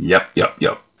 Yep.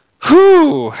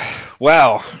 Whew!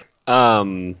 Wow.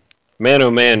 Man,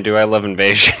 oh man, do I love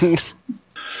Invasion.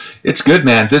 It's good,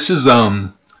 man. This is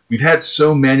we've had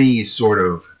so many sort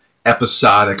of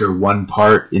episodic or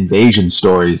one-part Invasion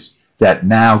stories that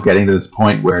now getting to this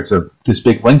point where it's this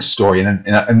big Lynx story, and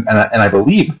I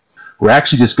believe we're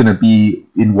actually just going to be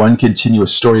in one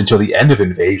continuous story until the end of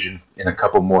Invasion in a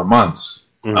couple more months.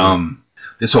 Mm-hmm.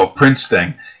 This whole Prince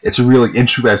thing, it's a really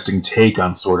interesting take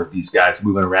on sort of these guys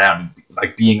moving around,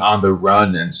 like being on the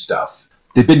run and stuff.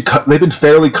 They've been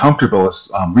fairly comfortable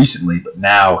recently, but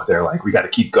now they're like, we got to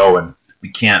keep going. We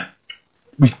can't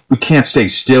stay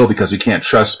still because we can't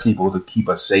trust people to keep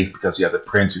us safe because we have the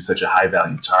Prince, who's such a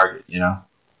high-value target, you know?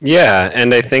 Yeah,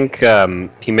 and I think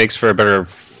he makes for a better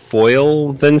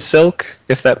foil than Silk,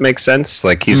 if that makes sense.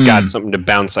 Like, he's got something to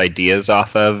bounce ideas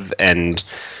off of, and,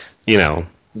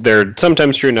 they're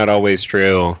sometimes true, not always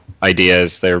true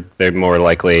ideas. They're more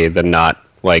likely than not,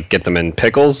 like, get them in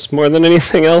pickles more than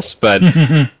anything else, but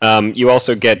you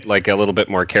also get, like, a little bit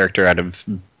more character out of,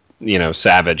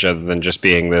 Savage, other than just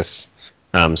being this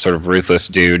sort of ruthless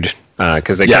dude,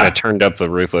 because they kind of turned up the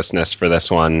ruthlessness for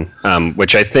this one,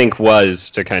 which I think was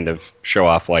to kind of show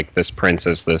off like this prince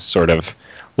as this sort of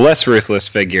less ruthless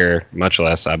figure, much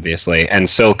less obviously, and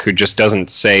Silk, who just doesn't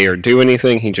say or do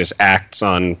anything, he just acts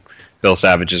on Bill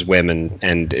Savage's whim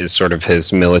and is sort of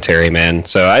his military man.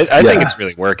 So I think it's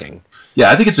really working. Yeah,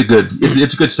 I think it's a good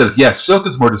set of. Yeah, Silk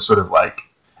is more just sort of like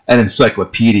an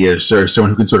encyclopedia, or someone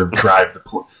who can sort of drive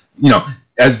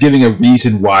as giving a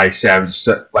reason why Savage,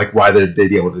 like why they'd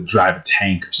be able to drive a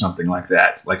tank or something like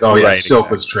that. Like, oh yeah, right,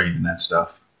 Silk was trained in that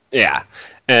stuff. Yeah,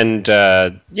 and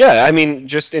I mean,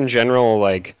 just in general,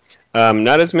 like,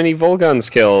 not as many Volgons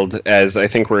killed as I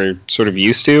think we're sort of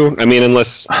used to. I mean,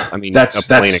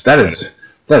 that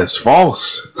is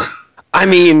false. I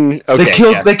mean,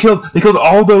 okay, they killed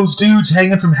all those dudes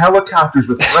hanging from helicopters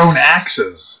with thrown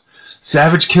axes.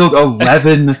 Savage killed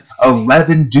 11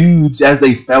 dudes as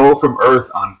they fell from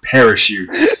Earth on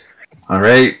parachutes. All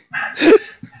right,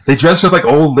 they dressed up like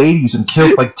old ladies and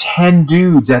killed like 10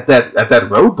 dudes at that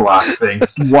roadblock thing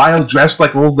while dressed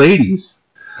like old ladies.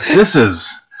 There's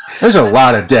a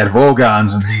lot of dead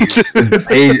Volgons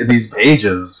in these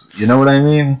pages. You know what I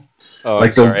mean? Oh,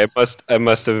 like I'm sorry. I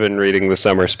must have been reading the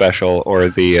summer special or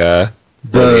the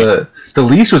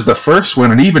lease was the first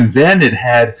one, and even then it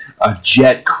had a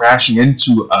jet crashing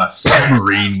into a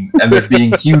submarine and there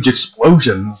being huge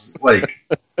explosions. Like,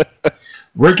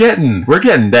 we're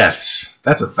getting deaths.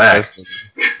 That's a fact.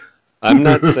 I'm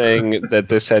not saying that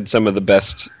this had some of the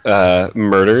best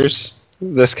murders,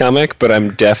 this comic, but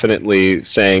I'm definitely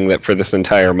saying that for this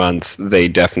entire month, they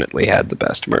definitely had the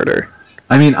best murder.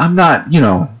 I mean, I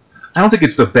don't think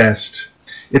it's the best.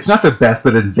 It's not the best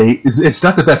it's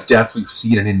not the best deaths we've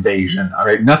seen in Invasion. All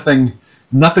right,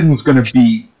 nothing's going to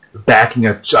be backing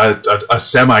a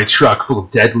semi truck full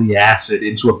of deadly acid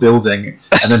into a building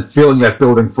and then filling that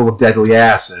building full of deadly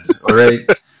acid. All right,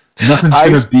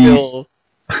 nothing's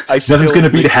going to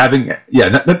be having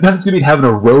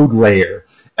a road layer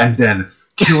and then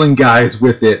killing guys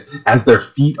with it as their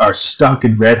feet are stuck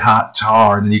in red hot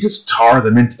tar, and then you just tar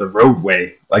them into the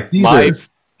roadway. Like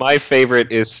my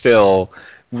favorite is still,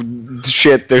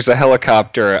 shit, there's a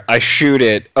helicopter. I shoot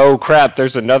it. Oh, crap,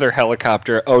 there's another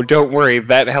helicopter. Oh, don't worry,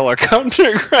 that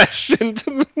helicopter crashed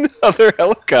into another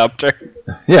helicopter.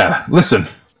 Yeah, listen,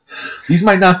 these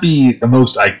might not be the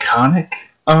most iconic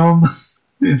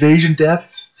Invasion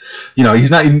deaths.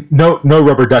 He's not. No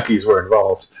rubber duckies were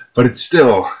involved, but it's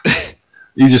still,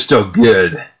 these are still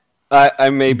good. I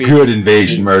may be good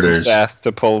Invasion murders. Asked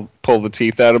to pull the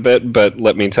teeth out a bit, but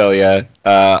let me tell you,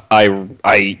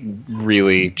 I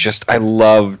really I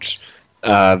loved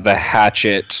the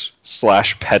Hatchet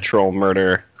 / Petrol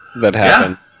murder that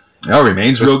happened. Yeah, it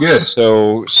remains real good.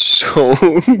 So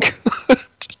good.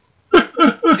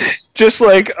 Just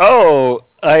like, oh,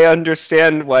 I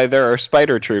understand why there are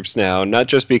spider troops now, not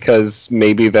just because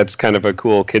maybe that's kind of a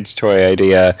cool kid's toy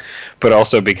idea, but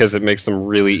also because it makes them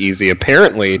really easy,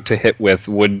 apparently, to hit with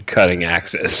wood-cutting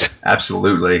axes.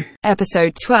 Absolutely.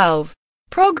 Episode 12.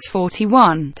 Progs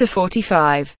 41 to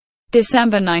 45.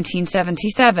 December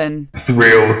 1977.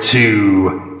 Thrill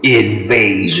 2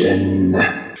 Invasion.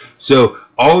 So,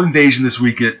 all Invasion this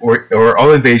weekend, or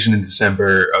all Invasion in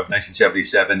December of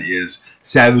 1977 is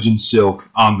Savage and Silk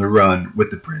on the run with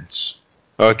the Prince.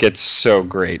 Oh, it gets so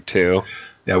great, too.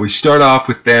 Yeah, we start off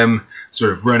with them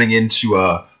sort of running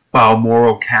into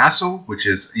Balmoral Castle, which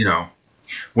is,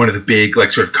 one of the big,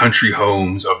 like, sort of country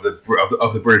homes of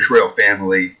the British royal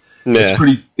family. Yeah.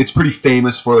 It's pretty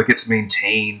famous for, like, its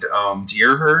maintained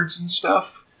deer herds and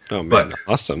stuff. Oh, man,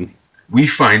 awesome. We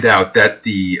find out that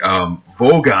the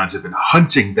Volgons have been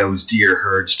hunting those deer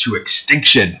herds to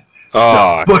extinction.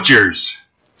 Oh, the butchers.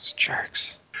 Those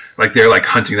jerks. Like, they're, like,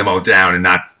 hunting them all down and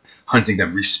not hunting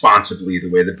them responsibly the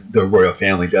way the royal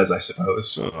family does, I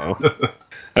suppose. Oh.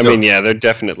 I mean, yeah, they're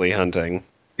definitely hunting.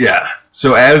 Yeah.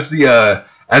 So as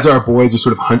our boys are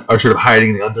sort of hiding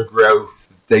in the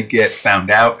undergrowth, they get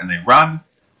found out and they run.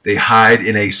 They hide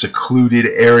in a secluded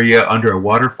area under a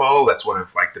waterfall. That's one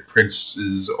of, like, the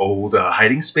prince's old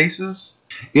hiding spaces.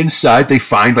 Inside, they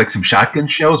find, like, some shotgun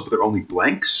shells, but they're only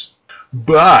blanks.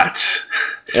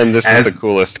 And this is the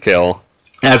coolest kill.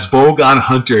 As Volgon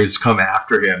hunters come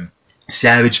after him,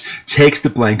 Savage takes the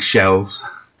blank shells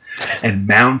and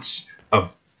mounts a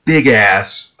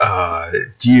big-ass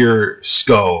deer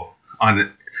skull on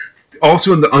it.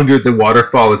 Also under the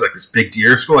waterfall is like this big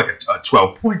deer skull, like a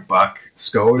 12-point buck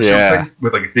skull or something,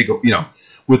 with like a big,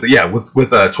 with a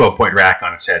 12-point rack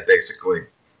on its head, basically.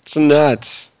 It's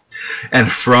nuts. And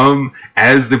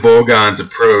as the Volgons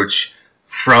approach,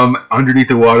 from underneath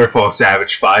the waterfall,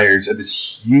 Savage fires, and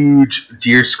this huge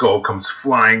deer skull comes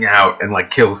flying out and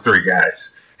like kills 3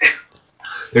 guys.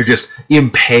 They're just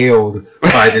impaled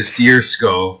by this deer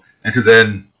skull, and so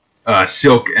then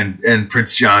Silk and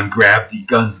Prince John grab the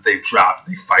guns that they've dropped.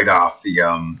 They fight off the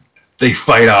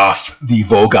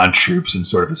Volgon troops and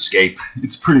sort of escape.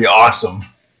 It's pretty awesome.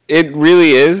 It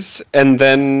really is, and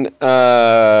then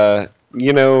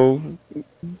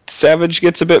Savage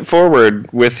gets a bit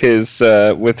forward with his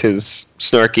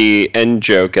snarky end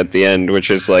joke at the end,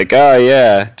 which is like, "Oh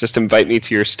yeah, just invite me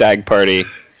to your stag party."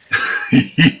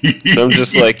 So I'm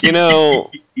just like,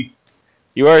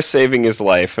 you are saving his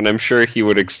life, and I'm sure he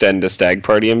would extend a stag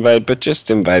party invite, but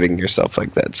just inviting yourself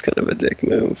like that's kind of a dick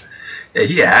move. Yeah,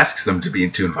 he asks them to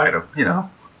invite him,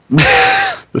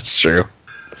 That's true.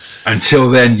 Until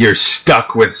then, you're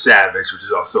stuck with Savage, which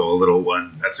is also a little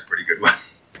one. That's a pretty good one.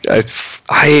 It's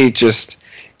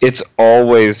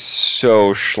always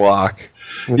so schlock.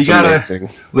 It's amazing.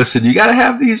 Listen. You gotta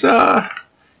have these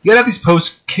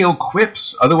post-kill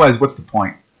quips. Otherwise, what's the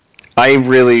point?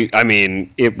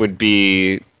 It would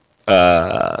be,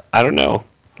 I don't know,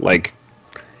 like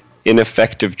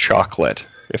ineffective chocolate,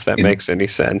 if that makes any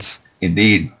sense.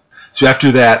 Indeed. So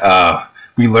after that,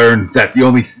 we learn that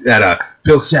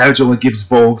Bill Savage only gives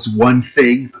Volgs one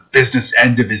thing: the business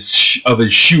end of his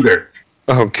shooter.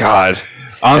 Oh God!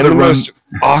 And the most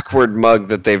awkward mug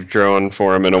that they've drawn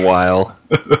for him in a while.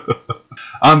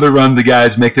 On the run, the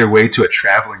guys make their way to a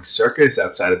traveling circus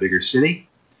outside a bigger city.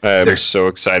 They're so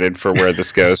excited for where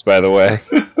this goes, by the way.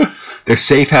 Their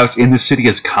safe house in the city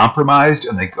is compromised,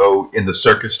 and they go in the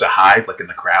circus to hide, like in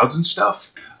the crowds and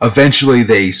stuff. Eventually,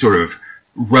 they sort of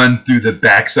run through the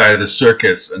backside of the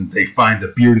circus, and they find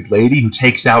the bearded lady who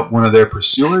takes out one of their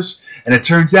pursuers. And it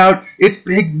turns out it's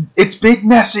Big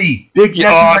Nessie, Big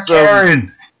Nessie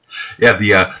McCarran. Yeah,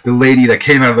 the lady that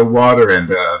came out of the water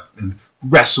and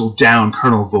wrestled down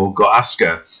Colonel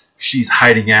Volgoska. She's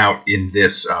hiding out in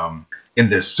this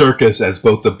circus as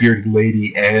both the bearded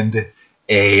lady and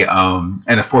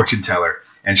a fortune teller,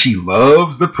 and she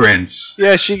loves the prince.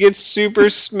 Yeah, she gets super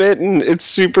smitten. It's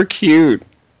super cute.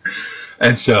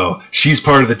 And so she's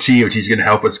part of the team, and she's going to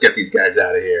help us get these guys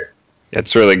out of here.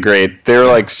 It's really great. They're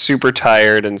like super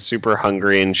tired and super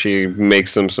hungry, and she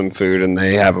makes them some food, and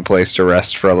they have a place to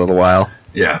rest for a little while.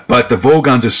 Yeah, but the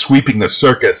Volgons are sweeping the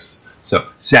circus. So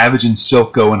Savage and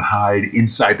Silk go and hide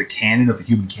inside the cannon of the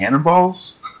human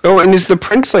cannonballs. Oh, and is the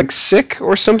prince like sick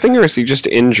or something, or is he just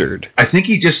injured? I think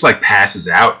he just like passes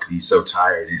out because he's so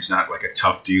tired. He's not like a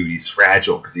tough dude. He's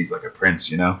fragile because he's like a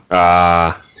prince,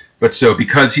 But so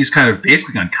because he's kind of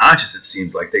basically unconscious, it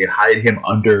seems like they hide him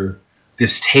under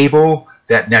this table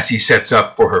that Nessie sets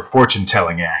up for her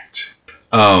fortune-telling act.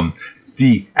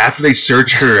 After they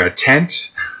search her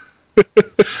tent,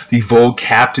 the Volg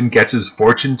captain gets his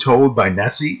fortune told by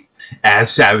Nessie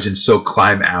as Savage and Silk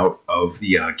climb out of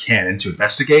the cannon to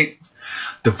investigate.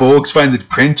 The Volgs find the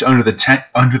print under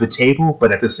the table,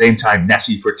 but at the same time,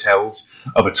 Nessie foretells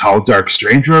of a tall, dark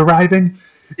stranger arriving.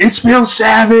 It's Bill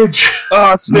Savage!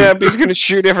 Oh snap! He's gonna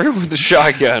shoot everyone with a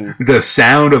shotgun. The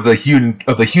sound of the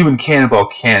human cannonball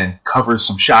cannon covers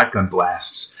some shotgun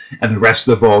blasts, and the rest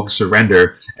of the Volgs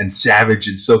surrender. And Savage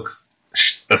and Silk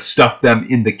stuff them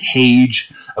in the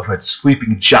cage of a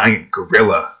sleeping giant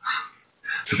gorilla.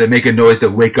 So they make a noise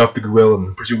that wake up the gorilla,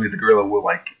 and presumably the gorilla will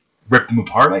like rip them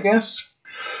apart, I guess.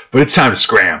 But it's time to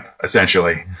scram,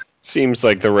 essentially. Seems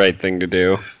like the right thing to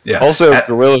do. Yeah. Also,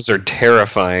 gorillas are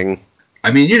terrifying. I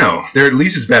mean, they're at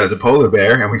least as bad as a polar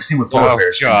bear, and we've seen what polar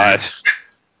bears can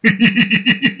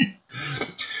do.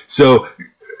 So,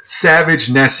 Savage,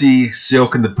 Nessie,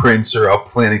 Silk, and the Prince are all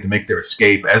planning to make their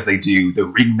escape. As they do, the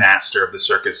ringmaster of the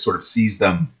circus sort of sees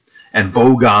them, and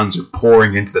Volgons are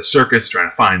pouring into the circus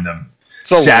trying to find them.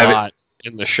 It's a lot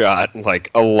in the shot, like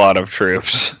a lot of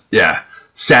troops. Yeah.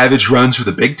 Savage runs for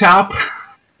the big top,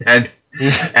 and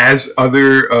as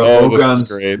other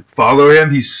Volgons follow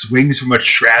him, he swings from a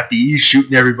trapeze,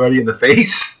 shooting everybody in the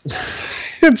face.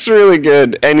 It's really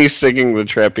good, and he's singing the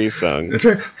trapeze song. That's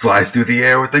right. Flies through the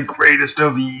air with the greatest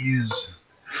of ease.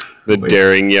 The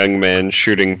daring young man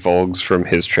shooting Volgs from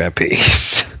his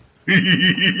trapeze.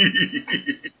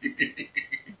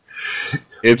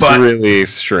 It's really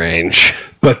strange.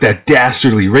 But that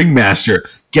dastardly ringmaster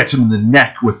gets him in the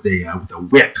neck with a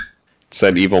whip. It's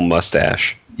that evil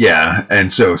mustache. Yeah,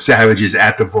 and so Savage is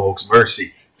at the Volg's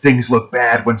mercy. Things look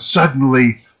bad when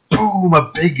suddenly, boom,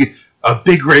 a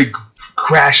big ray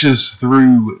crashes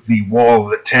through the wall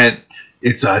of the tent.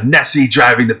 It's Nessie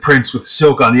driving the Prince with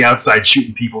Silk on the outside,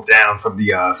 shooting people down from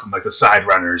the side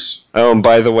runners. Oh, and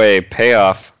by the way,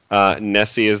 payoff.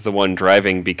 Nessie is the one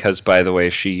driving because, by the way,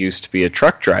 she used to be a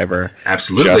truck driver.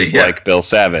 Absolutely, just like Bill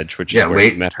Savage, which is where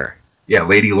we met her. Yeah,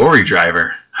 Lady Lorry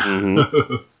driver.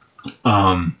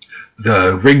 Mm-hmm.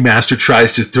 The ringmaster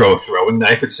tries to throw a throwing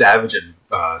knife at Savage, and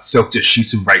Silk just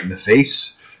shoots him right in the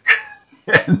face.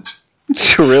 And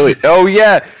really? Oh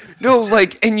yeah. No,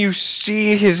 and you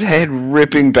see his head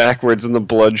ripping backwards and the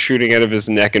blood shooting out of his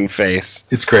neck and face.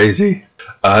 It's crazy.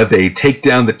 They take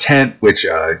down the tent, which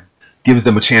gives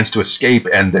them a chance to escape,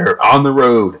 and they're on the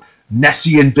road.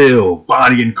 Nessie and Bill,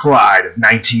 Bonnie and Clyde of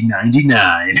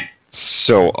 1999.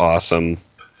 So awesome.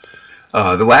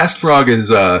 The last frog is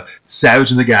Savage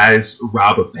and the guys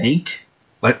rob a bank,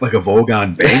 like a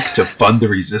Volgon bank, to fund the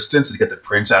resistance and get the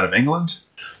prince out of England.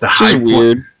 Which is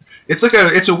weird. It's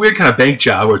a weird kind of bank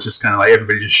job where it's just kind of like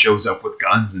everybody just shows up with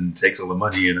guns and takes all the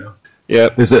money, you know.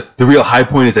 Yep. The real high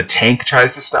point is a tank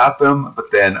tries to stop them,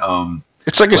 but then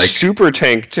it's like a super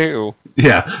tank too.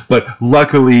 Yeah, but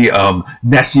luckily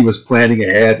Nessie was planning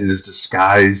ahead and is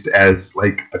disguised as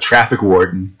like a traffic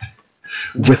warden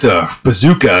with a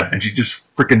bazooka, and she just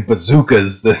freaking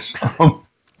bazookas this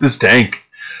tank,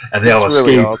 and they all escape.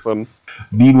 Really awesome.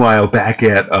 Meanwhile, back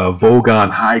at Volgon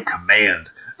High Command,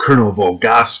 Colonel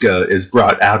Volgaska is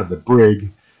brought out of the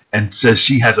brig and says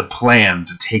she has a plan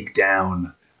to take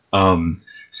down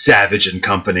Savage and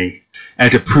company.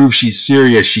 And to prove she's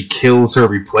serious, she kills her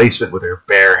replacement with her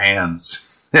bare hands.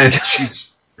 And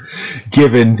she's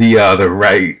given the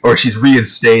right, or she's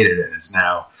reinstated and is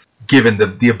now given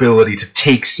the ability to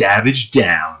take Savage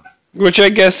down. Which I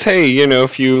guess, hey, you know,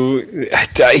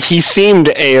 he seemed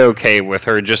A-okay with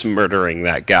her just murdering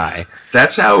that guy.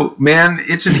 That's how, man,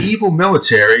 it's an evil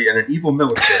military, and an evil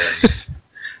military,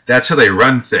 that's how they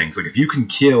run things. Like, if you can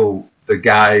kill the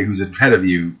guy who's ahead of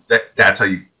you, that's how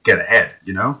you get ahead,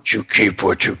 you know? You keep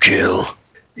what you kill.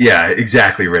 Yeah,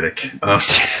 exactly, Riddick.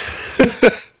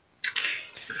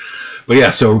 But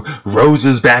yeah, so Rose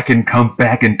is back in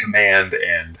command,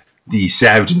 and the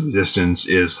Savage Resistance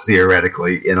is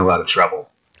theoretically in a lot of trouble.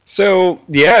 So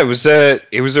yeah, it was a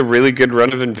really good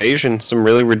run of Invasion. Some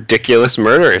really ridiculous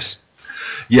murders.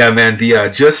 Yeah, man. The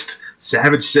just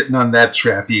Savage sitting on that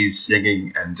trapeze,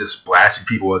 singing and just blasting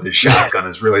people with his shotgun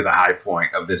is really the high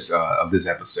point of this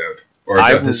episode or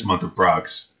this month of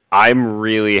Progs. I'm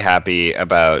really happy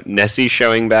about Nessie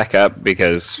showing back up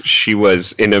because she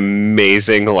was an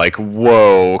amazing,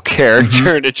 whoa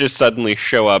character to just suddenly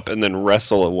show up and then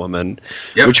wrestle a woman.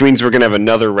 Yep. Which means we're going to have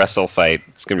another wrestle fight.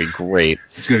 It's going to be great.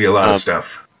 It's going to be a lot of stuff.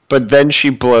 But then she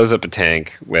blows up a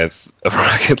tank with a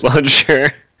rocket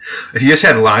launcher. She just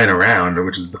had lying around,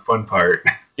 which is the fun part.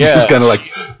 Yeah. She just kind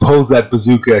of pulls that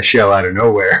bazooka shell out of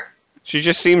nowhere. She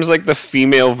just seems like the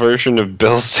female version of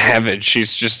Bill Savage.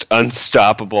 She's just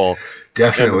unstoppable.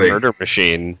 Definitely. Murder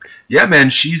machine. Yeah, man.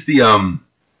 She's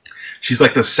she's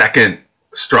like the second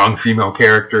strong female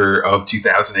character of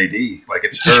 2000 AD. Like,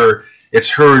 it's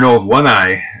her and Old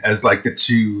One-Eye as like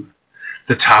the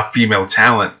top female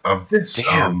talent of this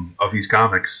of these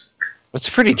comics. That's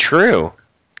pretty true.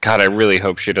 God, I really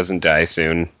hope she doesn't die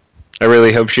soon. I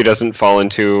really hope she doesn't fall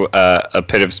into a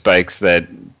pit of spikes that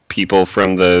people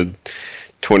from the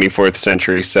 24th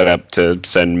century set up to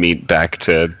send meat back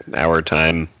to our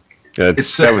time. That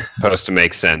was supposed to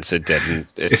make sense. It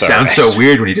didn't. It sounds so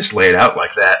weird when you just lay it out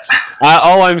like that.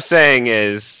 All I'm saying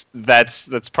is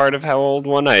that's part of how Old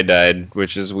One-Eye died,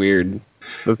 which is weird.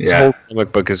 This whole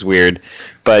comic book is weird.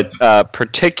 But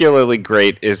particularly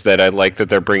great is that I like that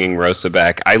they're bringing Rosa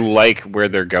back. I like where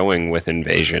they're going with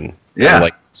Invasion. Yeah. I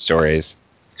like stories.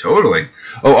 Totally.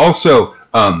 Oh, also,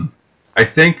 I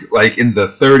think in the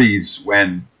 30s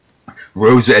when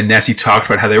Rosa and Nessie talked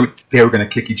about how they were going to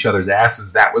kick each other's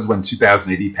asses, that was when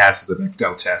 2000 AD passes the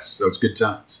Bechdel test, so it's good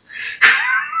times.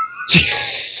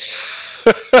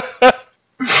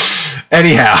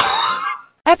 Anyhow.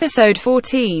 Episode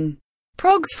 14.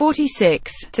 Progs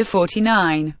 46 to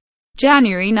 49.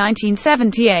 January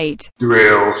 1978.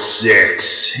 Thrill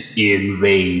 6.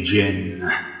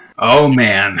 Invasion. Oh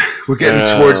man, we're getting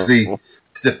towards the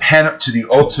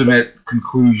ultimate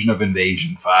conclusion of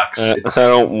Invasion, Fox. I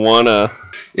don't wanna.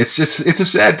 It's a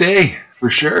sad day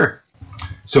for sure.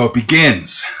 So it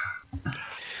begins.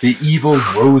 The evil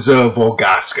Rosa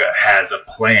Volgaska has a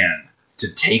plan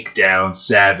to take down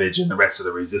Savage and the rest of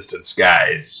the Resistance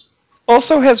guys.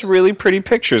 Also has really pretty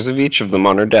pictures of each of them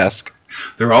on her desk.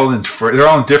 They're all in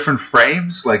different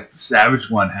frames. Like the Savage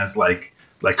one has like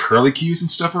curlicues and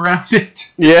stuff around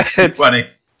it. Yeah, it's funny.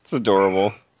 It's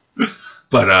adorable.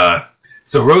 But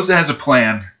so Rosa has a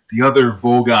plan. The other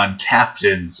Volgon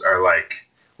captains are like,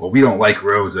 well, we don't like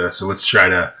Rosa, so let's try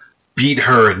to beat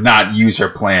her and not use her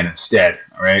plan instead.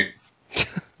 All right.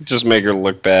 Just make her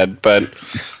look bad, but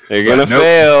they're gonna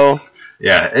fail.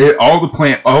 Yeah, all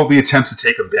the attempts to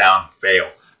take him down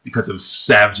fail because of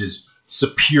Savage's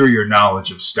superior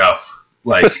knowledge of stuff.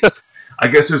 Like, I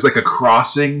guess there's like a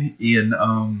crossing in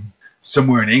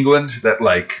somewhere in England that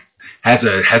like has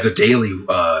a daily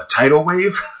tidal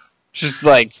wave. Just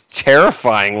like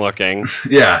terrifying looking.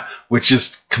 Yeah, which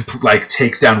just like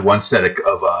takes down one set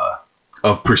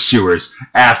of pursuers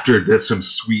after there's some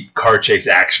sweet car chase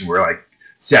action where like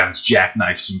Savage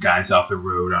jackknifes some guys off the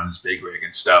road on his big rig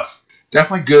and stuff.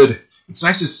 Definitely good. It's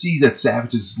nice to see that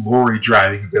Savage's lorry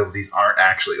driving abilities aren't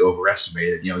actually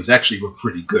overestimated. You know, he's actually a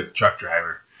pretty good truck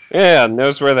driver. Yeah,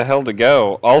 knows where the hell to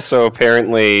go. Also,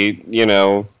 apparently, you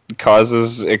know,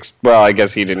 causes... well, I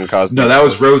guess he didn't cause... No, that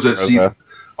was Rosa. See,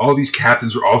 all these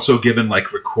captains were also given,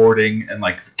 like, recording and,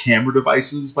 like, camera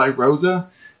devices by Rosa.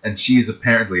 And she's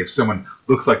apparently, if someone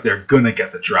looks like they're gonna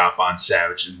get the drop on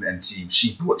Savage and team,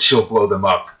 she'll blow them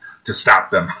up to stop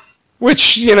them.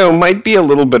 Which, you know, might be a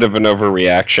little bit of an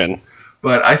overreaction.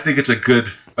 But I think it's a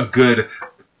good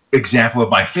example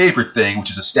of my favorite thing, which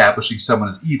is establishing someone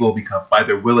as evil by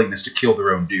their willingness to kill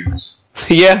their own dudes.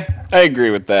 Yeah, I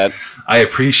agree with that. I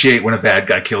appreciate when a bad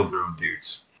guy kills their own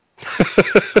dudes.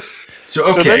 So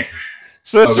okay,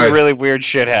 so that's some really weird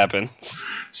shit happens.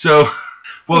 So,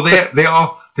 well,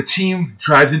 the team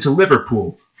drives into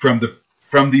Liverpool from the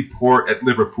port at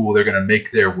Liverpool. They're going to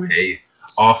make their way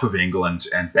off of England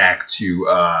and back to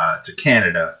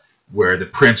Canada, where the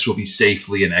prince will be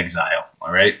safely in exile.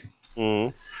 All right,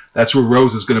 That's where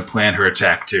Rose is going to plan her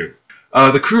attack too.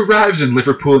 The crew arrives in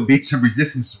Liverpool and meets some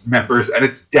resistance members, and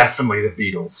it's definitely the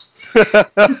Beatles.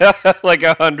 Like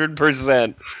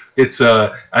 100%. It's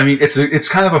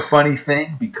kind of a funny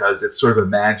thing because it's sort of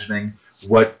imagining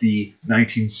what the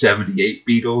 1978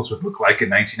 Beatles would look like in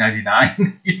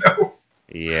 1999. You know.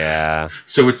 Yeah.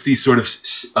 So it's these sort of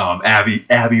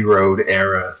Abbey Road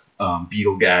era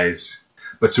Beatle guys,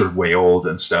 but sort of way old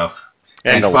and stuff.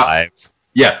 And alive.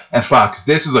 Yeah, and Fox,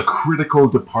 this is a critical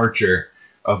departure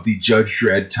of the Judge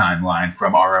Dredd timeline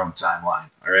from our own timeline,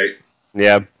 all right?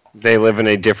 Yeah, they live in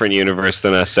a different universe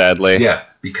than us, sadly. Yeah,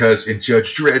 because in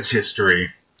Judge Dredd's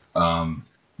history,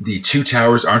 the two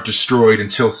towers aren't destroyed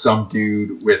until some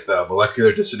dude with a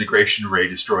molecular disintegration ray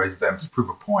destroys them to prove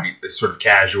a point, sort of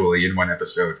casually in one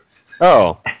episode.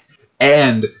 Oh.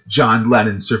 And John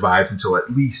Lennon survives until at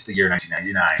least the year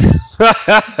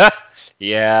 1999.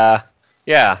 Yeah.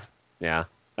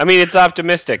 I mean, it's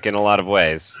optimistic in a lot of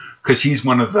ways. Because he's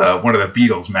one of the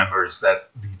Beatles members that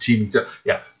the team.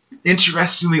 Yeah,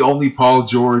 interestingly, only Paul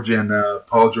George and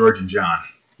John.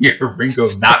 Yeah,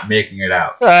 Ringo's not making it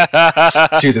out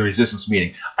to the Resistance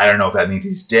meeting. I don't know if that means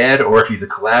he's dead or if he's a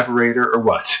collaborator or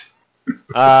what.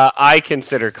 I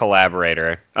consider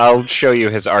collaborator. I'll show you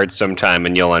his art sometime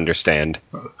and you'll understand.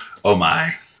 Oh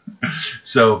my!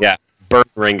 So yeah, burn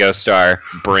Ringo Starr,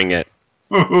 bring it.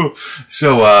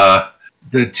 So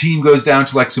the team goes down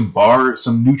to like some bars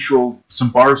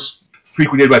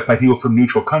frequented by people from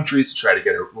neutral countries to try to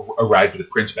get a ride for the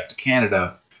prince back to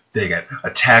Canada. They get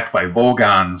attacked by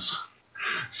Volgans.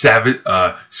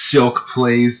 Silk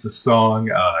plays the song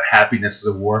 "Happiness is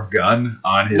a Warm Gun"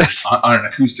 on an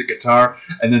acoustic guitar,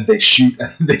 and then they shoot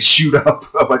up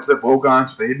a bunch of the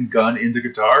Volgans with a hidden gun in the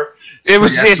guitar.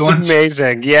 It's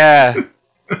amazing, yeah.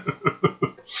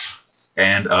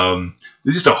 And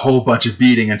there's just a whole bunch of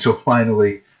beating until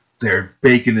finally they're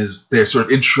sort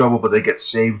of in trouble, but they get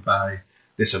saved by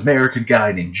this American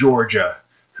guy named Georgia,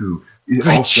 who is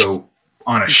also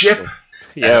on a ship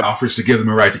and offers to give them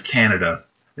a ride to Canada.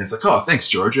 And it's like, oh, thanks,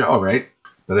 Georgia. All right.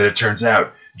 But then it turns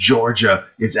out Georgia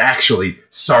is actually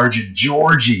Sergeant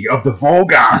Georgie of the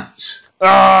Volgans.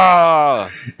 Oh!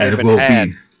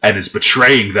 And is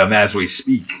betraying them as we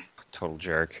speak. Total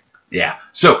jerk. Yeah.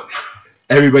 So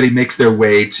everybody makes their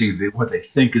way to what they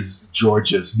think is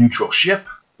Georgia's neutral ship.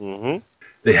 Mm-hmm.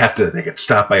 They get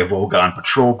stopped by a Volgan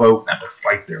patrol boat and have to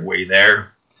fight their way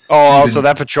there. Oh, also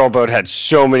that patrol boat had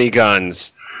so many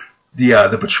guns.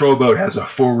 The patrol boat has a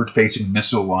forward-facing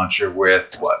missile launcher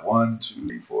with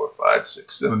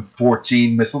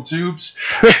 14 missile tubes.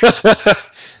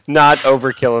 Not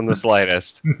overkill in the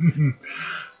slightest.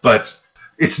 But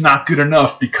it's not good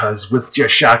enough because with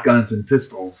just shotguns and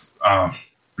pistols,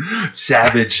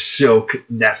 Savage, Silk,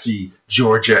 Nessie,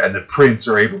 Georgia, and the Prince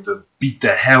are able to beat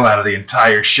the hell out of the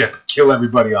entire ship, kill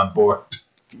everybody on board.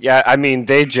 Yeah, I mean,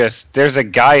 there's a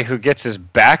guy who gets his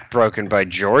back broken by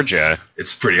Georgia.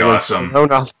 It's pretty awesome.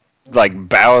 Thrown off,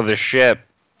 bow of the ship.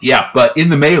 Yeah, but in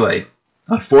the melee,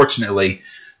 unfortunately,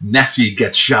 Nessie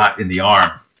gets shot in the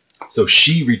arm. So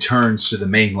she returns to the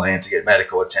mainland to get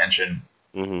medical attention,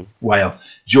 while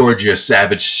Georgia,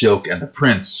 Savage, Silk, and the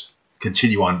Prince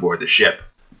continue on board the ship.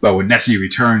 But when Nessie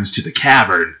returns to the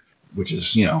cavern, which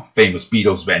is, famous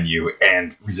Beatles venue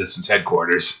and Resistance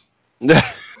headquarters,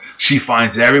 she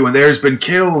finds that everyone there has been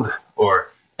killed,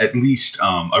 or at least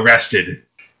arrested.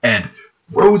 And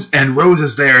Rose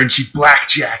is there, and she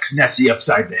blackjacks Nessie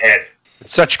upside the head.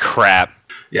 It's such crap.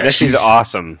 Yeah, Nessie's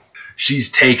awesome.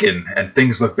 She's taken, and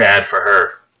things look bad for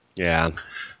her. Yeah.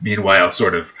 Meanwhile,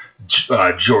 sort of,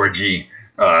 Georgie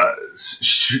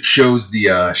shows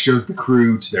the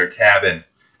crew to their cabin,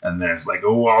 and there's like,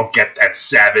 oh, I'll get that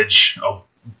savage. I'll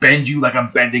bend you like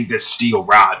I'm bending this steel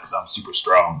rod because I'm super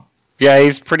strong. Yeah,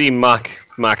 he's pretty muck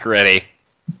ready.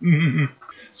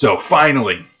 So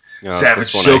finally, Savage,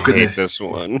 this one, Silk, I hate this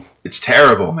one. It's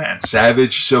terrible, man.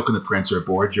 Savage, Silk, and the Prince are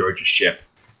aboard George's ship,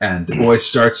 and the boys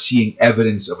start seeing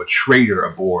evidence of a traitor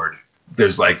aboard.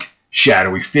 There's like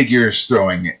shadowy figures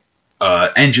throwing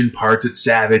engine parts at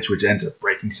Savage, which ends up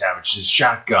breaking Savage's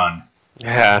shotgun.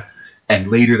 Yeah. And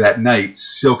later that night,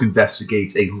 Silk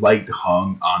investigates a light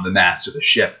hung on the mast of the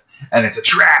ship, and it's a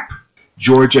trap.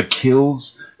 Georgia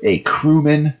kills a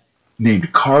crewman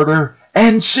named Carter,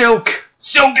 and Silk!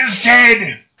 Silk is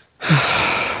dead!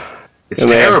 It's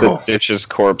and terrible. They have to ditch his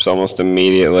corpse almost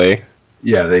immediately.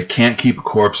 Yeah, they can't keep a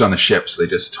corpse on the ship, so they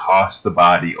just toss the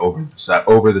body over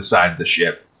the side of the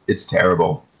ship. It's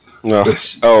terrible.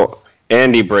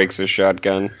 And he breaks his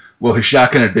shotgun. Well, his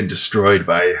shotgun had been destroyed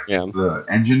by Yeah. the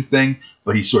engine thing,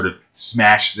 but he sort of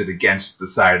smashes it against the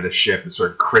side of the ship as sort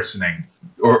of christening,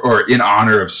 or in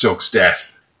honor of Silk's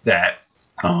death, that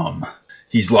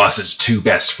he's lost his two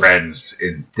best friends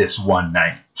in this one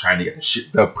night, trying to get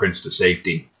the prince to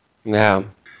safety. Yeah.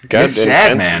 Got It's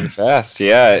sad, man. Fast.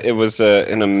 Yeah, it was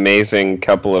an amazing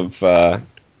couple of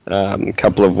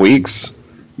weeks.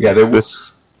 Yeah,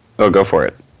 go for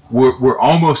it. We're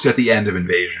almost at the end of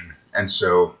Invasion, and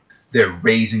so they're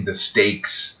raising the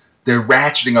stakes. They're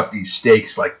ratcheting up these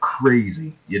stakes like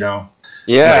crazy, Yeah.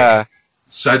 Like,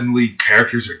 suddenly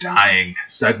characters are dying.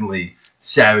 Suddenly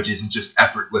Savage isn't just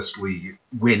effortlessly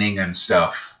winning and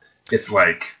stuff. It's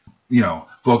like,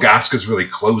 Volgaska's really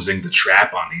closing the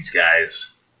trap on these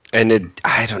guys. And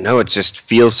I don't know, it just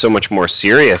feels so much more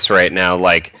serious right now.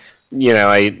 Like,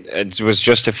 it was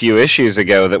just a few issues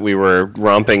ago that we were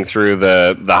romping through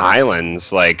the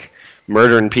Highlands, like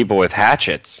murdering people with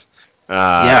hatchets.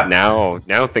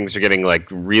 Now things are getting like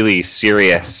really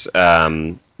serious.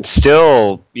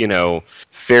 Still,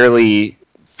 fairly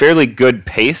good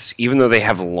pace, even though they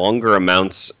have longer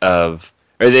amounts of.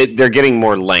 Or they're getting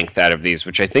more length out of these,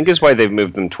 which I think is why they've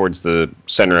moved them towards the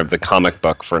center of the comic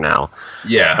book for now.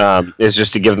 Yeah. Is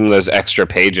just to give them those extra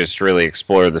pages to really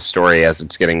explore the story as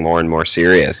it's getting more and more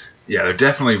serious. Yeah, they're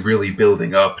definitely really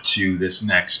building up to this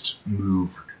next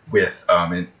move with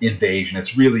Invasion.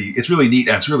 It's really neat,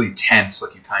 and it's really tense.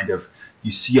 Like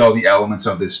you see all the elements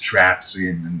of this trap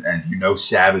scene, and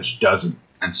Savage doesn't,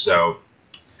 and so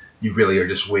you really are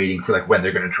just waiting for like when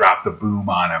they're going to drop the boom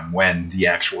on him, when the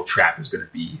actual trap is going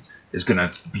to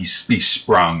be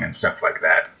sprung and stuff like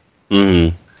that.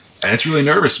 Mm-hmm. And it's really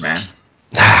nervous, man.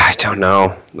 I don't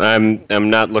know. I'm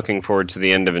not looking forward to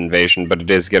the end of Invasion, but it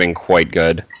is getting quite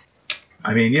good.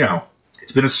 I mean,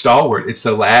 it's been a stalwart. It's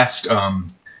the last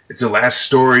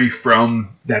story from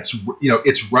that's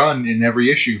it's run in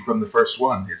every issue from the first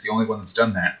one. It's the only one that's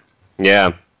done that.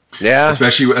 Yeah. Yeah.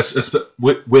 Especially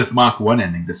with Mach 1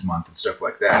 ending this month and stuff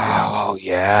like that. Oh,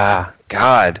 yeah.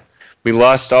 God. We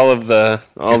lost all the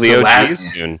OGs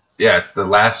soon. Yeah, it's the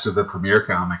last of the Premiere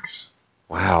comics.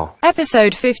 Wow.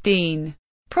 Episode 15.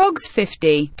 Progs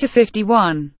 50 to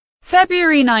 51.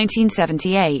 February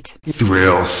 1978.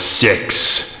 Thrill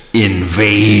 6.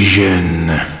 Invasion.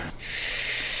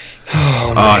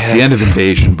 Oh, it's the end of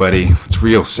Invasion, buddy. It's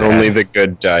real sad. Only the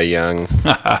good die young.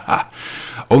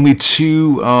 Only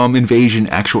 2 Invasion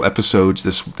actual episodes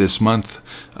this month.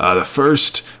 The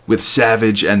first with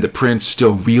Savage and the Prince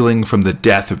still reeling from the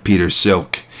death of Peter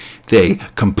Silk. They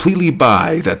completely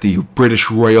buy that the British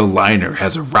Royal liner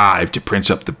has arrived to pick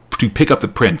up the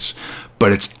Prince,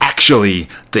 but it's actually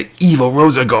the evil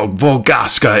Rosagol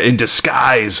Volgaska in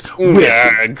disguise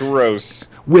gross.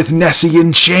 With Nessie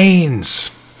in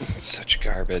chains. It's such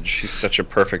garbage. She's such a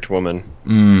perfect woman.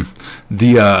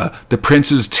 The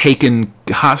prince is taken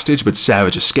hostage, but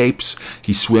Savage escapes.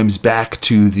 He swims back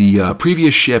to the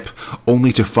previous ship,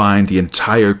 only to find the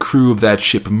entire crew of that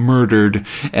ship murdered,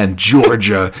 and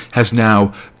Georgia has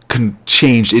now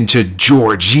changed into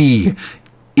Georgie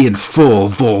in full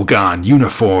Volgon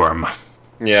uniform.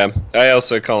 Yeah, I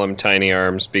also call him Tiny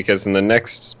Arms because in the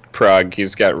next prog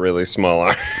he's got really small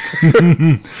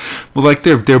arms. Well, like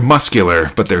they're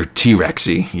muscular, but they're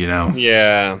T-Rexy,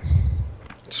 Yeah,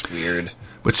 it's weird.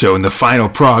 But so in the final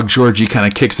Prague, Georgie kind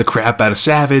of kicks the crap out of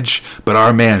Savage, but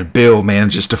our man Bill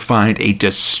manages to find a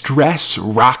distress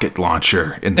rocket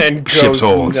launcher in the ship's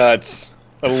hold. Nuts.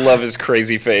 I love his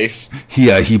crazy face.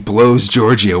 He blows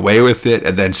Georgie away with it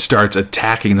and then starts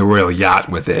attacking the royal yacht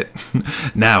with it.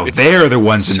 Now they're the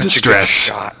ones in distress.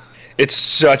 It's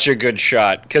such a good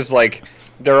shot because like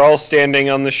they're all standing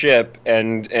on the ship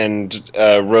and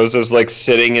Rosa's like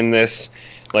sitting in this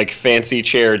like fancy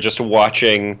chair just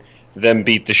watching them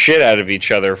beat the shit out of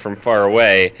each other from far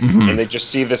away, and they just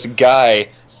see this guy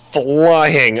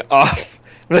flying off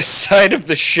the side of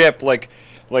the ship like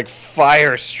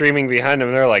fire streaming behind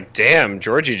him. They're like, damn,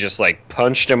 Georgie just like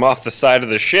punched him off the side of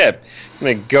the ship. And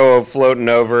they go floating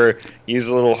over, use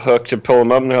a little hook to pull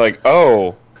him up, and they're like,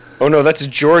 oh no, that's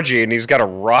Georgie, and he's got a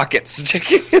rocket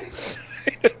sticking inside.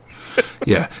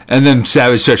 Yeah, and then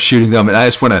Savage starts shooting them, and I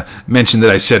just want to mention that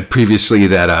I said previously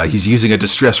that he's using a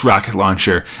distress rocket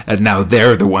launcher, and now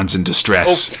they're the ones in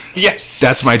distress. Oh, yes.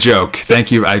 That's my joke.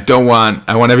 Thank you. I want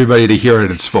everybody to hear it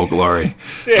in its full glory.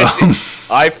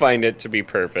 I find it to be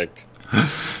perfect.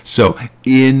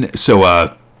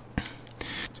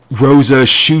 Rosa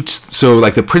shoots, so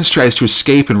like the prince tries to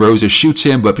escape and Rosa shoots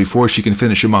him, but before she can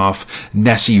finish him off,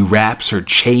 Nessie wraps her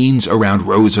chains around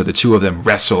Rosa. The two of them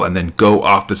wrestle and then go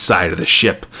off the side of the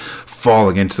ship,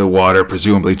 falling into the water,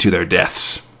 presumably to their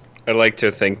deaths. I like to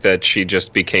think that she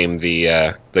just became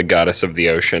the goddess of the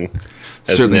ocean,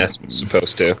 as Ness was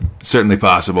supposed to. Certainly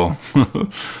possible.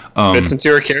 Fits into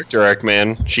her character arc,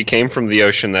 man. She came from the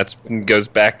ocean. That goes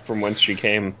back from whence she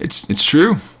came. It's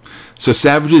true. So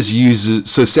Savage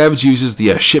uses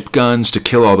the ship guns to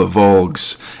kill all the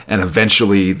Volgs, and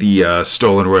eventually the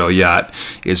stolen royal yacht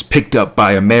is picked up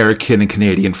by American and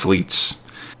Canadian fleets.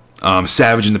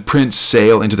 Savage and the Prince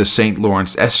sail into the St.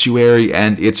 Lawrence estuary,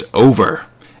 and it's over.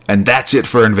 And that's it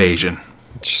for Invasion.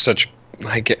 Such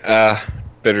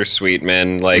bittersweet,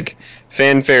 man. Like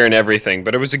fanfare and everything,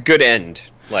 but it was a good end.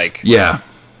 Yeah,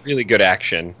 really good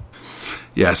action.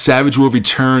 Yeah, Savage will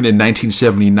return in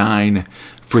 1979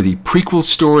 for the prequel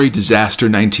story Disaster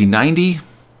 1990.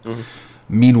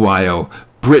 Meanwhile,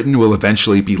 Britain will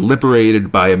eventually be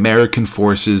liberated by American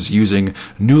forces using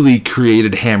newly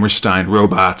created Hammerstein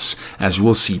robots, as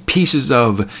we'll see pieces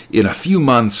of in a few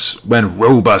months when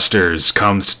Robusters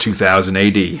comes to 2000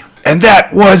 AD. And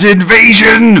that was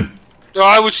Invasion!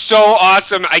 Oh, it was so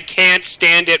awesome. I can't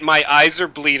stand it. My eyes are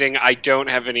bleeding. I don't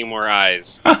have any more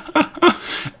eyes.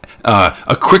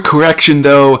 A quick correction,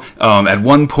 though. At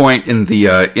one point in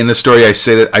the story, I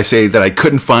say that I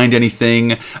couldn't find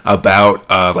anything about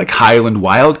Highland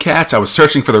Wildcats. I was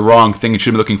searching for the wrong thing. I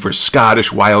should be looking for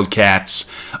Scottish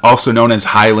Wildcats, also known as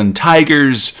Highland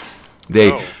Tigers.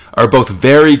 They are both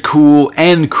very cool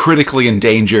and critically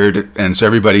endangered, and so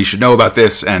everybody should know about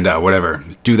this and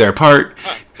do their part.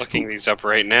 Looking these up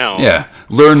right now. Yeah,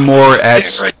 learn more at.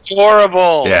 They're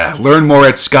adorable. Yeah, learn more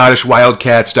at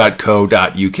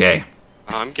scottishwildcats.co.uk.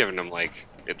 I'm giving them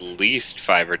at least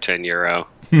 €5 or €10.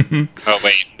 Oh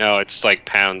wait, no, it's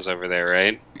pounds over there,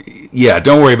 right? Yeah,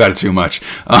 don't worry about it too much.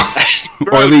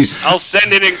 Or at least I'll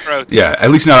send it in gross. Yeah,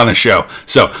 at least not on the show.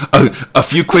 So a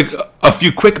few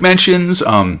quick mentions.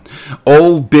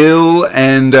 Old Bill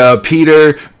and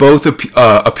Peter both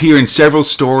appear in several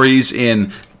stories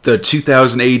in the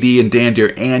 2000 AD and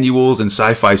Dandir annuals and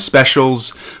sci-fi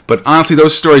specials, but honestly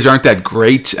those stories aren't that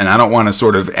great, and I don't want to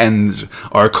sort of end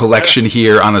our collection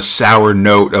here on a sour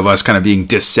note of us kind of being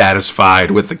dissatisfied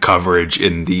with the coverage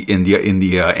in the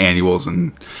annuals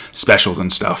and specials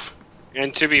and stuff.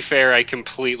 And to be fair, I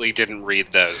completely didn't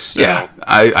read those. So yeah,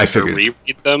 I figured.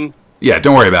 Reread them. Yeah,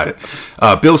 don't worry about it.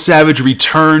 Bill Savage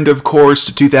returned, of course,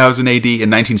 to 2000 AD in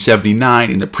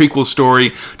 1979 in the prequel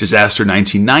story Disaster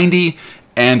 1990.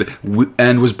 And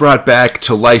was brought back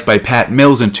to life by Pat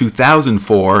Mills in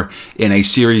 2004 in a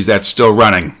series that's still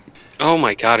running. Oh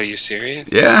my God, are you serious?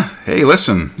 Yeah. Hey,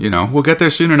 listen, we'll get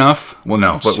there soon enough. Well,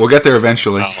 no, but we'll get there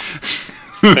eventually. Oh.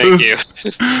 Thank you.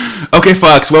 Okay,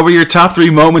 Fox, what were your top 3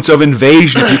 moments of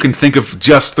Invasion, if you can think of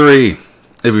just 3?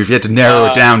 If you had to narrow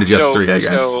it down to just 3, I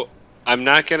guess. So I'm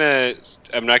not gonna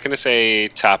say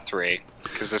top 3.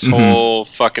 Because this whole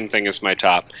fucking thing is my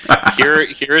top.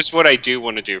 Here's what I do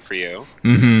want to do for you.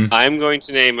 I'm going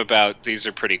to name these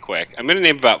are pretty quick. I'm going to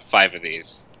name about 5 of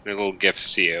these. They're little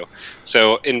gifts to you.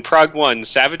 So in Prague 1,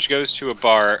 Savage goes to a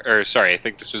bar, I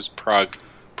think this was Prague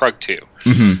 2.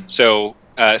 So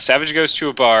Savage goes to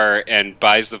a bar and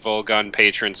buys the Volgon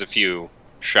patrons a few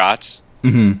shots.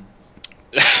 No?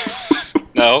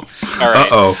 All right.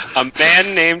 Uh-oh. A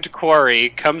man named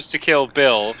Quarry comes to kill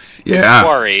Bill. Yeah.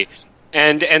 Quarry.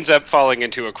 And ends up falling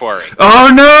into a quarry. Oh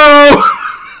no!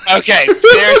 Okay,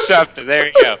 there's something. There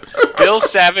you go. Bill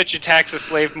Savage attacks a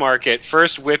slave market,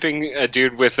 first whipping a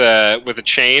dude with a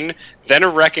chain, then a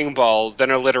wrecking ball,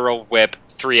 then a literal whip.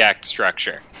 3-act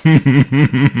structure.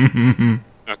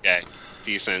 Okay,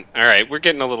 decent. All right, we're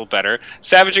getting a little better.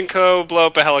 Savage and Co. blow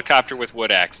up a helicopter with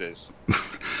wood axes.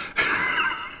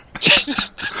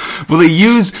 Well,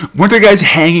 weren't there guys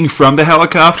hanging from the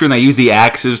helicopter, and they use the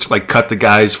axes to like cut the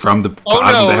guys from the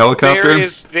bottom of the helicopter?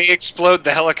 They explode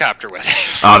the helicopter with it.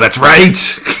 Oh, that's right.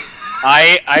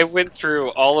 I went through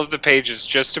all of the pages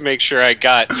just to make sure I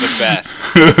got the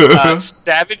best.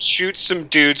 Savage shoots some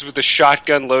dudes with a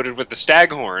shotgun loaded with the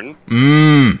staghorn.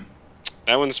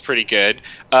 That one's pretty good.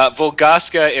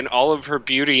 Volgaska, in all of her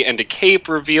beauty and a cape,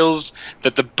 reveals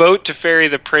that the boat to ferry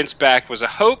the prince back was a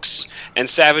hoax, and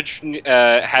Savage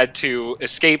had to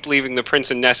escape, leaving the prince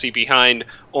and Nessie behind,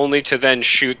 only to then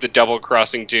shoot the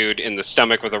double-crossing dude in the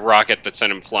stomach with a rocket that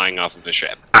sent him flying off of the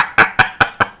ship.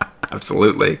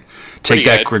 Absolutely. Pretty Take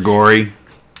that, good. Grigori.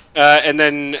 And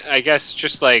then, I guess,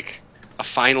 just like a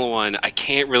final one. I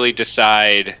can't really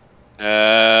decide.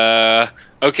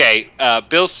 Okay,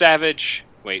 Bill Savage.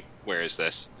 Wait, where is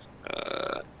this?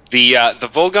 The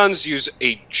Volgons use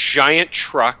a giant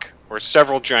truck, or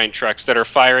several giant trucks, that are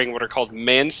firing what are called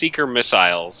Manseeker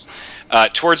missiles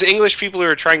towards English people who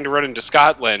are trying to run into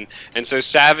Scotland. And so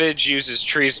Savage uses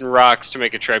trees and rocks to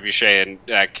make a trebuchet,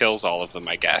 and kills all of them,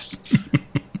 I guess.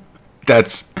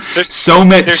 That's so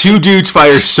many. Two dudes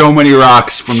fire so many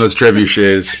rocks from those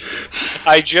trebuchets.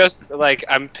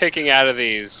 I'm picking out of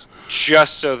these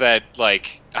just so that,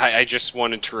 I just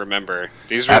wanted to remember.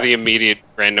 These were the immediate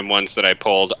random ones that I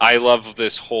pulled. I love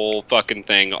this whole fucking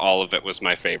thing. All of it was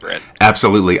my favorite.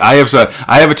 Absolutely. I have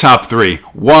a top three.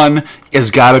 One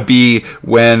has got to be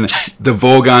when the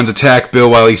Volgons attack Bill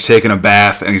while he's taking a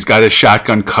bath, and he's got his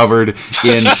shotgun covered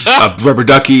in a rubber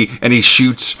ducky, and he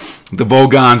shoots the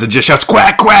Volgons and just shouts,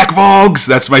 "Quack, quack, Volgs!"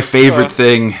 That's my favorite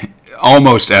thing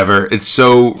almost ever. It's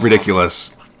so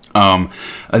ridiculous. The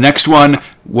next one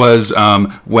was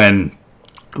when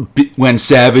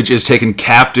Savage is taken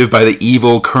captive by the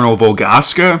evil Colonel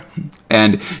Volgaska,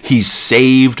 and he's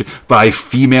saved by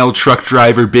female truck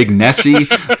driver Big Nessie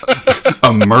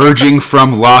emerging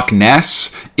from Loch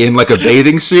Ness in like a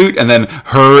bathing suit, and then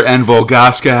her and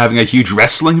Volgaska having a huge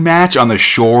wrestling match on the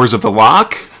shores of the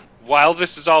loch. While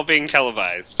this is all being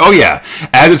televised. Oh yeah,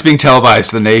 as it's being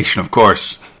televised to the nation, of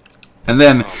course. And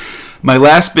then my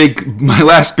last big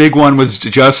one was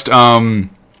just when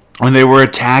they were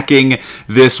attacking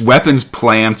this weapons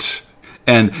plant,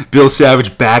 and Bill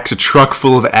Savage backs a truck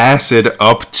full of acid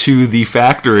up to the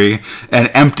factory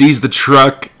and empties the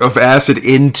truck of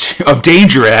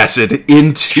danger acid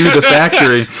into the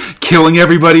factory, killing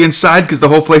everybody inside because the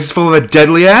whole place is full of that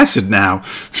deadly acid now.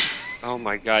 Oh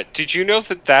my god. Did you know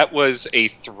that was a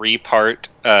 3-part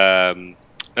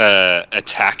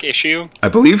attack issue? I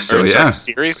believe so, yeah.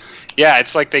 Series? Yeah,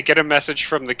 it's like they get a message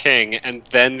from the king, and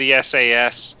then the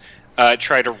SAS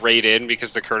try to raid in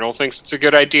because the colonel thinks it's a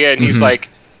good idea, and he's like,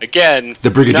 again...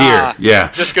 The brigadier, yeah.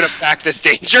 I'm just gonna pack this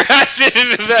danger acid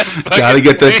into that fucking Gotta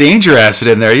get the danger acid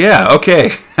in there, yeah,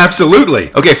 okay.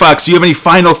 Absolutely. Okay, Fox, do you have any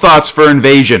final thoughts for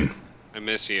Invasion? I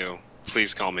miss you.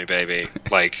 Please call me baby.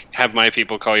 Have my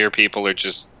people call your people, or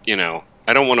just,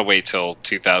 I don't want to wait till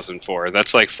 2004.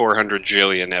 That's like 400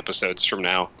 jillion episodes from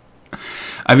now.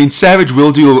 I mean, Savage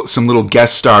will do some little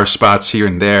guest star spots here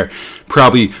and there,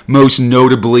 probably most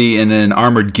notably in an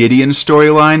Armored Gideon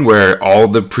storyline where all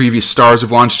the previous stars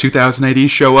of Launch 2000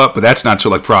 AD show up, but that's not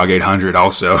till like Prague 800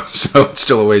 also, so it's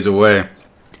still a ways away.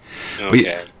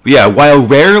 Okay. But yeah, while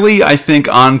rarely, I think,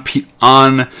 on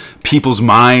people's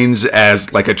minds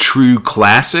as like a true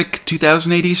classic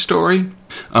 2000 AD story,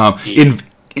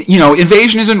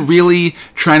 Invasion isn't really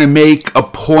trying to make a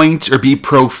point or be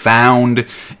profound.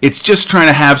 It's just trying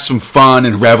to have some fun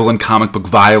and revel in comic book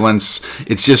violence.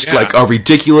 It's just like a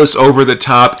ridiculous,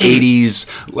 over-the-top 80s,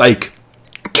 like,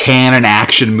 canon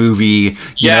action movie,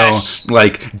 you know,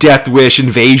 like Death Wish,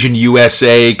 Invasion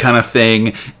USA kind of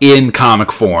thing in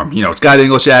comic form. You know, it's got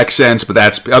English accents, but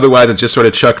otherwise it's just sort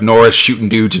of Chuck Norris shooting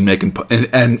dudes and making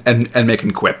and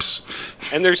making quips.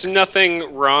 And there's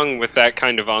nothing wrong with that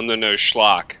kind of on-the-nose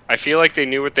schlock. I feel like they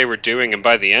knew what they were doing, and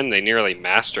by the end, they nearly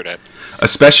mastered it.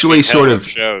 Especially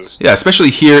especially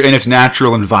here in its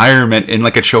natural environment in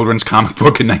like a children's comic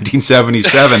book in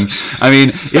 1977. I mean,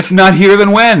 if not here,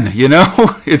 then when? You know,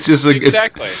 it's just like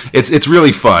it's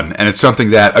really fun, and it's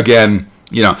something that, again,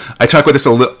 you know, I talk about this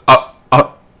a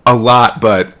lot,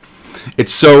 but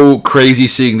it's so crazy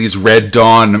seeing this Red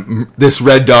Dawn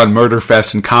murder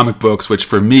fest in comic books, which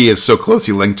for me is so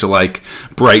closely linked to like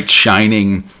bright,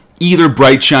 shining either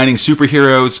bright, shining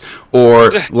superheroes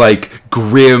or like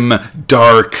grim,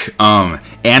 dark,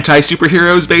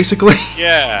 anti-superheroes, basically.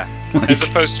 Yeah, as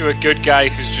opposed to a good guy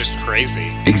who's just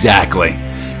crazy. Exactly.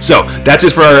 So, that's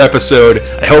it for our episode.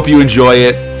 I hope you enjoy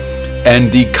it.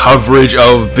 And the coverage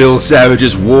of Bill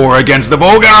Savage's war against the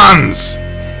Vogons.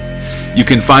 You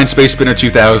can find Space Spinner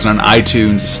 2000 on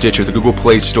iTunes, Stitcher, the Google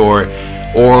Play Store,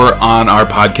 or on our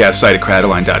podcast site at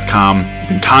Crataline.com. You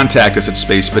can contact us at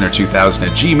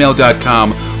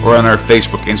spacespinner2000@gmail.com or on our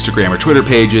Facebook, Instagram, or Twitter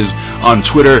pages. On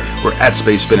Twitter, we're at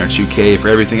SpaceSpinner2K. For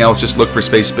everything else, just look for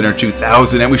Space Spinner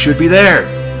 2000 and we should be there.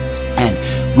 And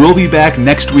we'll be back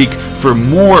next week for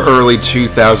more early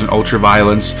 2000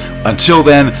 ultraviolence. Until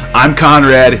then, I'm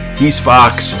Conrad, he's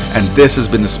Fox, and this has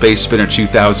been the Space Spinner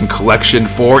 2000 collection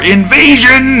for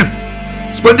Invasion!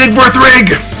 Splendid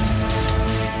Vorthrig!